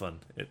a lot of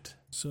fun.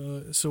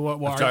 So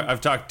what?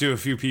 I've talked to a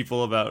few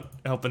people about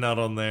helping out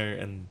on there,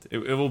 and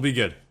it will be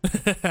good.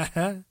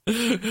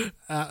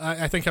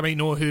 I think I might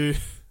know who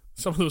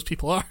some of those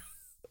people are.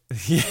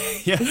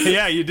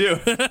 yeah, you do.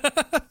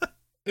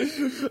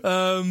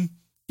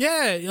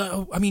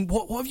 Yeah. I mean,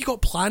 what have you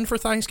got planned for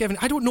Thanksgiving?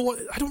 I don't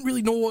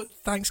really know what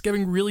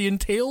Thanksgiving really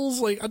entails.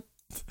 Like,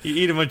 you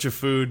eat a bunch of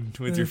food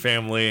with your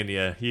family, and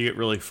you get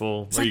really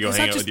full. Or you go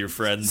hang out with your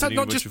friends and eat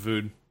a bunch of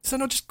food. Is that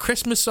not just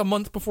Christmas a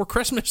month before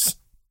Christmas?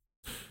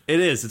 It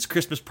is. It's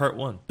Christmas part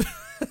 1.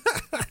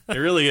 It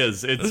really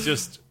is. It's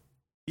just...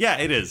 Yeah,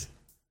 it is.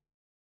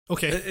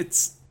 Okay.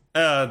 It's...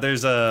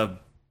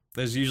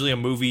 There's usually a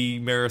movie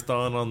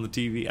marathon on the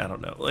TV. I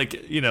don't know.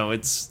 Like, you know,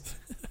 it's...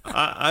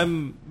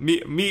 Me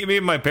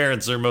and my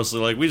parents are mostly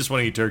like, we just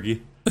want to eat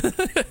turkey.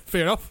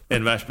 Fair enough.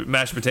 And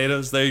mashed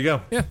potatoes. There you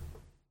go. Yeah.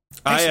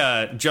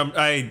 I jumped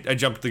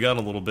the gun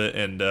a little bit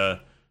and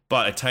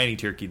bought a tiny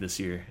turkey this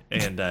year,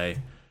 and I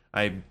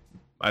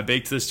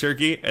baked this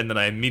turkey, and then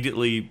I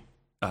immediately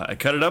I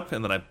cut it up,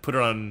 and then I put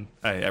it on.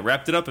 I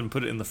wrapped it up and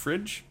put it in the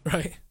fridge.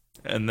 Right.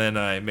 And then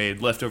I made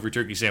leftover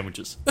turkey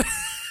sandwiches.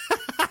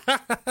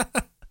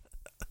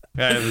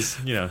 And it was,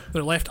 you know,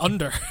 they're left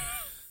under.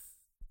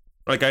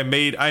 Like I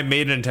made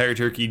an entire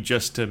turkey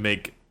just to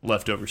make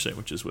leftover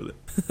sandwiches with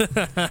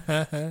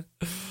it.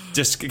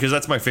 Just because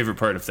that's my favorite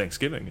part of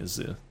Thanksgiving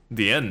is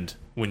the end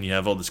when you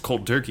have all this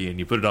cold turkey and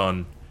you put it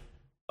on.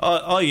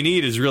 All you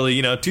need is really,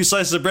 you know, 2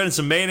 slices of bread and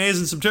some mayonnaise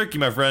and some turkey,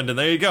 my friend, and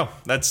there you go.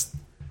 That's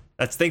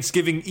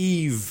Thanksgiving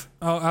Eve.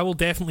 Oh, I will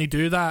definitely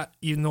do that,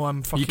 even though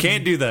I'm fucking... You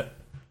can't do that.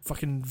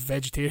 Fucking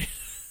vegetarian.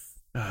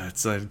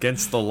 It's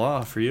against the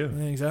law for you.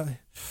 Yeah, exactly.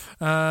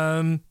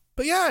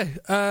 But yeah,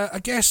 I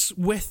guess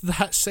with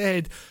that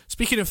said,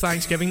 speaking of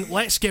Thanksgiving,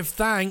 let's give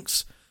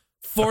thanks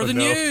for the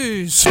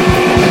news.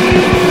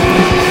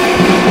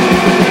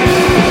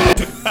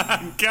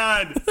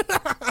 God,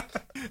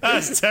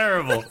 that's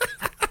terrible.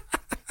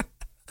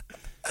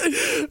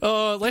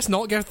 Let's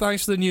not give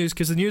thanks for the news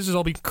because the news has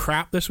all been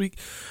crap this week.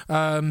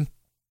 I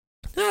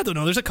don't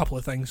know. There's a couple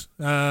of things.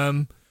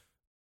 Some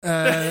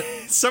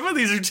of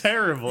these are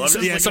terrible.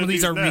 Some of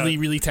these are really,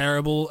 really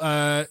terrible.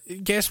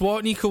 Guess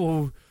what,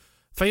 Nico?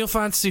 Final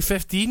Fantasy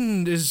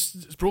 15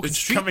 is Broken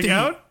Street coming Day.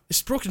 out?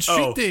 It's Broken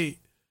Street Day.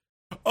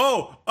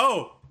 Oh,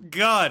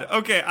 God.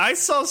 Okay, I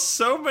saw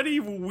so many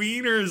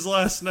wieners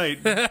last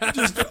night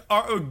just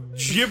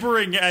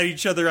gibbering at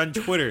each other on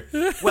Twitter.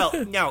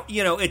 Well, now,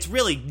 you know, it's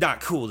really not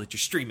cool that you're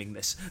streaming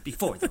this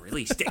before the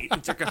release date.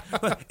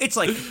 It's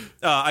like,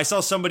 I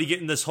saw somebody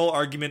getting this whole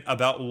argument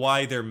about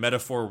why their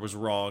metaphor was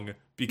wrong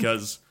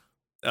because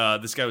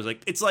this guy was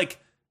like, it's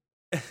like,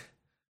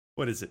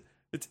 what is it?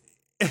 It's...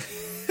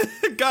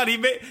 God,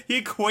 he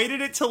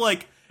equated it to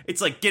like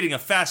it's like getting a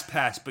fast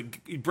pass but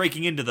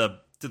breaking into the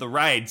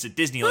rides at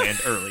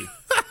Disneyland early.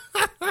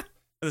 And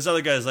this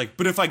other guy's like,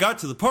 but if I got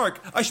to the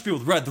park, I should be able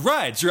to ride the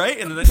rides, right?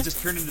 And then it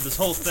just turned into this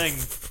whole thing.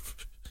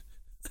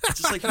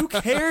 It's just like, who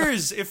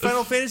cares if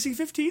Final Fantasy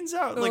 15's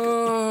out? Like,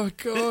 oh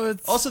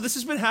God! Also, this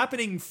has been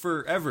happening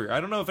forever.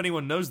 I don't know if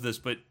anyone knows this,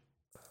 but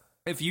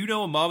if you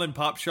know a mom and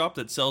pop shop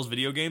that sells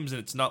video games and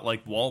it's not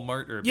like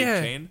Walmart or a big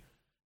chain,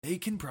 they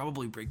can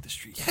probably break the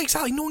streak. Yeah,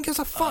 exactly. No one gives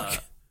a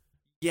fuck.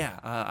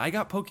 I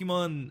got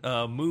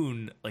Pokemon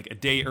Moon like a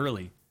day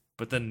early,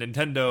 but then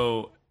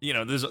Nintendo, you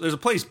know, there's a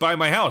place by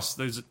my house.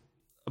 There's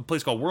a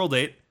place called World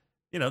 8.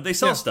 You know, they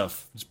sell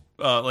stuff.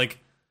 Like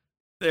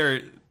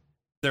they're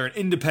an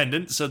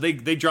independent, so they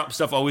drop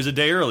stuff always a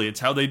day early. It's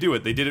how they do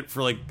it. They did it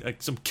for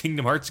like some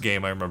Kingdom Hearts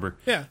game, I remember.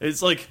 Yeah,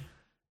 it's like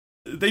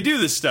they do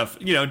this stuff,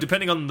 you know,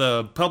 depending on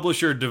the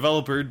publisher,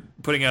 developer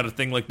putting out a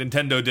thing like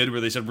Nintendo did,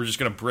 where they said we're just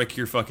gonna brick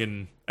your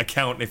fucking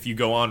account if you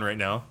go on right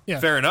now.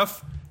 Yeah, fair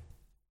enough.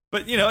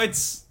 But, you know,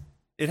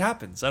 it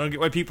happens. I don't get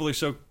why people are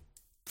so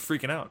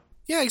freaking out.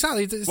 Yeah,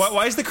 exactly.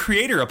 Why is the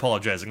creator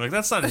apologizing? Like,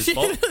 that's not his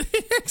fault.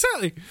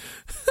 Exactly.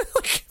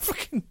 Like,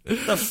 fucking...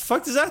 The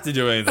fuck does that have to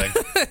do with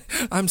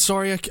anything? I'm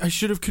sorry, I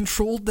should have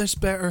controlled this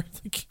better.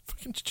 Like,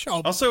 Shut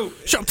up. Also,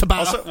 Tabata.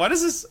 Also, why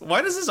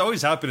does this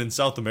always happen in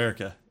South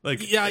America?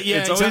 Like, yeah,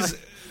 it's exactly. always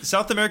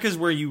South America is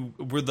where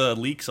the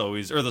leaks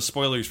always, or the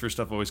spoilers for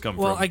stuff always come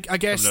well, from. I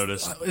guess I've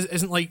noticed.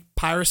 Isn't like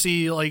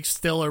piracy like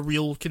still a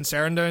real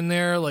concern down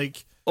there?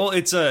 Like, well,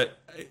 it's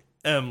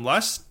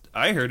last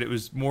I heard it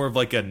was more of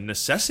like a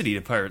necessity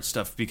to pirate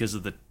stuff because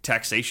of the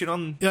taxation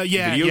on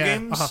video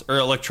games or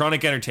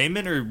electronic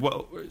entertainment, or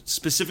what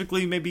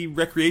specifically maybe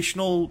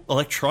recreational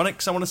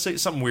electronics. I want to say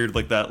something weird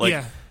like that.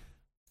 Like,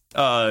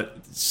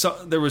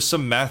 so there was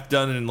some math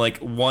done, and like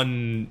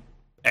one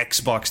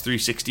Xbox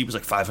 360 was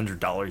like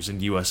 $500 in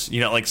US.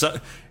 You know, like, so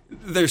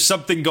there's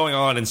something going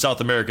on in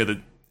South America that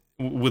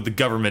with the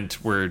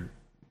government where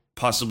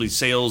possibly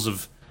sales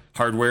of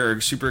hardware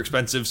are super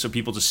expensive, so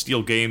people just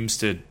steal games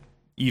to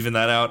even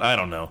that out. I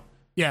don't know.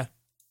 Yeah,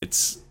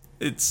 it's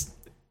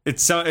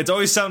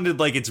always sounded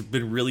like it's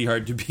been really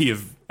hard to be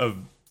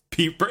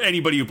for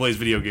anybody who plays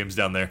video games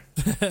down there.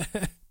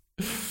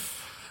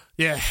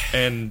 Yeah,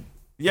 and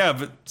yeah,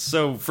 but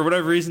so for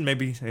whatever reason,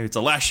 maybe it's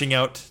a lashing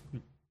out.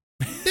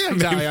 Yeah,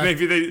 exactly.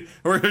 maybe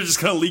we're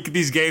just gonna leak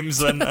these games.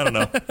 Then I don't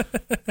know.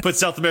 Put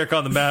South America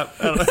on the map.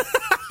 I don't know.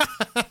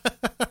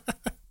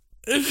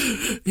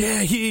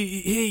 Yeah,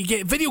 he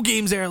get video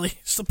games early.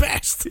 It's the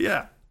best.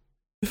 Yeah.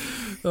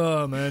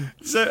 Oh man.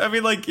 So I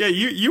mean, like, yeah,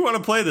 you want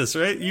to play this,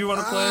 right? You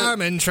want to play it?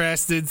 I'm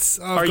interested.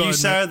 Are you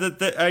sad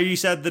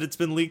that it's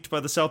been leaked by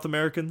the South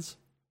Americans?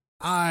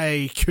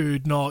 I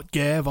could not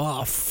give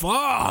a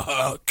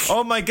fuck.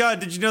 Oh my god,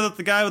 did you know that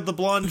the guy with the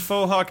blonde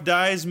faux hawk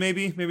dies?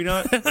 Maybe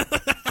not.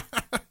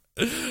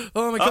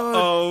 Oh my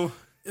god.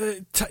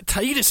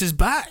 Titus is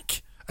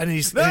back, and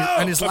his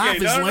laugh is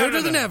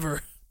louder than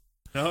ever.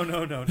 No.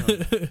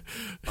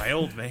 My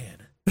old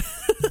man.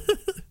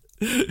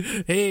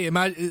 Hey,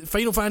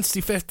 Final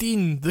Fantasy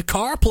 15, the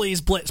car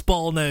plays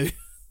Blitzball now.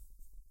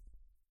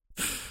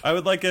 I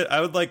would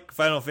like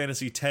Final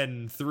Fantasy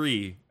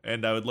 10-3,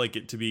 and I would like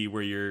it to be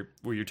where you're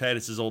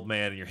Titus's old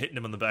man and you're hitting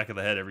him on the back of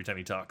the head every time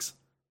he talks.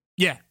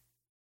 Yeah.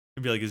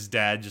 It'd be like his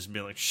dad just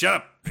being like, "Shut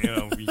up, you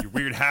know, you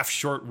weird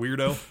half-short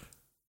weirdo."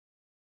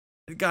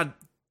 God,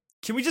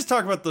 can we just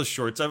talk about those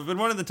shorts? I've been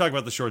wanting to talk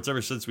about the shorts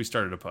ever since we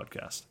started a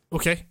podcast.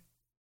 Okay.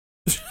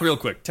 Real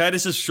quick,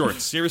 Titus's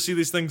shorts. You ever see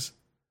these things?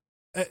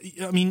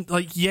 I mean,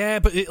 like, yeah,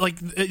 but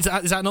is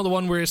that another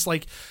one where it's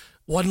like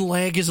one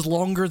leg is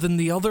longer than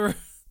the other?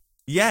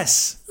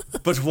 Yes,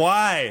 but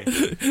why?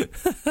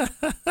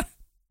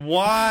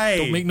 Why?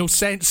 Don't make no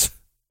sense.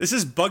 This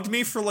has bugged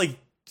me for like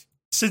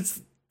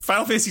since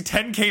Final Fantasy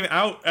X came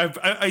out.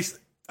 I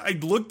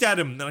looked at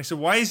him and I said,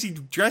 "Why is he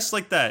dressed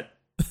like that?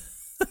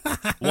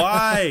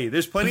 Why?"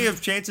 There's plenty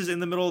of chances in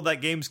the middle of that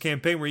game's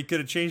campaign where he could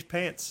have changed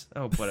pants.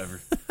 Oh,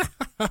 whatever.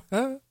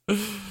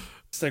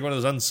 It's like one of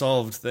those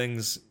unsolved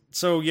things.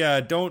 So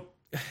yeah, don't.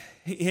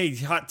 Hey,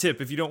 hot tip: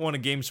 if you don't want a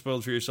game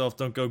spoiled for yourself,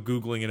 don't go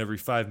Googling it every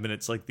 5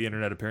 minutes like the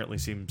internet apparently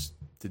seems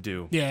to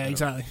do. Yeah,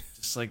 exactly.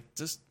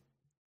 Just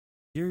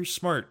you're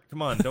smart.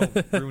 Come on, don't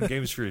ruin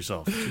games for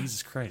yourself.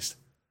 Jesus Christ.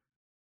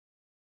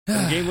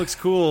 The game looks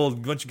cool. A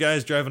bunch of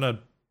guys driving a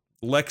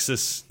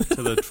Lexus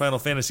to the Final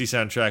Fantasy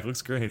soundtrack.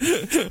 Looks great.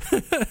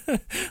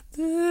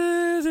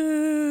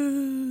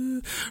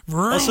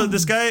 Also,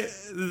 this guy,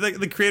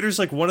 the creator's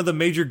like, one of the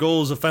major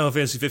goals of Final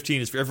Fantasy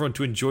 15 is for everyone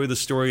to enjoy the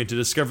story and to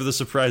discover the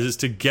surprises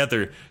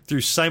together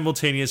through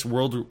simultaneous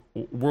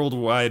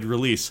worldwide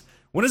release.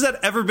 When has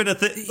that ever been a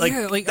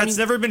thing? That's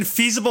never been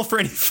feasible for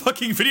any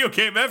fucking video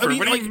game ever.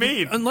 What do you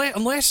mean?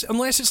 Unless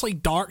it's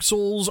like Dark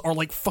Souls or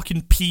like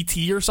fucking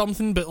PT or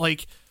something, but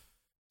like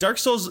Dark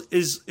Souls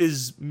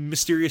is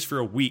mysterious for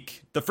a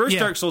week. The first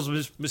Dark Souls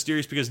was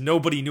mysterious because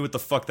nobody knew what the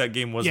fuck that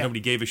game was.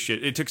 Nobody gave a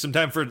shit. It took some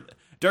time for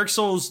Dark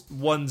Souls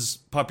 1's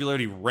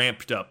popularity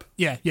ramped up.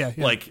 Yeah.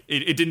 Like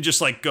it didn't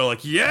just like go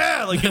like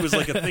like it was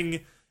like a thing.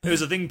 It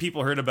was a thing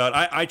people heard about.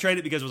 I tried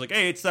it because it was like,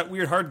 hey, it's that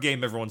weird hard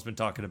game everyone's been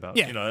talking about.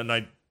 Yeah. You know, and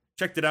I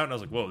checked it out and I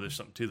was like, whoa, there's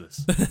something to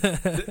this.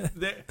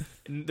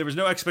 There was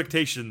no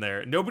expectation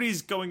there.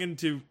 Nobody's going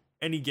into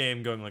any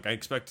game going like, I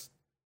expect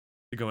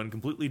to go in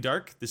completely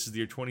dark. This is the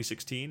year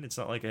 2016. It's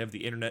not like I have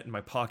the internet in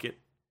my pocket.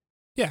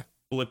 Yeah.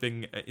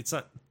 Blipping. It's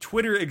not.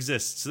 Twitter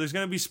exists, so there's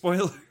going to be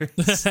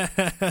spoilers.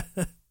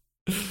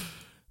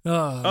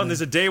 And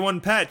there's a day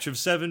one patch of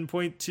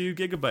 7.2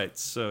 gigabytes.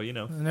 So, you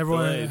know. And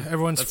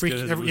everyone's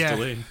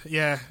freaking.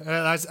 Yeah.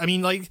 I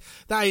mean, like,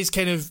 that is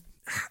kind of.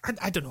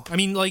 I don't know. I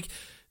mean, like,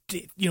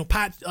 you know,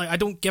 I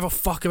don't give a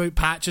fuck about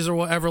patches or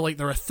whatever. Like,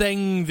 they're a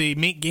thing. They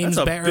make games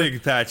better. That's a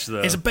big patch,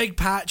 though. It's a big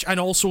patch, and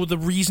also the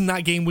reason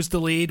that game was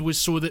delayed was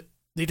so that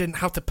they didn't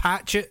have to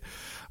patch it.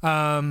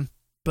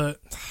 But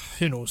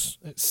who knows?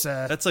 It's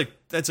that's like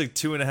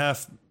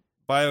 2.5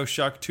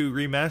 BioShock 2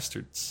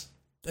 remastered.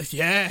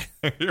 Yeah,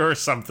 or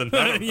something.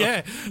 I don't know.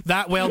 Yeah,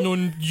 that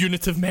well-known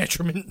unit of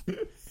measurement.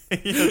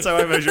 That's how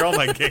I measure all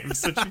my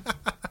games.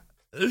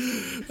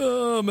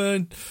 Oh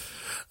man.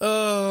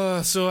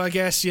 So I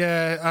guess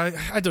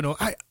I don't know.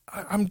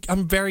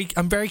 I'm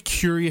very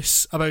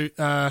curious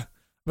about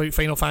about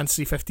Final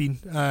Fantasy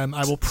 15. I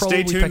will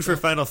probably stay tuned for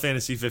Final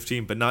Fantasy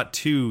 15, but not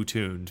too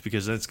tuned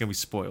because then it's gonna be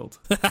spoiled.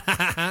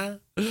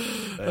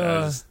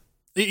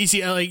 You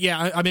see,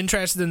 I'm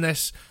interested in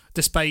this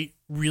despite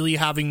really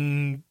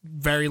having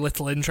very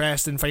little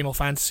interest in Final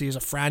Fantasy as a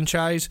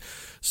franchise.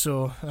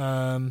 So,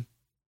 4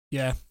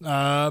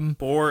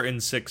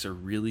 and 6 are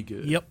really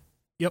good. Yep.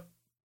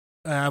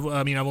 I've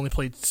only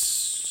played.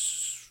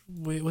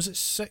 Wait, was it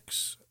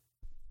 6?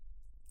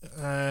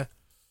 I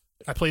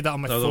played that on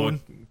my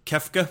phone.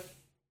 Kefka?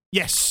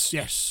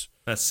 Yes.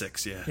 That's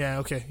 6, yeah. Yeah,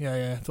 okay.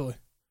 Yeah, totally.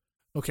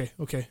 Okay,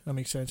 that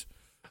makes sense.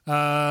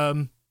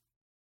 In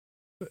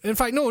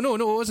fact, no,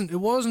 it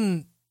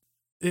wasn't.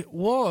 It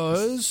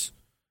was...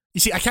 You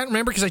see, I can't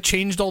remember because I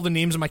changed all the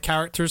names of my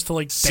characters to,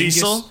 like,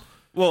 Cecil? Dingus.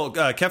 Well,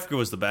 Kefka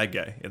was the bad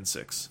guy in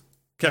 6.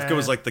 Kefka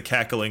was, like, the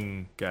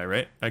cackling guy,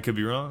 right? I could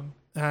be wrong.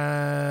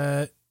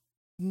 No.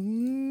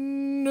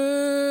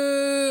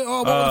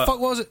 Oh, what the fuck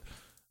was it?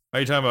 Are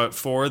you talking about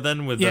 4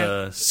 then with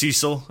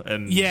Cecil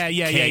and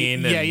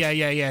Kane?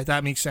 Yeah.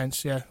 That makes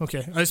sense. Yeah,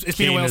 okay. It's been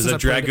Kane a while is since a I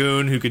played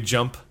dragoon who could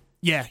jump.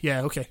 Yeah,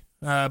 okay.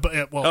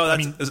 It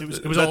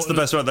was that's the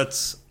best one.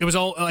 It was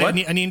all. I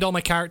named all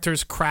my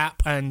characters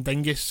Crap and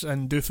Dingus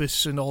and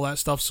Doofus and all that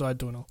stuff. So I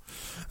don't know.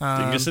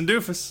 Dingus and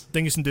Doofus.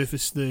 The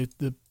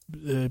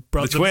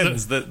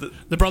twins. The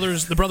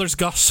brothers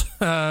Gus.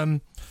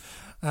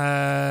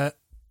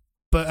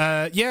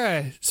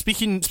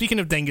 Speaking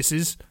of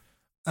dinguses,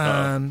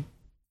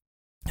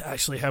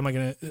 actually, how am I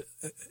gonna?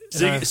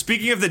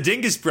 Speaking of the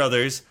Dingus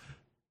brothers,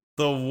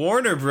 the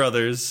Warner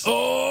Brothers.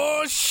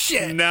 Oh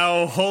shit!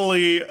 Now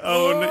wholly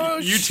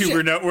owned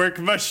YouTuber network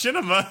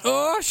Machinima.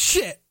 Oh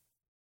shit!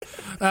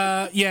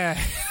 Yeah.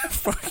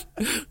 Fuck.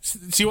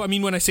 See what I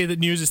mean when I say that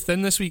news is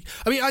thin this week?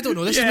 I mean, I don't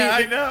know.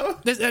 I know.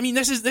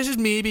 This is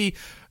maybe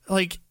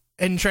like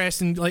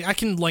interesting. Like I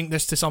can link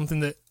this to something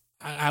that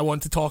I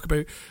want to talk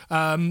about.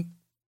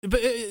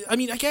 But I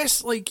mean, I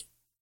guess like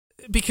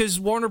because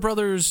Warner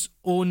Brothers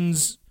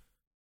owns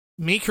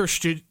Maker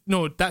Studio.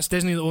 No, that's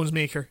Disney that owns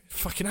Maker.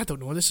 Fucking, I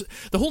don't know.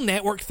 The whole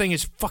network thing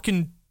is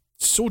fucking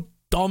so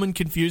dumb and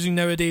confusing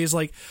nowadays.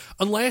 Like,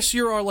 unless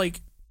you are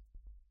like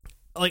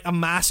a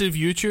massive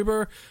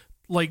YouTuber,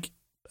 like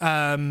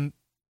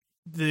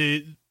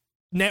the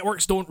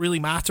networks don't really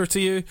matter to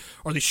you,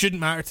 or they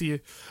shouldn't matter to you,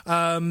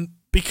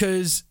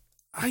 because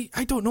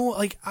I don't know.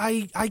 Like,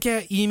 I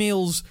get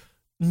emails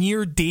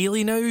near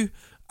daily now,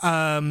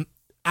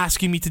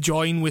 asking me to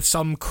join with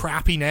some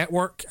crappy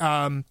network.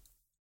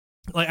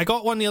 Like I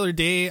got one the other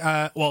day.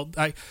 The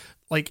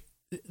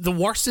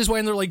worst is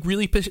when they're like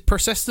really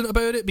persistent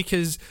about it,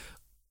 because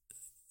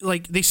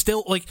like they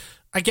still like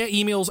I get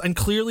emails and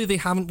clearly they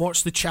haven't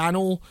watched the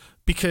channel,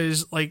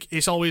 because like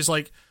it's always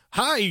like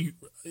hi,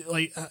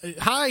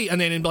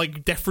 and then in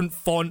like different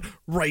font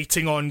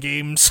writing on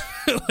games,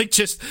 like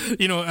just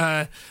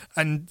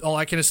and all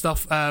that kind of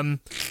stuff.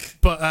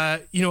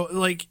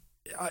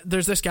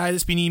 There's this guy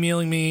that's been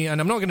emailing me,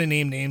 and I'm not going to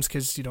name names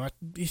because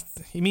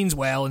he means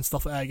well and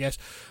stuff like that, I guess.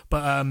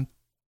 But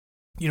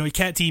he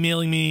kept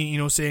emailing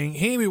me, saying,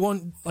 "Hey, we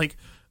want like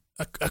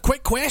a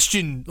quick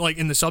question," like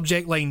in the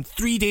subject line.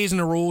 3 days in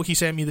a row, he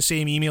sent me the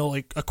same email,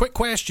 like a quick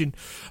question.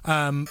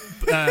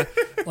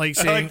 Like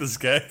saying, I like this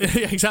guy.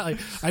 Yeah, exactly.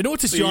 I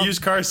noticed you're a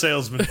used car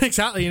salesman.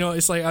 Exactly.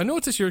 It's like, I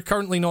noticed you're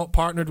currently not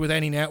partnered with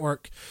any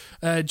network.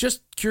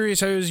 Just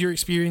curious, how's your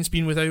experience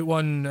been without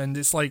one? And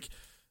it's like,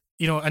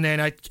 and then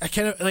I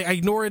kind of like I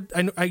ignored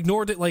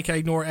it like I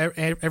ignore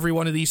every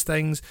one of these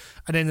things.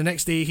 And then the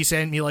next day he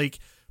sent me like,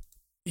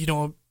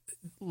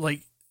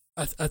 like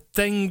a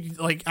thing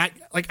like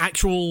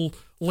actual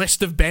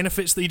list of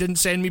benefits that he didn't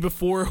send me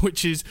before,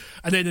 which is,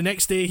 and then the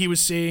next day he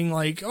was saying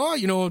like,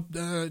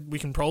 we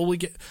can probably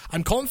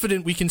I'm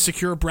confident we can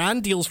secure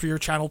brand deals for your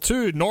channel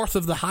too, north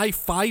of the high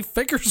 5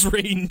 figures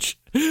range.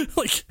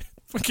 Like,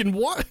 fucking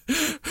what?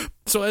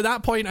 So at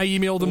that point I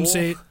emailed him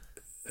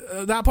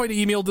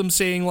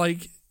saying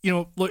like,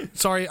 look,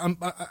 sorry, I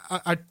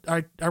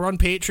run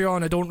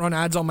Patreon, I don't run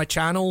ads on my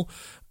channel,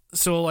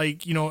 so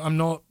like, I'm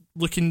not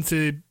looking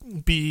to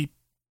be,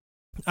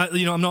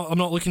 I'm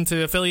not looking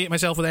to affiliate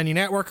myself with any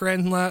network or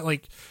anything like that.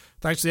 Like,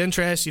 thanks for the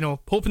interest,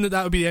 hoping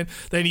that would be the end.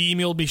 Then he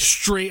emailed me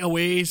straight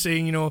away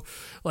saying,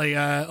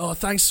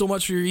 thanks so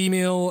much for your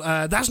email.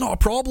 That's not a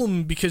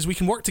problem because we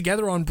can work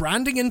together on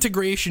branding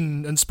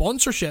integration and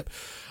sponsorship.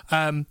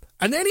 And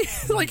then he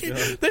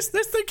this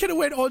thing kind of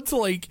went on to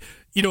like,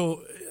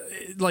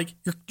 like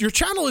your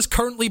channel is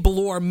currently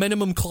below our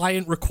minimum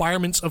client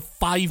requirements of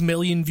 5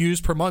 million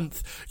views per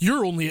month.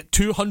 You're only at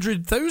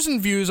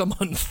 200,000 views a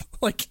month.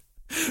 Like,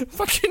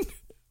 fucking,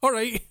 all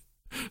right.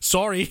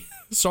 Sorry,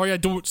 I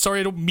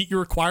don't meet your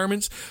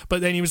requirements.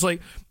 But then he was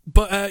like,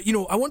 but I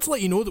want to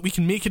let you know that we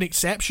can make an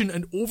exception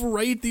and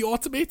override the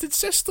automated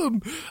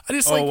system. And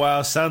it's like, oh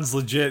wow, sounds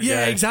legit.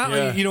 Yeah, guy.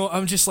 exactly. Yeah.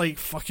 I'm just like,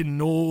 fucking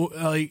no.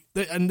 Like,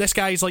 and this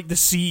guy's like the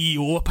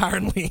CEO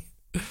apparently.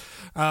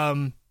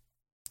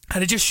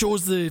 And it just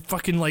shows the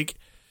fucking like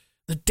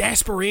the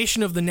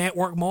desperation of the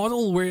network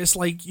model, where it's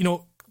like,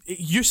 it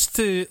used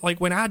to, like,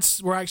 when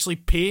ads were actually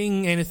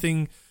paying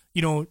anything,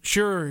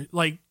 sure,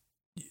 like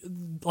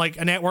like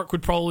a network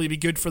would probably be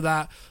good for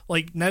that.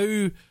 Like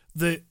now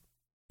the,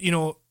 you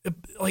know,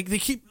 like they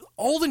keep,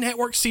 all the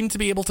networks seem to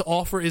be able to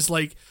offer is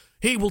like,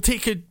 hey, we'll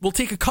take a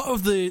cut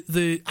of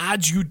the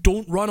ads you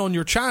don't run on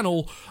your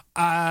channel,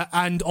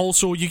 and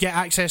also you get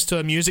access to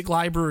a music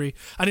library.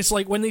 And it's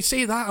like, when they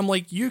say that, I'm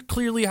like, you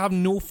clearly have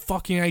no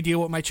fucking idea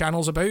what my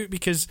channel's about,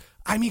 because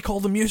I make all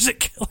the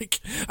music. Like,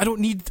 I don't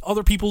need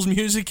other people's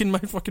music in my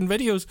fucking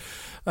videos.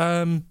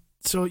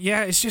 So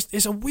yeah,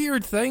 it's a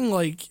weird thing.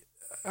 Like,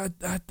 I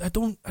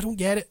don't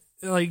get it.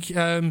 Like,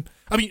 I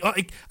mean,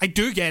 I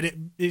do get it.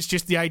 It's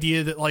just the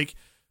idea that, like,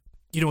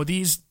 you know,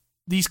 these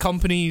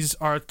companies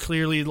are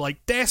clearly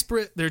like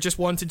desperate. They're just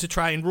wanting to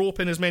try and rope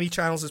in as many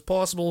channels as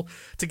possible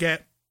to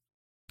get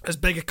as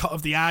big a cut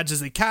of the ads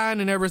as they can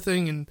and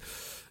everything. And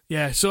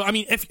yeah, so I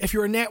mean, if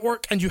you're a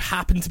network and you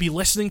happen to be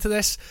listening to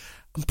this,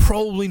 I'm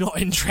probably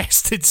not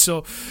interested.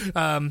 So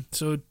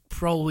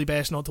probably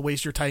best not to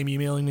waste your time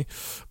emailing me.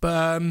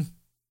 But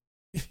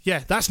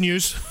yeah, that's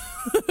news.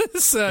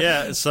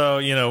 Yeah, so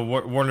you know,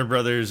 Warner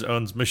Brothers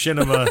owns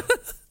Machinima.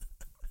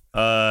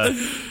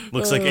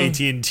 Looks like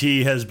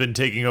AT&T has been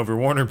taking over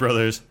Warner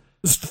Brothers.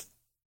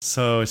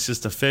 So it's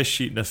just a fish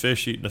eating a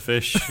fish eating a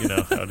fish. You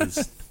know how it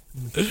is.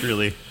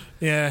 Really.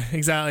 Yeah,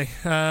 exactly.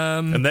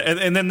 And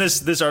then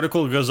this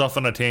article goes off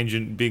on a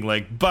tangent, being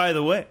like, by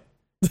the way,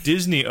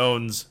 Disney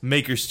owns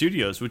Maker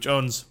Studios, which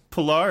owns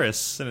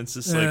Polaris, and it's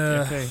just like,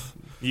 okay,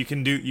 you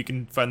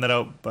can find that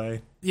out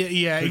by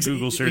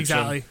Google search.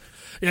 Exactly.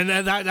 And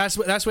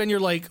that's when you're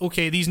like,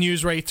 okay, these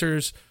news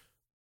writers,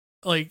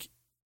 like,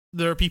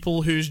 there are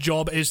people whose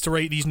job is to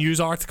write these news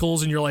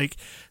articles, and you're like,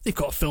 they've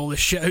got to fill this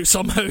shit out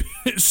somehow.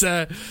 It's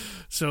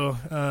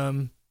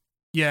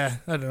yeah,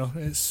 I don't know.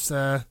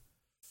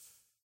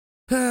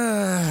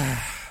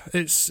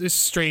 It's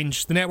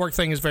strange. The network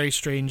thing is very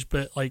strange,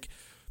 but like,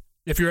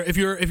 if you're a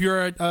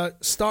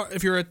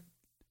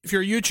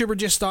YouTuber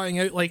just starting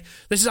out, like,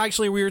 this is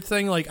actually a weird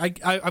thing. Like,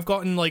 I've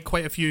gotten like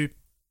quite a few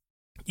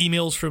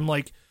emails from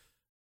like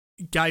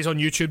guys on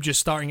YouTube just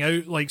starting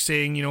out, like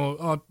saying, you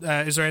know,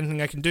 is there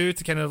anything I can do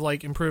to kind of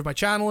like improve my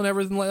channel and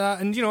everything like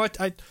that? And you know, I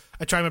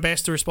try my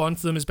best to respond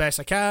to them as best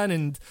I can,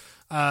 and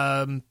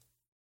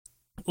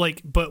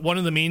like, but one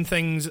of the main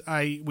things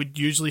I would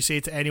usually say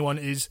to anyone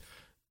is,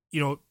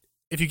 you know,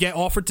 if you get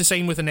offered to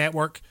sign with a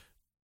network,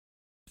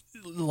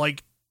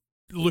 like,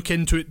 look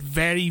into it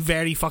very,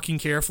 very fucking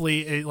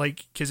carefully,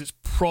 like, because it's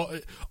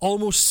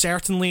almost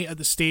certainly at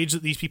the stage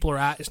that these people are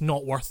at, it's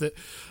not worth it.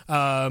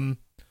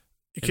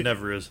 It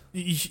never is.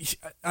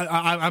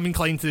 I'm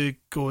inclined to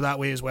go that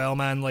way as well,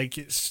 man. Like,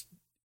 it's,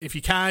 if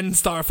you can,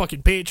 start a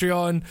fucking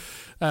Patreon.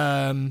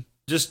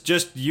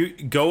 Just you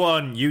go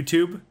on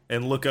YouTube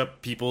and look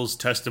up people's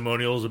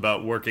testimonials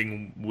about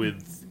working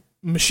with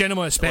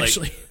Machinima,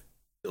 especially.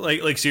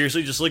 Like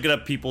seriously, just look it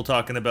up. People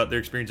talking about their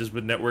experiences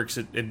with networks.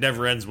 It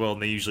never ends well,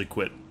 and they usually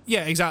quit.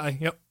 Yeah, exactly.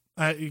 Yep.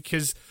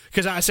 Because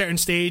at a certain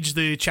stage,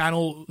 the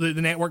channel, the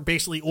network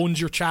basically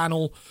owns your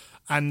channel,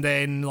 and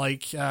then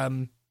like,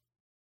 you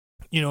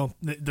know,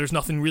 there's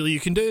nothing really you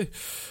can do.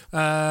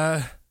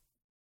 Yeah,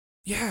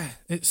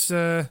 it's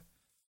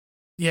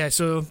yeah.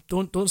 So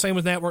don't sign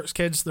with networks,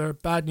 kids. They're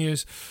bad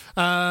news.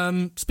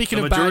 Speaking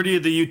of, the majority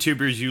of the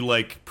YouTubers you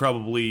like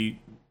probably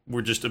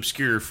were just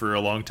obscure for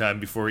a long time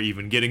before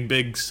even getting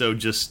big. So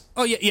just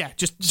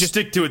just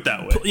stick to it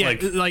that way. Yeah,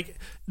 like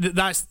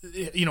that's,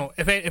 you know,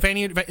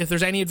 if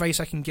there's any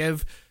advice I can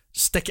give,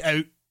 stick it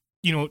out.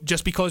 You know,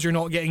 just because you're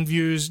not getting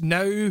views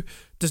now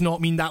does not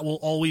mean that will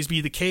always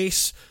be the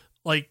case.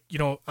 Like, you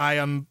know, I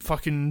am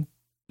fucking,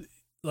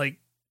 like,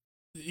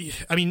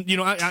 I mean, you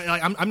know,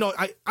 I'm not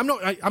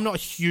a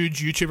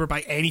huge YouTuber by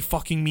any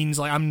fucking means.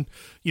 Like, I'm,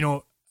 you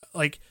know,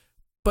 like,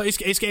 but it's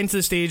getting to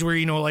the stage where,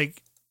 you know,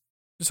 like,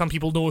 some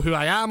people know who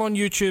I am on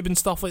YouTube and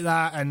stuff like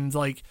that, and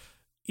like,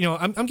 you know,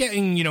 I'm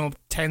getting, you know,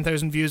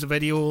 10,000 views a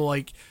video,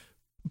 like,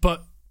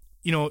 but,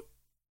 you know,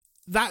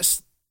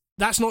 that's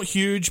not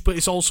huge, but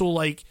it's also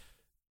like,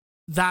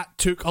 that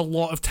took a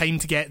lot of time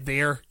to get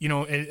there, you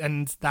know,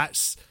 and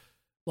that's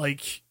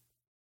like,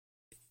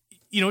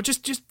 you know,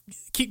 just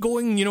keep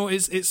going, you know,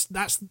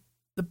 that's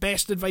the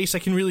best advice I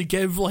can really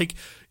give. Like,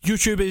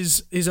 YouTube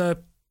is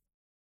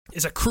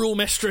a cruel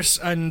mistress,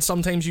 and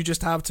sometimes you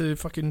just have to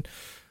fucking,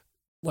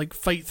 like,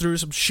 fight through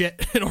some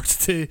shit in order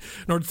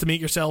to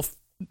make yourself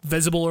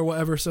visible or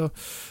whatever. So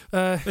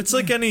it's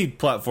like any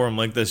platform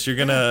like this, you're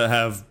gonna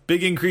have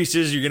big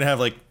increases, you're gonna have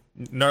like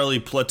gnarly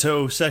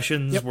plateau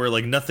sessions where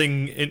like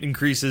nothing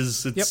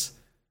increases. It's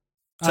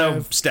how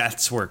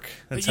stats work.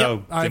 That's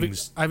how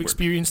I've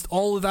experienced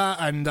all of that,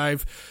 and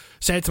I've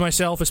said to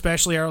myself,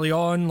 especially early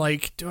on,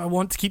 like, do I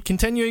want to keep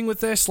continuing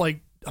with this? Like,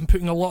 I'm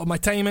putting a lot of my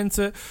time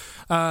into it,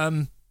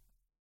 and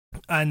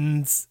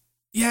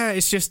yeah,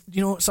 it's just,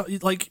 you know, so,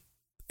 like,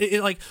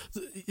 like,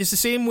 it's the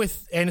same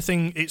with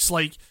anything. It's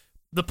like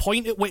the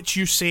point at which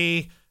you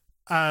say,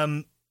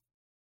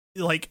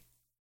 like,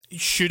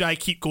 should I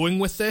keep going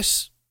with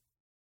this?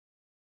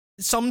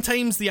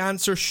 Sometimes the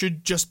answer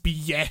should just be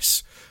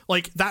yes.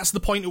 Like, that's the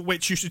point at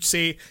which you should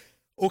say,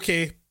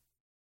 okay,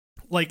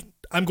 like,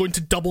 I'm going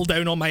to double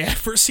down on my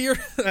efforts here.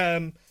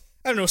 I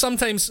don't know.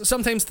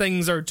 Sometimes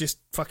things are just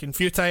fucking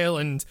futile,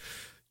 and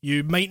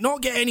you might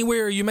not get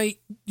anywhere. You might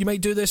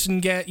do this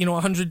and get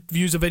 100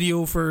 views a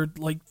video for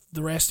like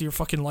the rest of your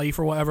fucking life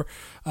or whatever.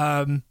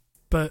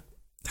 But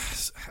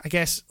I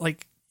guess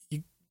like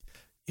you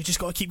just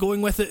got to keep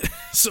going with it.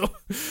 So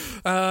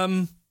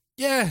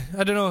yeah,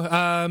 I don't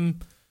know.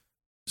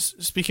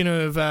 Speaking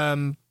of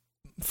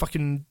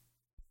fucking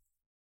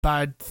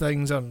bad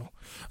things, I don't know.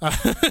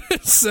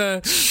 It's,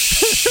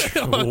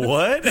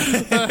 what?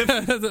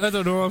 I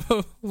don't know.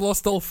 I've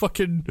lost all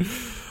fucking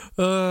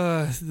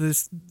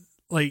this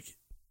like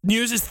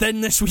news is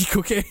thin this week.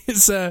 Okay,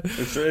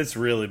 it's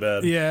really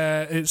bad.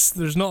 Yeah,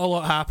 there's not a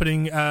lot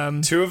happening.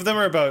 2 of them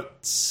are about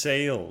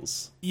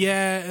sales.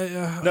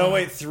 Yeah. No,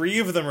 wait, 3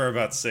 of them are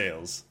about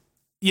sales.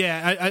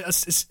 Yeah,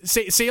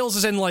 sales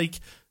is in like,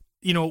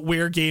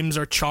 where games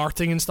are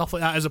charting and stuff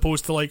like that, as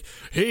opposed to like,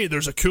 hey,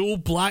 there's a cool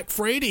Black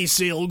Friday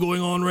sale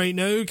going on right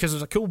now, because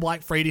there's a cool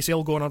Black Friday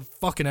sale going on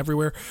fucking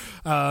everywhere.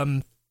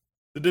 The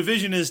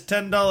Division is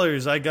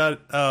 $10.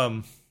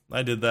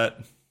 I did that.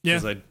 Yeah,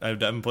 because I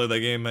haven't played that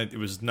game. It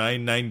was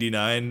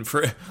 $9.99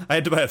 for. I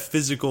had to buy a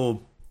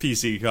physical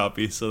PC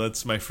copy, so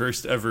that's my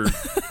first ever.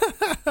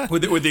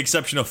 with the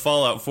exception of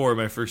Fallout 4,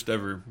 my first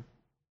ever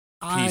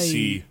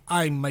PC.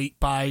 I might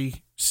buy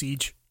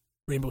Siege,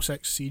 Rainbow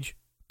Six Siege.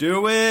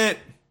 Do it.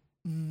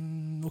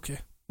 Okay.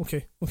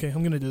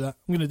 I'm gonna do that.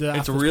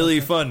 It's really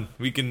fun.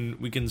 We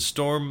can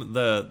storm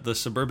the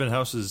suburban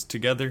houses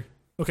together.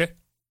 Okay.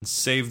 And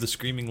save the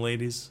screaming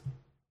ladies.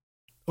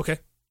 Okay.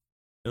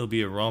 It'll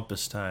be a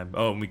rompous time.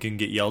 Oh, and we can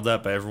get yelled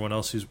at by everyone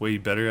else who's way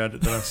better at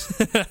it than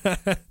us.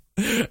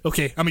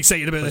 Okay, I'm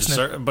excited about this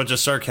now. A bunch of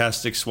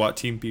sarcastic SWAT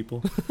team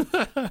people.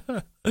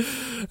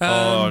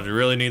 Oh, do you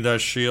really need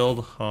that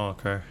shield? Oh,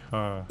 okay.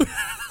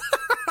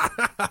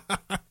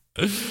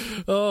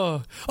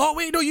 Oh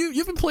wait, no,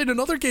 you've been playing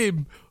another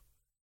game.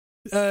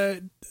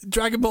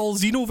 Dragon Ball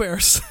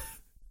Xenoverse.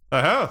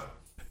 I have.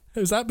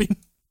 How's that been?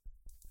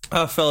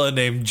 A fella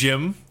named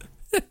Jim.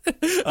 Who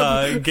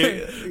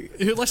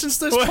listens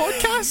to this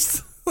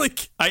podcast?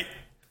 Like,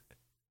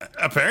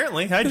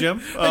 apparently. Hi, Jim.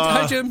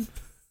 Hi, Jim.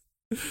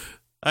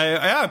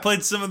 I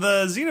played some of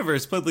the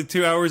Xenoverse. Played like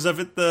 2 hours of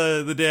it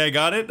the day I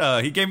got it.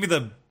 He gave me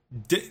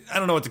I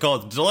don't know what to call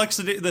it. The deluxe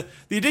the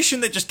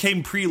edition that just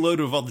came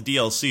preloaded with all the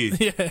DLC.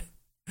 Yeah.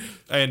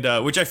 And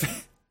which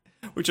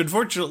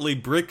unfortunately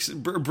breaks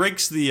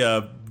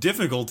the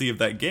difficulty of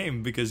that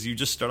game, because you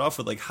just start off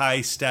with like high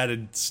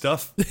statted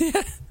stuff.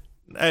 Yeah.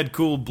 I had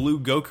cool blue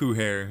Goku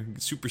hair,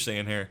 Super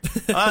Saiyan hair.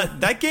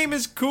 That game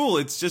is cool.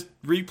 It's just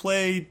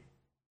replay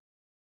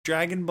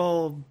Dragon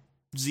Ball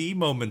Z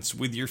moments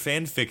with your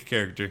fanfic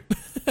character.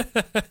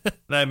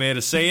 And I made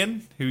a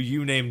Saiyan who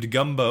you named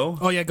Gumbo.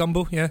 Oh yeah,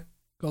 Gumbo. Yeah,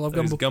 I love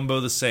Gumbo.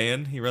 Gumbo the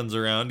Saiyan. He runs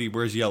around. He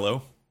wears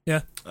yellow.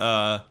 Yeah.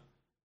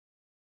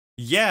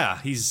 Yeah,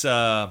 he's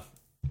that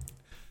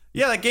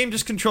game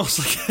just controls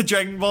like a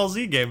Dragon Ball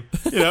Z game.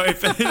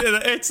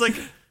 It's like,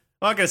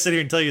 I'm not gonna sit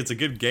here and tell you it's a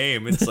good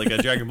game. It's like a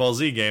Dragon Ball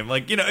Z game.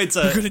 Like, it's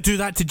a. You're gonna do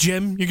that to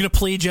Jim? You're gonna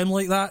play Jim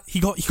like that? He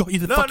got you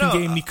the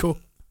game, Nico.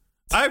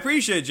 I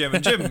appreciate Jim,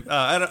 and Jim.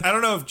 I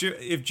don't know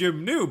if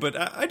Jim knew, but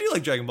I do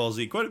like Dragon Ball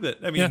Z quite a bit.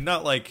 I mean,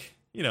 not like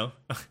I'm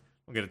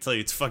gonna tell you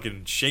it's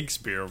fucking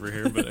Shakespeare over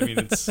here, but I mean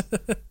it's.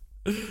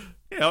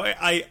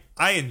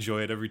 I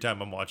enjoy it every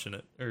time I'm watching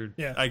it, or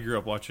I grew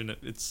up watching it.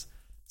 It's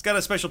got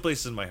a special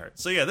place in my heart.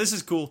 So yeah, this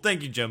is cool.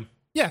 Thank you, Jim.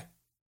 Yeah,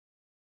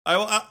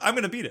 I'm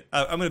gonna beat it.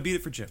 I'm gonna beat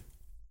it for Jim.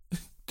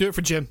 Do it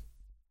for Jim.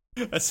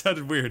 That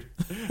sounded weird.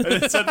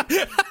 It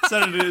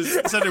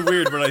sounded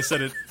weird when I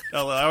said it.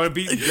 I would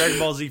beat Dragon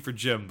Ball Z for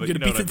Jim, but I'm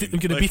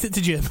gonna beat it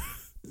to Jim.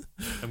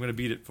 I'm gonna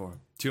beat it for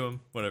him, to him,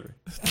 whatever.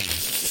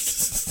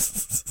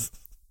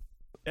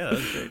 Yeah, that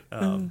was great.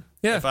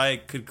 If I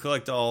could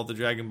collect all the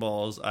Dragon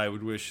Balls, I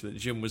would wish that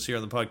Jim was here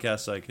on the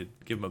podcast so I could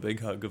give him a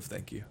big hug of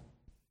thank you.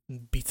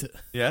 Beat it.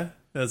 Yeah,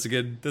 that's a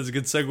good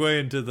segue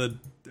into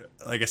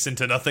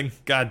into nothing.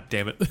 God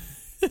damn it.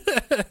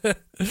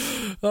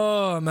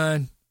 Oh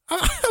man,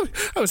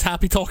 I was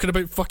happy talking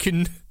about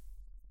fucking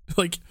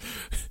like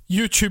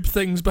YouTube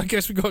things, but I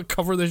guess we gotta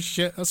cover this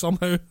shit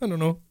somehow. I don't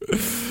know.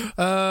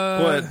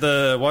 What,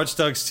 the Watch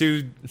Dogs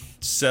 2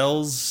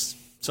 sells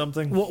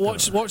something?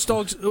 Watch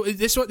Dogs.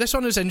 This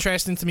one is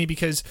interesting to me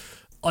because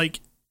like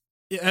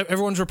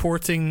everyone's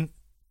reporting,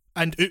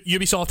 and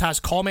Ubisoft has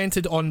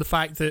commented on the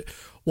fact that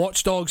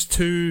Watch Dogs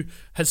 2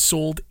 has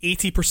sold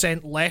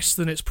 80% less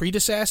than its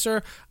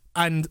predecessor.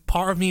 And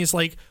part of me is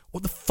like,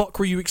 what the fuck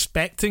were you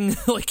expecting?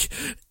 like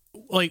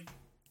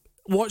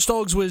Watch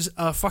Dogs was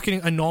a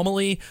fucking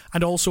anomaly,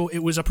 and also it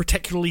was a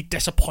particularly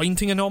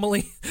disappointing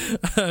anomaly,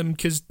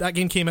 because that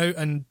game came out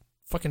and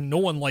fucking no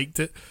one liked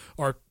it,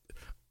 or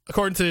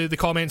according to the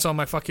comments on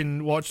my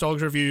fucking Watch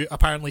Dogs review,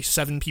 apparently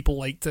 7 people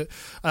liked it.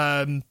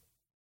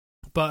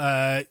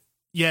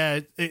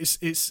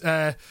 It's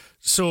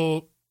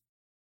so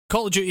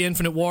Call of Duty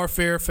Infinite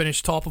Warfare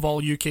finished top of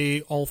all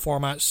UK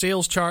all-format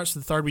sales charts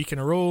the third week in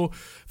a row,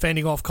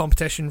 fending off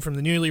competition from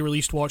the newly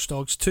released Watch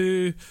Dogs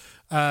 2.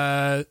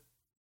 What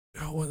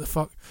the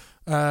fuck?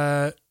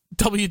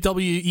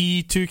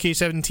 WWE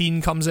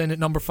 2K17 comes in at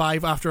number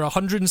 5 after a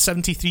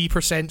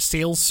 173%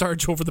 sales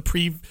surge over the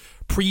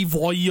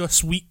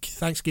previous week.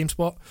 Thanks,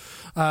 GameSpot.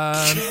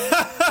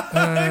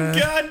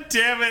 God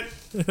damn it!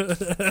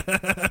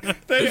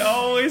 They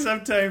always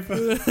have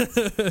typos.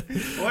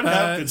 What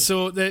happened?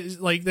 So,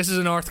 this is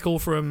an article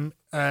from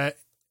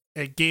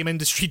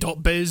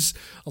GameIndustry.biz.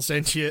 I'll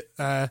send you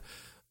it.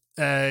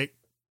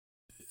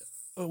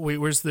 Wait,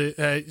 where's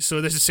the?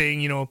 So this is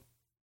saying,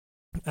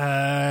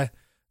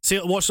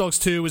 Watch Dogs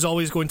 2 was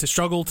always going to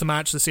struggle to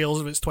match the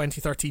sales of its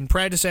 2013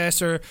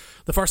 predecessor.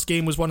 The first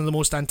game was one of the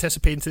most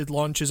anticipated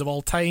launches of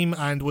all time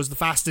and was the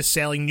fastest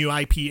selling new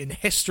IP in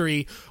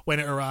history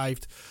when it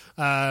arrived.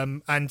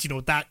 And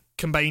that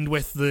combined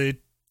with the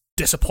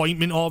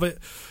disappointment of it,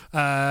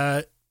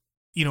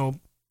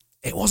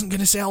 it wasn't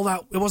going to sell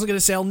it wasn't going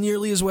to sell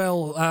nearly as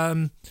well.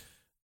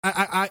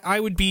 I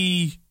would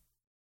be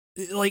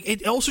like,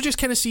 it also just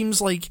kind of seems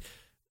like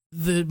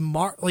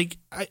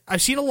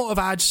I've seen a lot of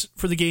ads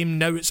for the game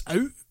now it's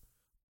out,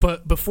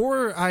 but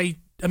before I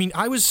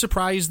was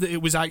surprised that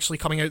it was actually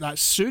coming out that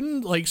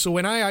soon. So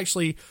when I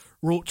actually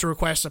wrote to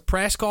request a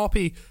press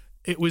copy,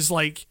 it was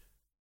like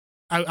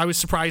I was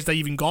surprised I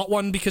even got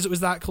one because it was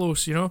that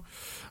close,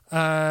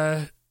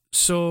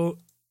 so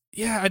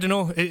yeah, I don't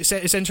know.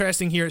 It's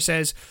interesting here. It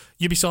says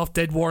Ubisoft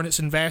did warn its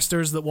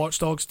investors that Watch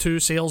Dogs 2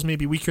 sales may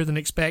be weaker than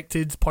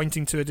expected,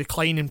 pointing to a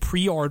decline in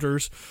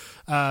pre-orders.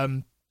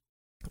 And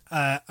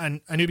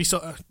an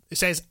Ubisoft, it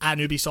says an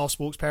Ubisoft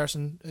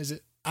spokesperson. Is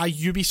it a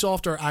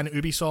Ubisoft or an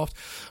Ubisoft?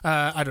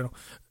 I don't know.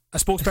 A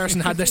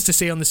spokesperson had this to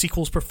say on the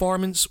sequel's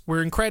performance: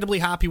 "We're incredibly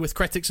happy with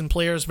critics and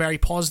players' very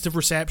positive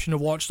reception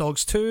of Watch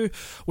Dogs 2,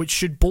 which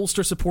should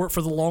bolster support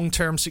for the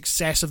long-term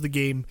success of the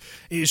game.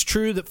 It is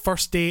true that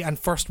first day and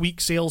first week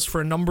sales for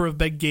a number of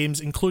big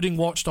games, including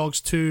Watch Dogs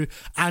 2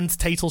 and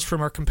titles from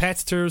our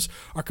competitors,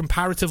 are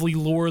comparatively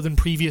lower than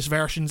previous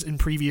versions in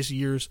previous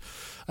years."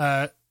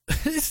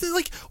 It's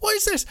like, what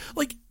is this?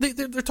 Like,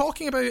 they're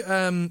talking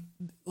about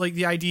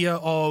the idea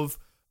of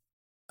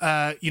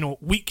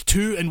week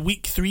 2 and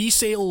week 3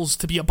 sales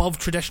to be above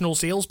traditional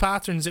sales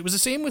patterns. It was the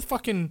same with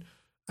fucking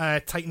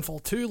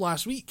Titanfall 2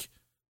 last week.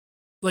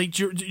 Like,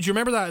 do you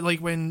remember that? Like,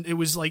 when it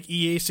was like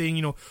EA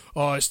saying,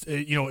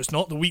 it's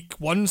not the week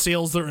 1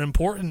 sales that are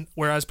important,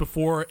 whereas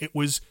before it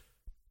was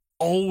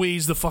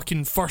always the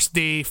fucking first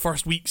day,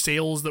 first week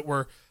sales that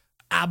were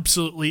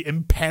absolutely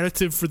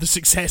imperative for the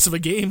success of a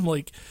game.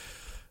 Like,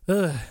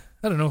 I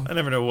don't know. I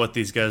never know what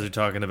these guys are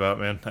talking about,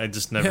 man. I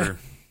just never. Yeah.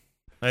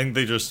 I think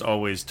they're just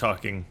always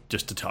talking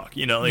just to talk.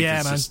 Yeah,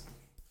 man.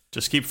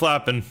 Just keep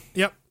flapping.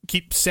 Yep.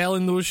 Keep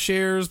selling those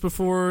shares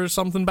before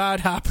something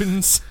bad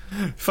happens.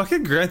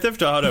 Fucking Grand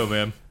Theft Auto,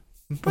 man.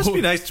 Must be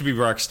nice to be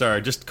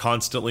Rockstar. Just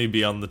constantly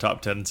be on the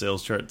top 10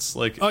 sales charts.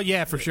 Like, oh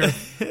yeah, for sure.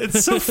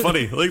 It's so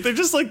funny. Like, they're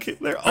just like,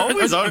 they're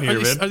always on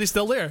here, man. Are they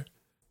still there?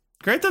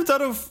 Grand Theft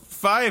Auto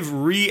 5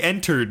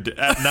 re-entered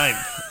at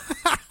 9th.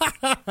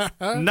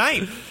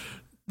 9th.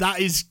 That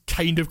is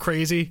kind of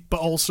crazy, but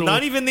also...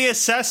 Not even the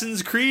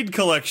Assassin's Creed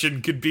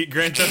collection could beat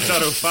Grand Theft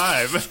Auto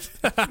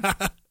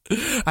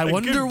 5. I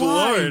wonder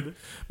why. Lord.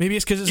 Maybe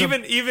it's because it's...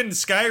 Even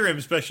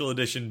Skyrim Special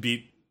Edition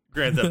beat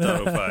Grand Theft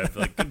Auto 5.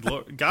 Like, good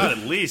Lord. God, at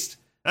least.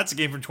 That's a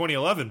game from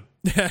 2011.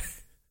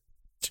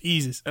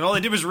 Jesus. And all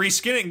they did was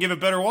reskin it and give it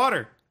better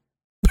water.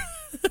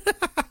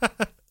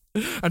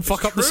 And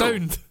fuck up the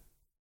sound.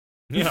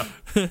 Yeah.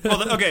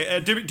 Well, okay,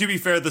 to be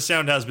fair, the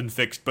sound has been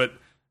fixed, but...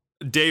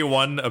 Day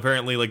one,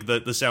 apparently, like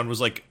the sound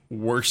was like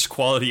worse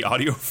quality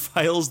audio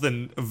files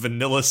than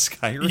vanilla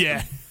Skyrim.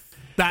 Yeah,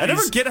 I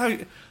never get how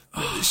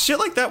shit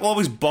like that will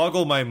always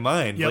boggle my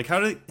mind. Yep. Like,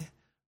 how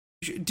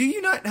do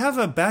you not have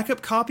a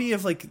backup copy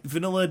of like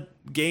vanilla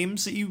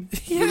games that you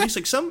release?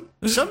 Like some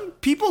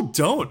people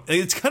don't.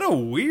 It's kind of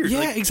weird.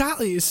 Yeah, like,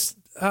 exactly. It's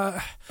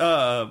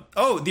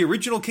the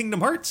original Kingdom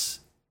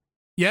Hearts.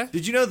 Yeah.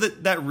 Did you know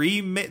that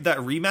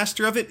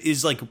remaster of it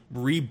is like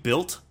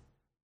rebuilt?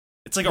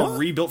 It's like a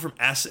rebuilt from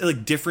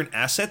different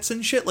assets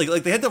and shit.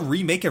 Like they had to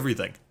remake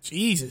everything.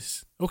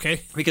 Jesus.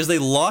 Okay. Because they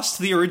lost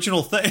the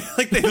original thing.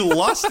 Like they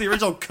lost the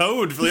original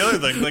code for the other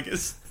thing. Like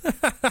it's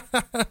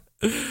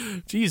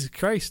Jesus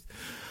Christ.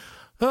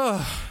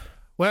 Oh,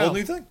 well. Whole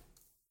new thing.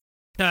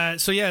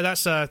 So yeah,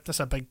 that's a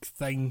big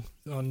thing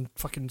on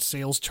fucking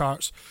sales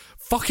charts.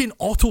 Fucking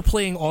auto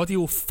playing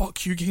audio.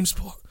 Fuck you,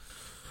 GameSpot.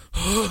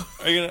 Are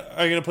you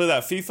gonna play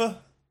that FIFA?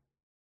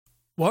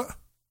 What?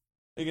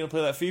 Are you gonna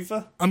play that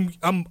FIFA?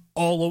 I'm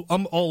all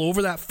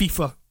over that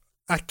FIFA.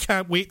 I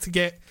can't wait to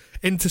get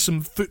into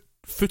some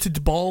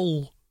footed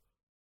ball.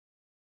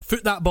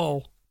 Foot that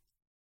ball.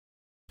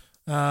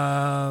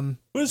 What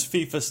does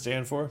FIFA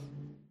stand for?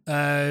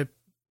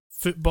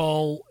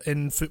 Football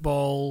in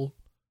football.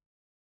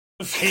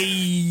 A.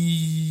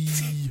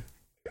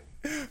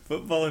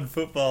 Football in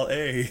football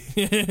A.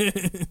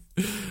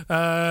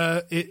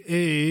 It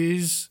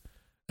is.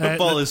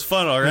 Football is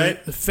fun, all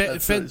right.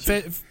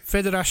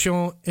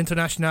 Fédération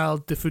Internationale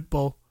de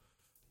Football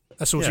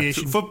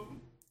Association. Yeah,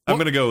 I'm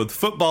going to go with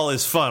football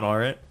is fun, all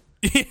right.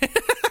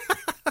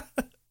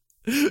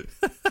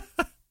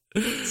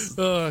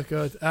 Oh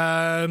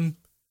god.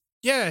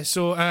 Yeah.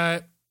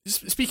 So,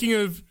 speaking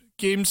of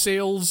game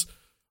sales,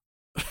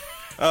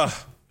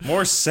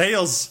 more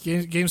sales.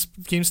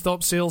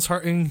 GameStop sales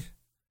hurting.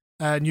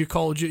 New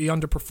Call of Duty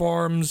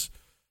underperforms.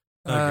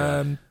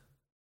 So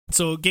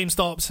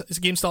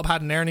GameStop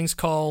had an earnings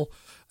call.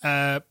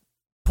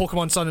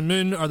 Pokemon Sun and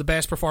Moon are the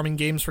best performing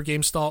games for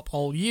GameStop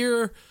all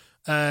year.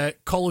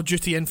 Call of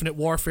Duty Infinite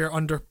Warfare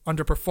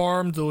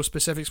underperformed, though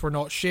specifics were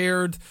not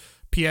shared.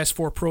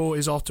 PS4 Pro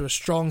is off to a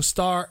strong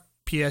start.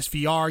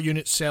 PSVR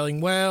units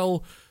selling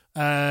well.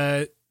 27%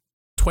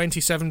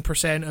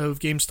 of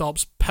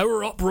GameStop's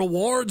Power Up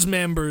Rewards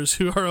members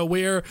who are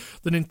aware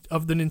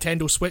of the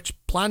Nintendo Switch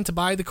plan to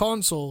buy the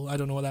console. I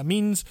don't know what that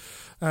means.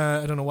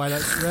 I don't know why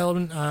that's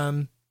relevant.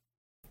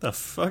 The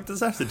fuck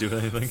does that have to do with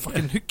anything?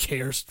 Fucking who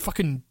cares?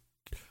 Fucking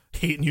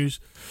hate news.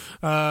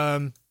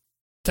 Titanfall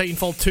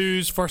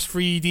 2's first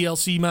free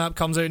DLC map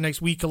comes out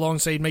next week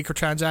alongside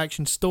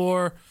Microtransaction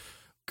Store.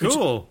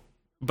 Cool.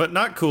 But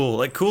not cool.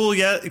 Like, cool,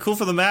 yeah, cool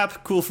for the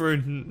map, cool for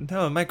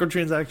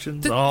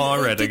microtransactions.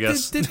 Alright, I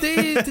guess. Did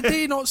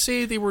they not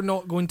say they were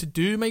not going to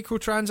do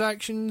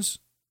microtransactions?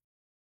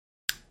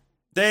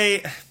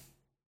 We'll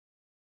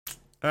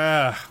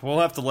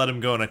have to let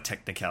them go on a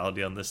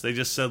technicality on this. They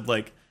just said,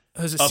 like,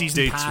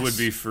 updates would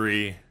be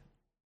free.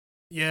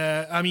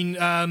 Yeah, I mean,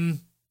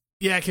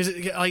 yeah, because,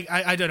 like,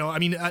 I don't know. I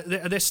mean,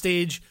 at this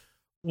stage,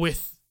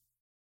 with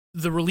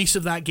the release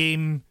of that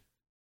game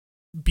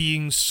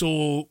being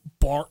so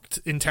barked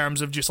in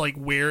terms of just like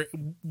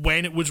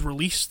when it was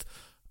released,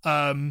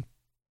 that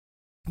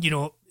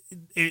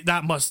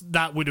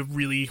would have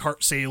really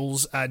hurt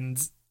sales,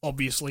 and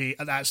obviously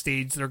at that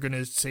stage they're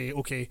gonna say,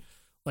 okay,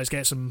 let's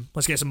get some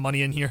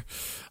money in here.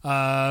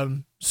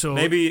 So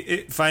maybe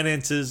it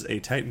finances a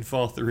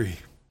Titanfall 3.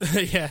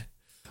 Yeah.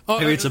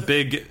 Maybe it's a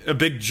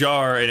big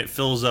jar and it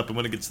fills up, and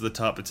when it gets to the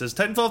top it says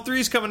Titanfall 3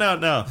 is coming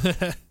out now.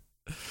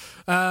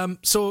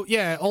 So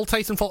yeah, all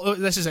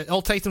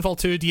Titanfall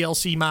 2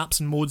 DLC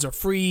maps and modes are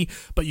free,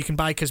 but you can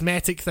buy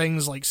cosmetic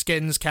things like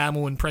skins,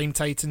 camo, and Prime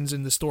Titans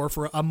in the store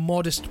for a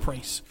modest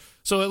price.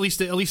 So at least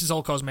it's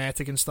all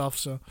cosmetic and stuff.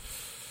 So,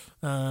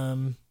 I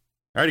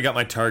already got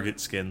my Target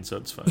skin, so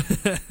it's fine.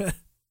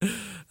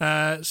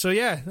 So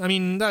yeah, I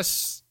mean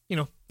that's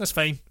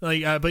fine.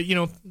 Like, but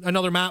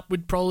another map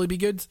would probably be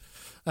good.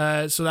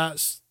 So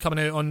that's coming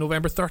out on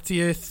November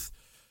 30th.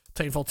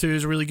 Titanfall 2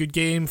 is a really good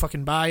game.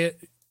 Fucking buy it.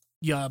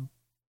 Yeah,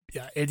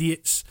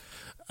 idiots.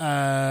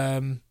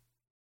 But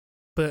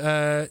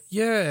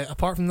yeah,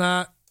 apart from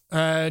that,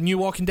 new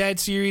Walking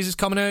Dead series is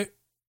coming out.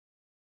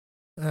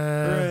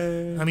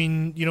 I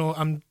mean,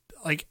 I'm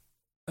like,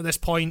 at this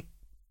point,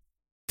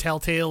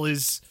 Telltale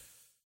is.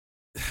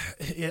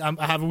 I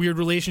have a weird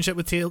relationship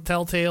with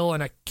Telltale,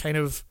 and I kind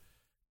of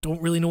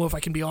don't really know if I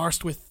can be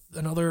arsed with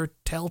another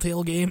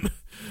Telltale game.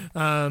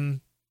 I'm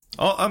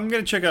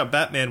gonna check out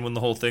Batman when the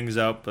whole thing's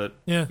out, but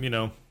yeah.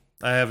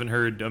 I haven't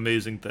heard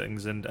amazing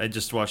things, and I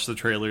just watched the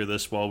trailer of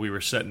this while we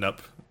were setting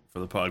up for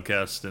the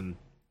podcast, and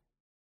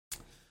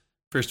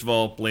first of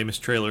all,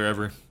 lamest trailer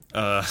ever.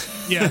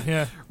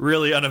 Yeah.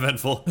 Really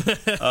uneventful.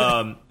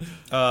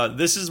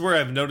 This is where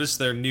I've noticed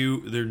their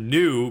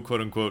new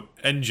quote unquote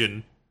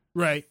engine.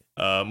 Right.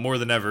 More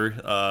than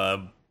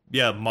ever.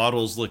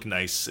 Models look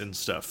nice and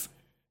stuff.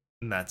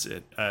 And that's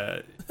it.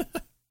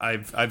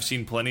 I've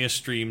seen plenty of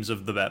streams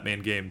of the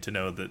Batman game to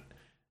know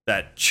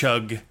that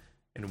chug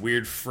and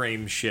weird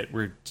frame shit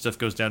where stuff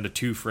goes down to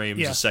 2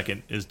 frames a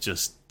second is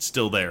just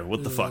still there.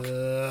 What the fuck?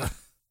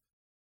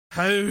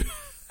 How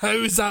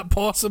is that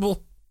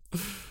possible?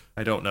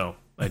 I don't know.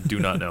 I do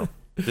not know.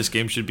 This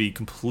game should be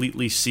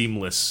completely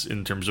seamless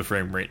in terms of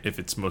frame rate if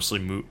it's mostly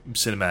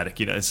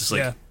cinematic. It's just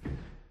like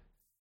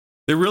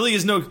there really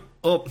is no.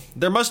 Oh,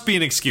 there must be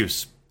an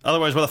excuse.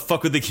 Otherwise, why the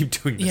fuck would they keep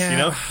doing this?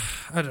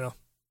 I don't know.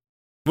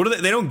 What are they?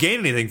 They don't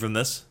gain anything from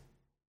this.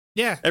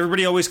 Yeah.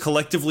 Everybody always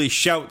collectively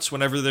shouts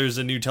whenever there's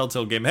a new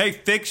Telltale game, hey,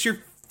 fix your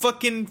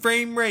fucking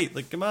frame rate.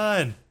 Like, come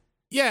on.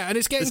 Yeah, and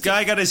it's getting... This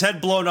guy got his head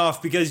blown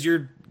off because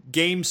your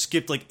game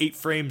skipped like 8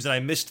 frames and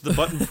I missed the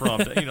button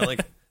prompt.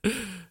 Like...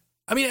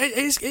 I mean, it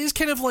is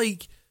kind of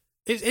like...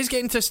 It's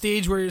getting to a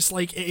stage where it's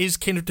like, it is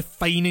kind of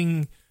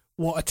defining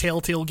what a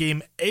Telltale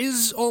game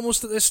is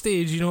almost at this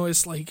stage.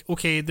 It's like,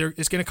 okay,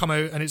 it's going to come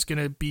out and it's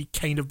going to be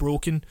kind of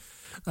broken.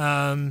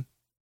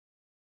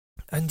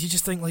 And you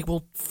just think, like,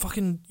 well,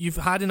 fucking, you've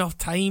had enough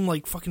time,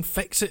 like, fucking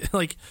fix it.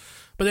 Like,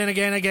 but then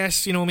again, I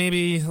guess,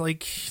 maybe,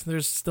 like,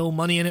 there's still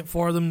money in it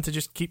for them to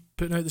just keep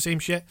putting out the same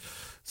shit.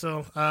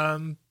 So,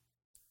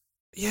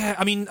 yeah,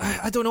 I mean,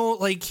 I don't know,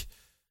 like,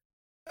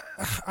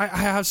 I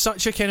have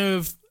such a kind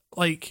of,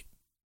 like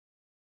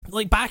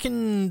back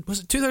in,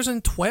 was it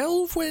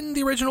 2012 when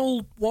the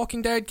original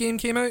Walking Dead game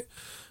came out?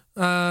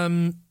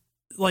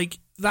 Like,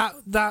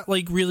 that,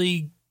 like,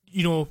 really,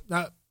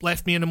 that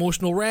left me an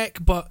emotional wreck,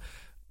 but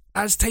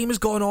as time has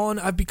gone on,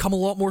 I've become a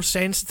lot more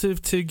sensitive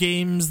to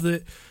games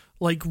that,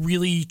 like,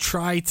 really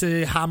try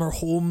to hammer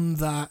home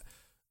that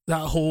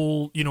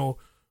whole,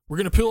 we're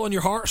going to pull on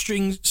your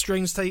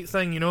heartstrings type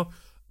thing,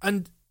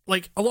 And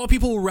like a lot of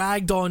people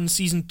ragged on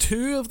season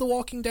 2 of The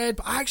Walking Dead,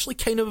 but I actually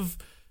kind of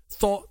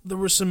thought there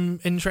were some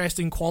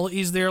interesting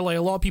qualities there. Like,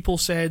 a lot of people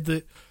said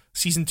that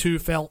season 2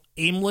 felt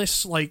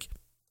aimless. Like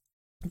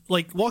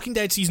Walking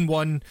Dead season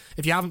 1,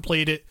 if you haven't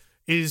played it,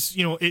 is,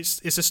 you know, it's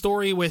a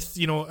story with,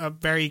 you know, a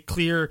very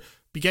clear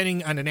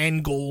beginning and an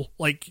end goal.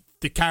 Like,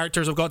 the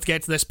characters have got to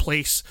get to this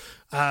place,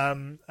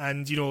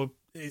 and, you know,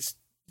 it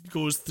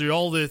goes through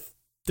all the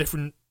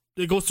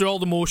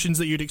motions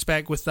that you'd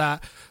expect with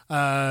that,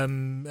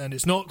 and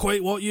it's not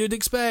quite what you'd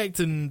expect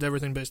and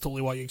everything, but it's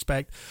totally what you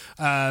expect.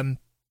 And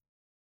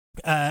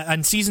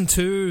season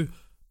 2,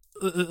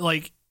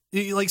 like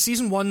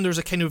season 1, there's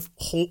a kind of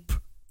hope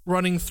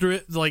running through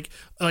it,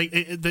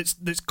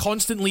 that's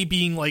constantly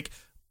being like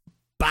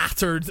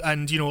battered,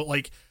 and, you know,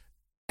 like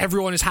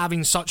everyone is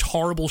having such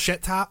horrible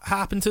shit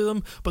happen to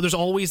them, but there's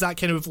always that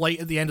kind of light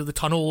at the end of the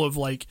tunnel of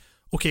like,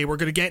 okay, we're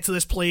gonna get to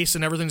this place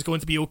and everything's going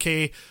to be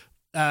okay.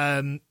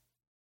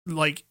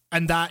 Like,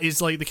 and that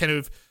is like the kind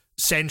of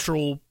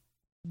central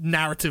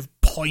narrative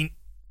point,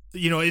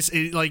 you know. It's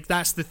like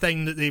that's the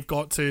thing that they've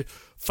got to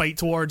fight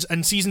towards.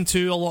 And season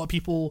 2, a lot of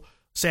people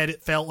said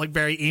it felt like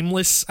very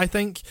aimless, I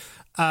think,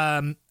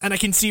 and I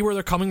can see where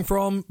they're coming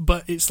from,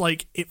 but it's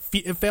like it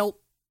felt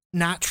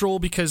natural,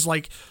 because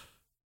like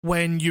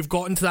when you've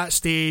gotten to that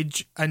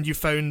stage and you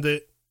found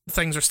that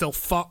things are still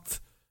fucked,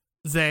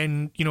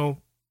 then, you know,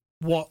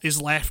 what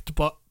is left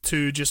but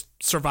to just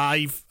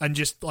survive and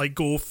just like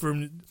go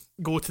through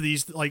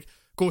these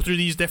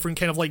different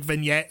kind of like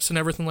vignettes and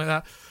everything like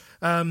that.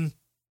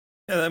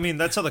 Yeah, I mean,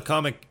 that's how the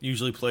comic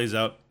usually plays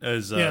out.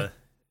 As the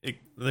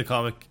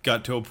comic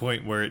got to a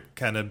point where it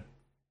kind of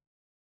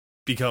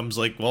becomes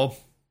like, well,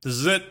 this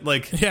is it.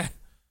 Like, yeah,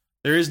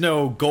 there is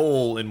no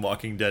goal in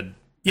Walking Dead.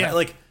 Yeah,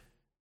 like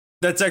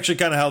that's actually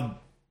kind of how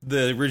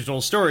the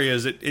original story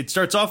is. It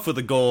starts off with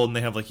a goal, and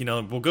they have like, you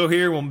know, we'll go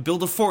here, we'll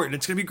build a fort, and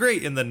it's gonna be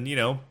great. And then, you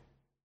know,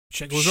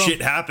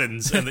 shit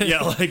happens, and then,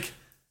 yeah, like,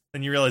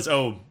 then you realize,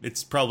 oh,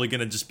 it's probably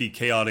gonna just be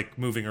chaotic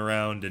moving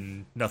around,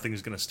 and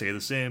nothing's gonna stay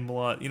the same a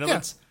lot. You know,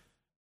 that's.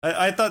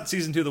 I thought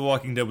season 2 of The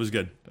Walking Dead was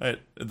good.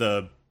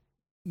 The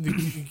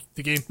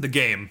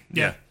game,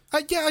 yeah.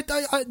 I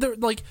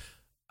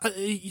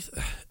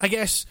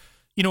guess,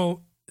 you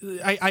know,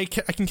 I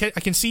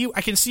can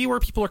see where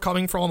people are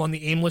coming from on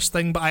the aimless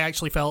thing, but I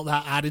actually felt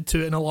that added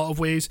to it in a lot of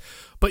ways.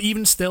 But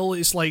even still,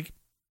 it's like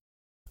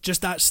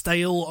just that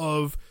style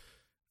of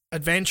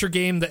adventure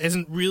game that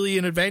isn't really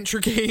an adventure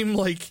game.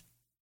 Like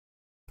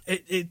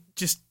it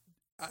just,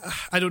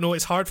 I don't know.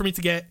 It's hard for me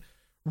to get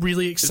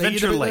really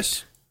excited about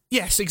this.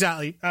 Yes,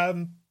 exactly.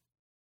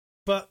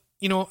 But,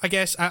 you know, I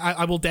guess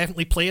I will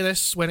definitely play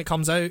this when it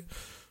comes out,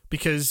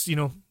 because, you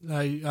know,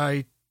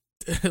 I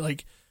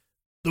like,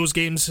 those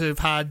games have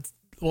had,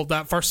 well,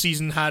 that first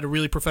season had a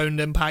really profound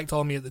impact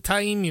on me at the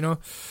time, you know.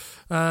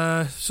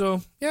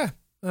 So yeah.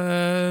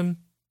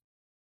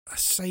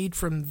 Aside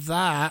from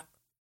that,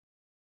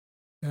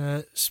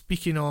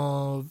 speaking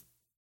of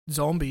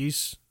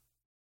zombies,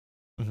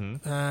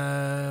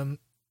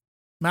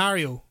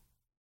 Mario.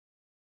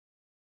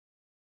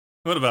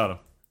 What about him?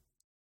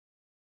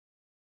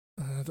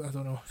 I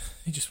don't know.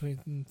 He just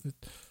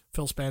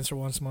Phil Spencer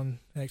wants him on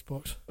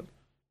Xbox.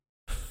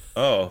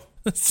 Oh,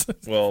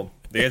 well,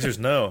 the answer's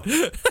no.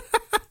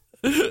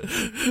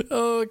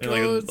 Oh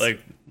god!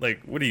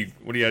 Like, what are you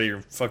out of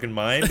your fucking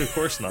mind? Of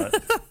course not.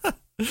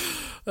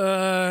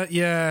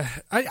 Yeah.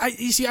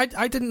 You see,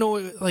 I didn't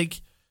know. Like,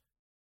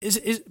 is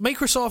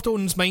Microsoft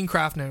owns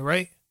Minecraft now,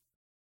 right?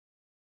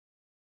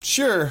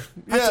 Sure.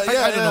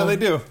 Yeah, they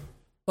do.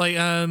 Like,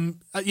 yeah,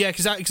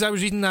 because I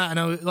was reading that, and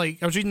I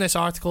was reading this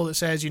article that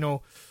says, you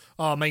know,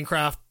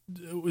 Minecraft,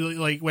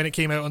 like when it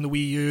came out on the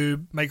Wii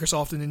U,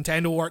 Microsoft and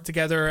Nintendo worked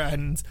together,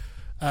 and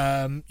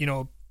you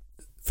know,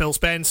 Phil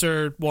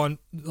Spencer,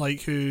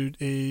 who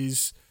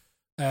is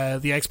the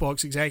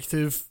Xbox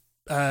executive,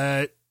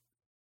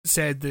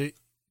 said that,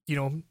 you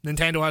know,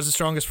 Nintendo has the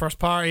strongest first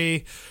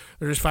party.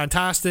 They're just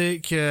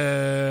fantastic. You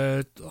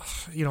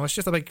know, it's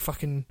just a big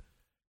fucking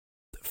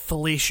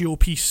fellatio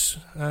piece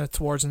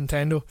towards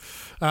Nintendo.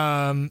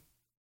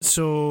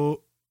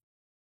 So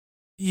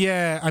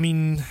yeah, I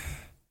mean,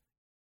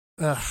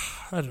 I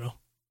don't know.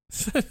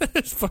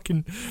 It's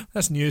fucking,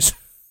 that's news.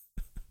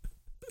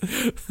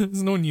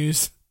 There's no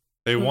news.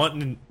 They want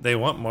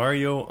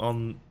Mario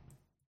on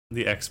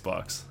the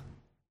Xbox.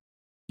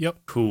 Yep.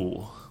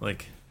 Cool.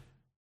 Like,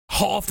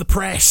 hot off the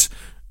press.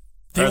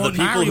 They want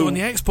Mario on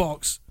the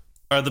Xbox.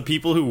 Are the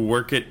people who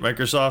work at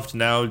Microsoft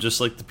now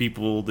just like the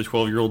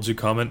 12-year-olds who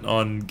comment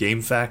on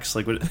GameFAQs?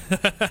 Like, what?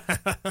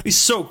 He's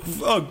so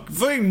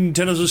fucking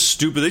Nintendo's so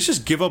stupid. They should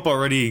just give up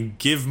already and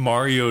give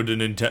Mario to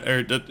to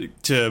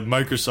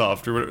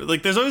Microsoft or whatever.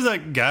 Like, there's always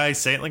that guy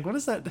saying, like, what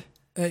is that?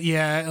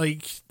 Yeah,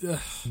 like,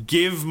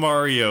 give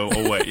Mario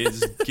away.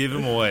 Just give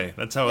him away.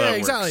 That's how that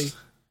works. Exactly.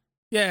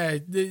 Yeah,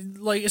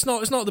 like, it's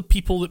not the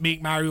people that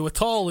make Mario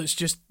at all. It's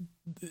just,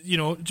 you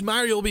know,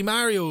 Mario will be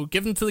Mario.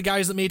 Give him to the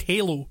guys that made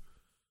Halo.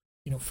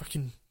 You know,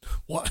 fucking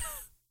what?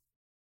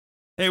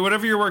 Hey,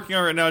 whatever you're working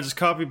on right now, just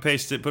copy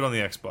paste it, put it on the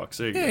Xbox.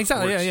 There you go.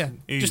 Exactly. Works Yeah.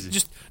 easy.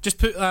 Just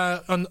put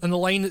on the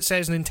line that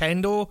says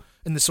Nintendo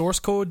in the source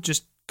code.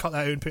 Just cut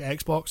that out and put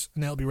Xbox,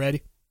 and it'll be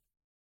ready.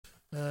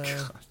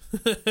 I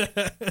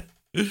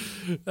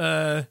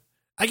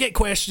get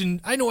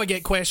questioned. I know I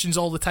get questions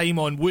all the time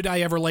on would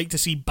I ever like to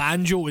see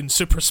Banjo in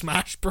Super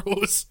Smash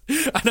Bros.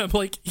 And I'm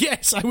like,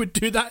 yes, I would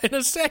do that in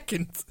a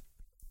second.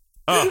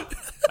 Oh,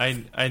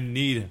 I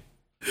need him.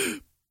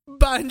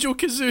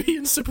 Banjo-Kazooie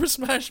in Super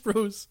Smash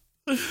Bros.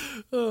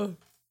 Oh.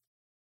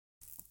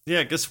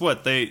 Yeah, guess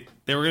what? They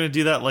were gonna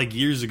do that like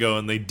years ago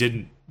and they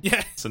didn't.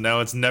 Yeah. So now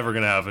it's never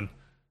gonna happen.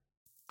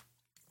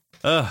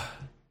 Ugh,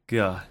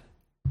 God.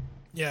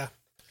 Yeah.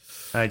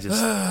 I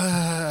just.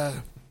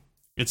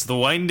 It's the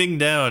winding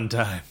down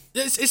time.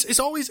 It's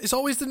always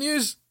the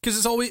news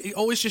because it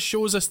always just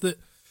shows us that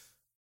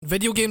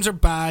video games are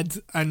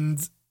bad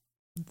and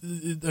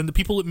the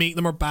people that make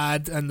them are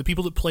bad and the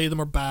people that play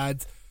them are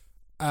bad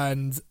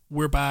and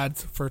we're bad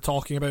for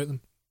talking about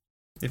them.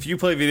 If you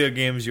play video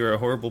games, you're a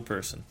horrible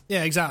person.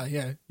 Yeah, exactly.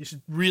 Yeah, you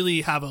should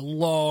really have a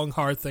long,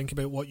 hard think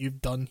about what you've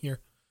done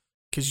here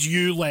because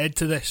you led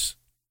to this.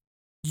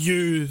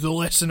 You, the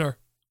listener.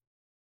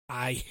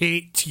 I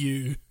hate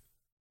you.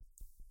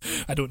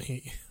 I don't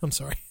hate you. I'm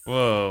sorry.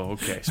 Whoa,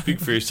 okay.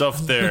 Speak for yourself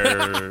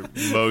there,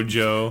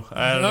 Mojo.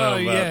 I don't know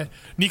about... yeah.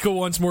 Nico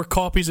wants more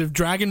copies of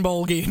Dragon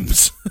Ball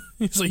games.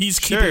 So he's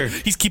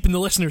keeping the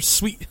listeners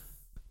sweet.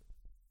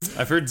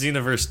 I've heard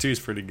Xenoverse 2 is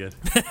pretty good.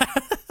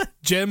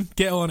 Jim,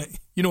 get on it.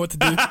 You know what to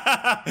do.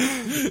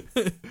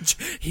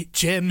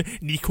 Jim,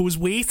 Nico's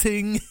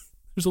waiting.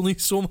 There's only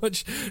so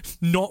much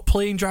not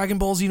playing Dragon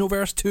Ball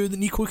Xenoverse 2 that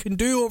Nico can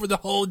do over the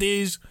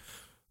holidays.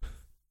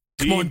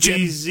 Come on,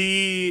 Jim.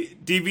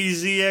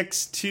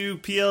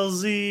 DBZX2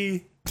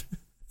 PLZ.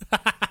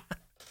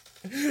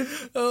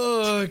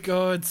 Oh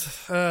God.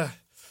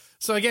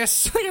 So I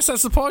guess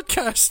that's the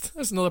podcast.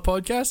 That's another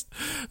podcast.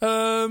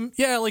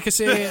 Yeah, like I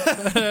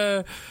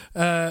say,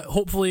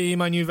 hopefully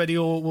my new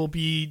video will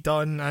be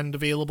done and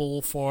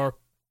available for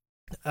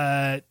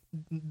the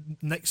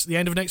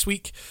end of next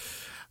week.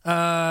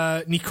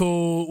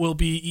 Nico will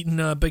be eating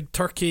a big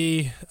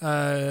turkey,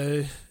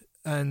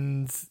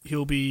 and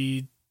he'll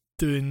be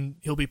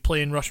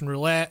playing Russian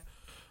roulette.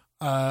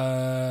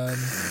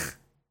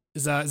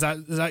 Is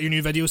that your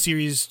new video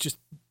series? Just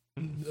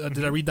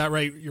did I read that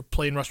right? You're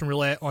playing Russian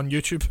roulette on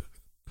YouTube.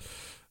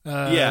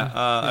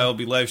 I will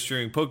be live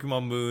streaming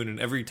Pokemon Moon, and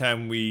every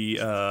time we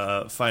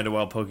find a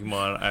wild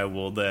Pokemon, I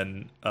will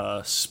then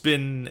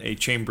spin a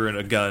chamber and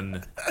a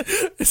gun.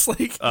 It's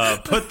like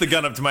put the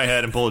gun up to my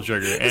head and pull a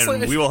trigger,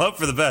 and we will hope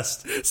for the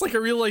best. It's like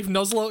a real life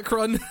Nuzlocke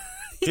run.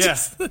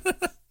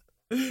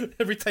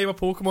 Every time a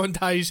Pokemon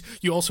dies,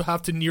 you also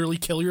have to nearly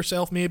kill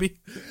yourself, maybe.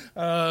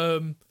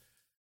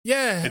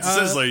 Yeah. It's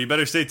a Sizzler, you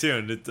better stay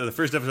tuned. The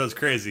first episode's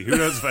crazy. Who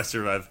knows if I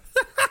survive?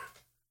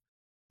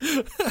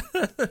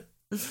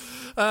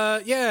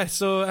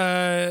 So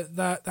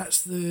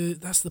that's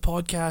the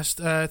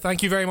podcast.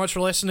 Thank you very much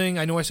for listening.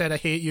 I know I said I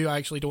hate you. I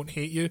actually don't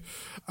hate you.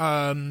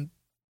 And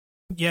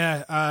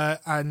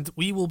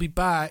we will be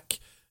back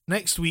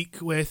next week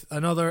with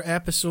another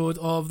episode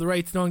of the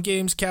Writing on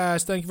Games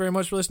cast. Thank you very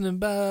much for listening.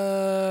 Bye.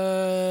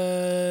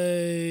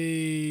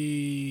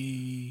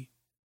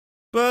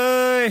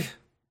 Bye.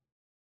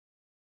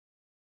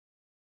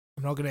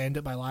 I'm not going to end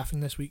it by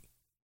laughing this week.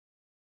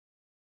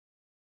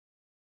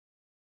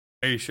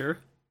 Are you sure?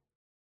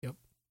 Yep.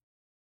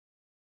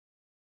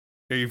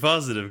 Are you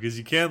positive? Because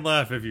you can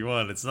laugh if you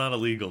want. It's not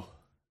illegal.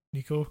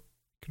 Nico,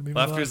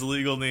 laughter is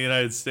illegal in the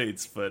United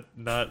States, but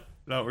not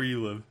where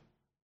you live.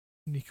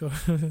 Nico, I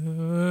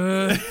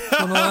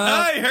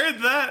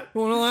heard that.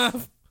 Wanna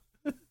laugh?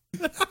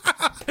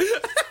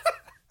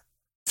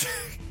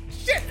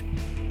 Shit!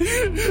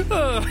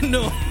 Oh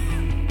no!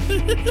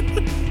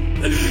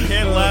 If we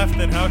can't laugh,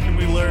 then how can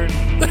we learn?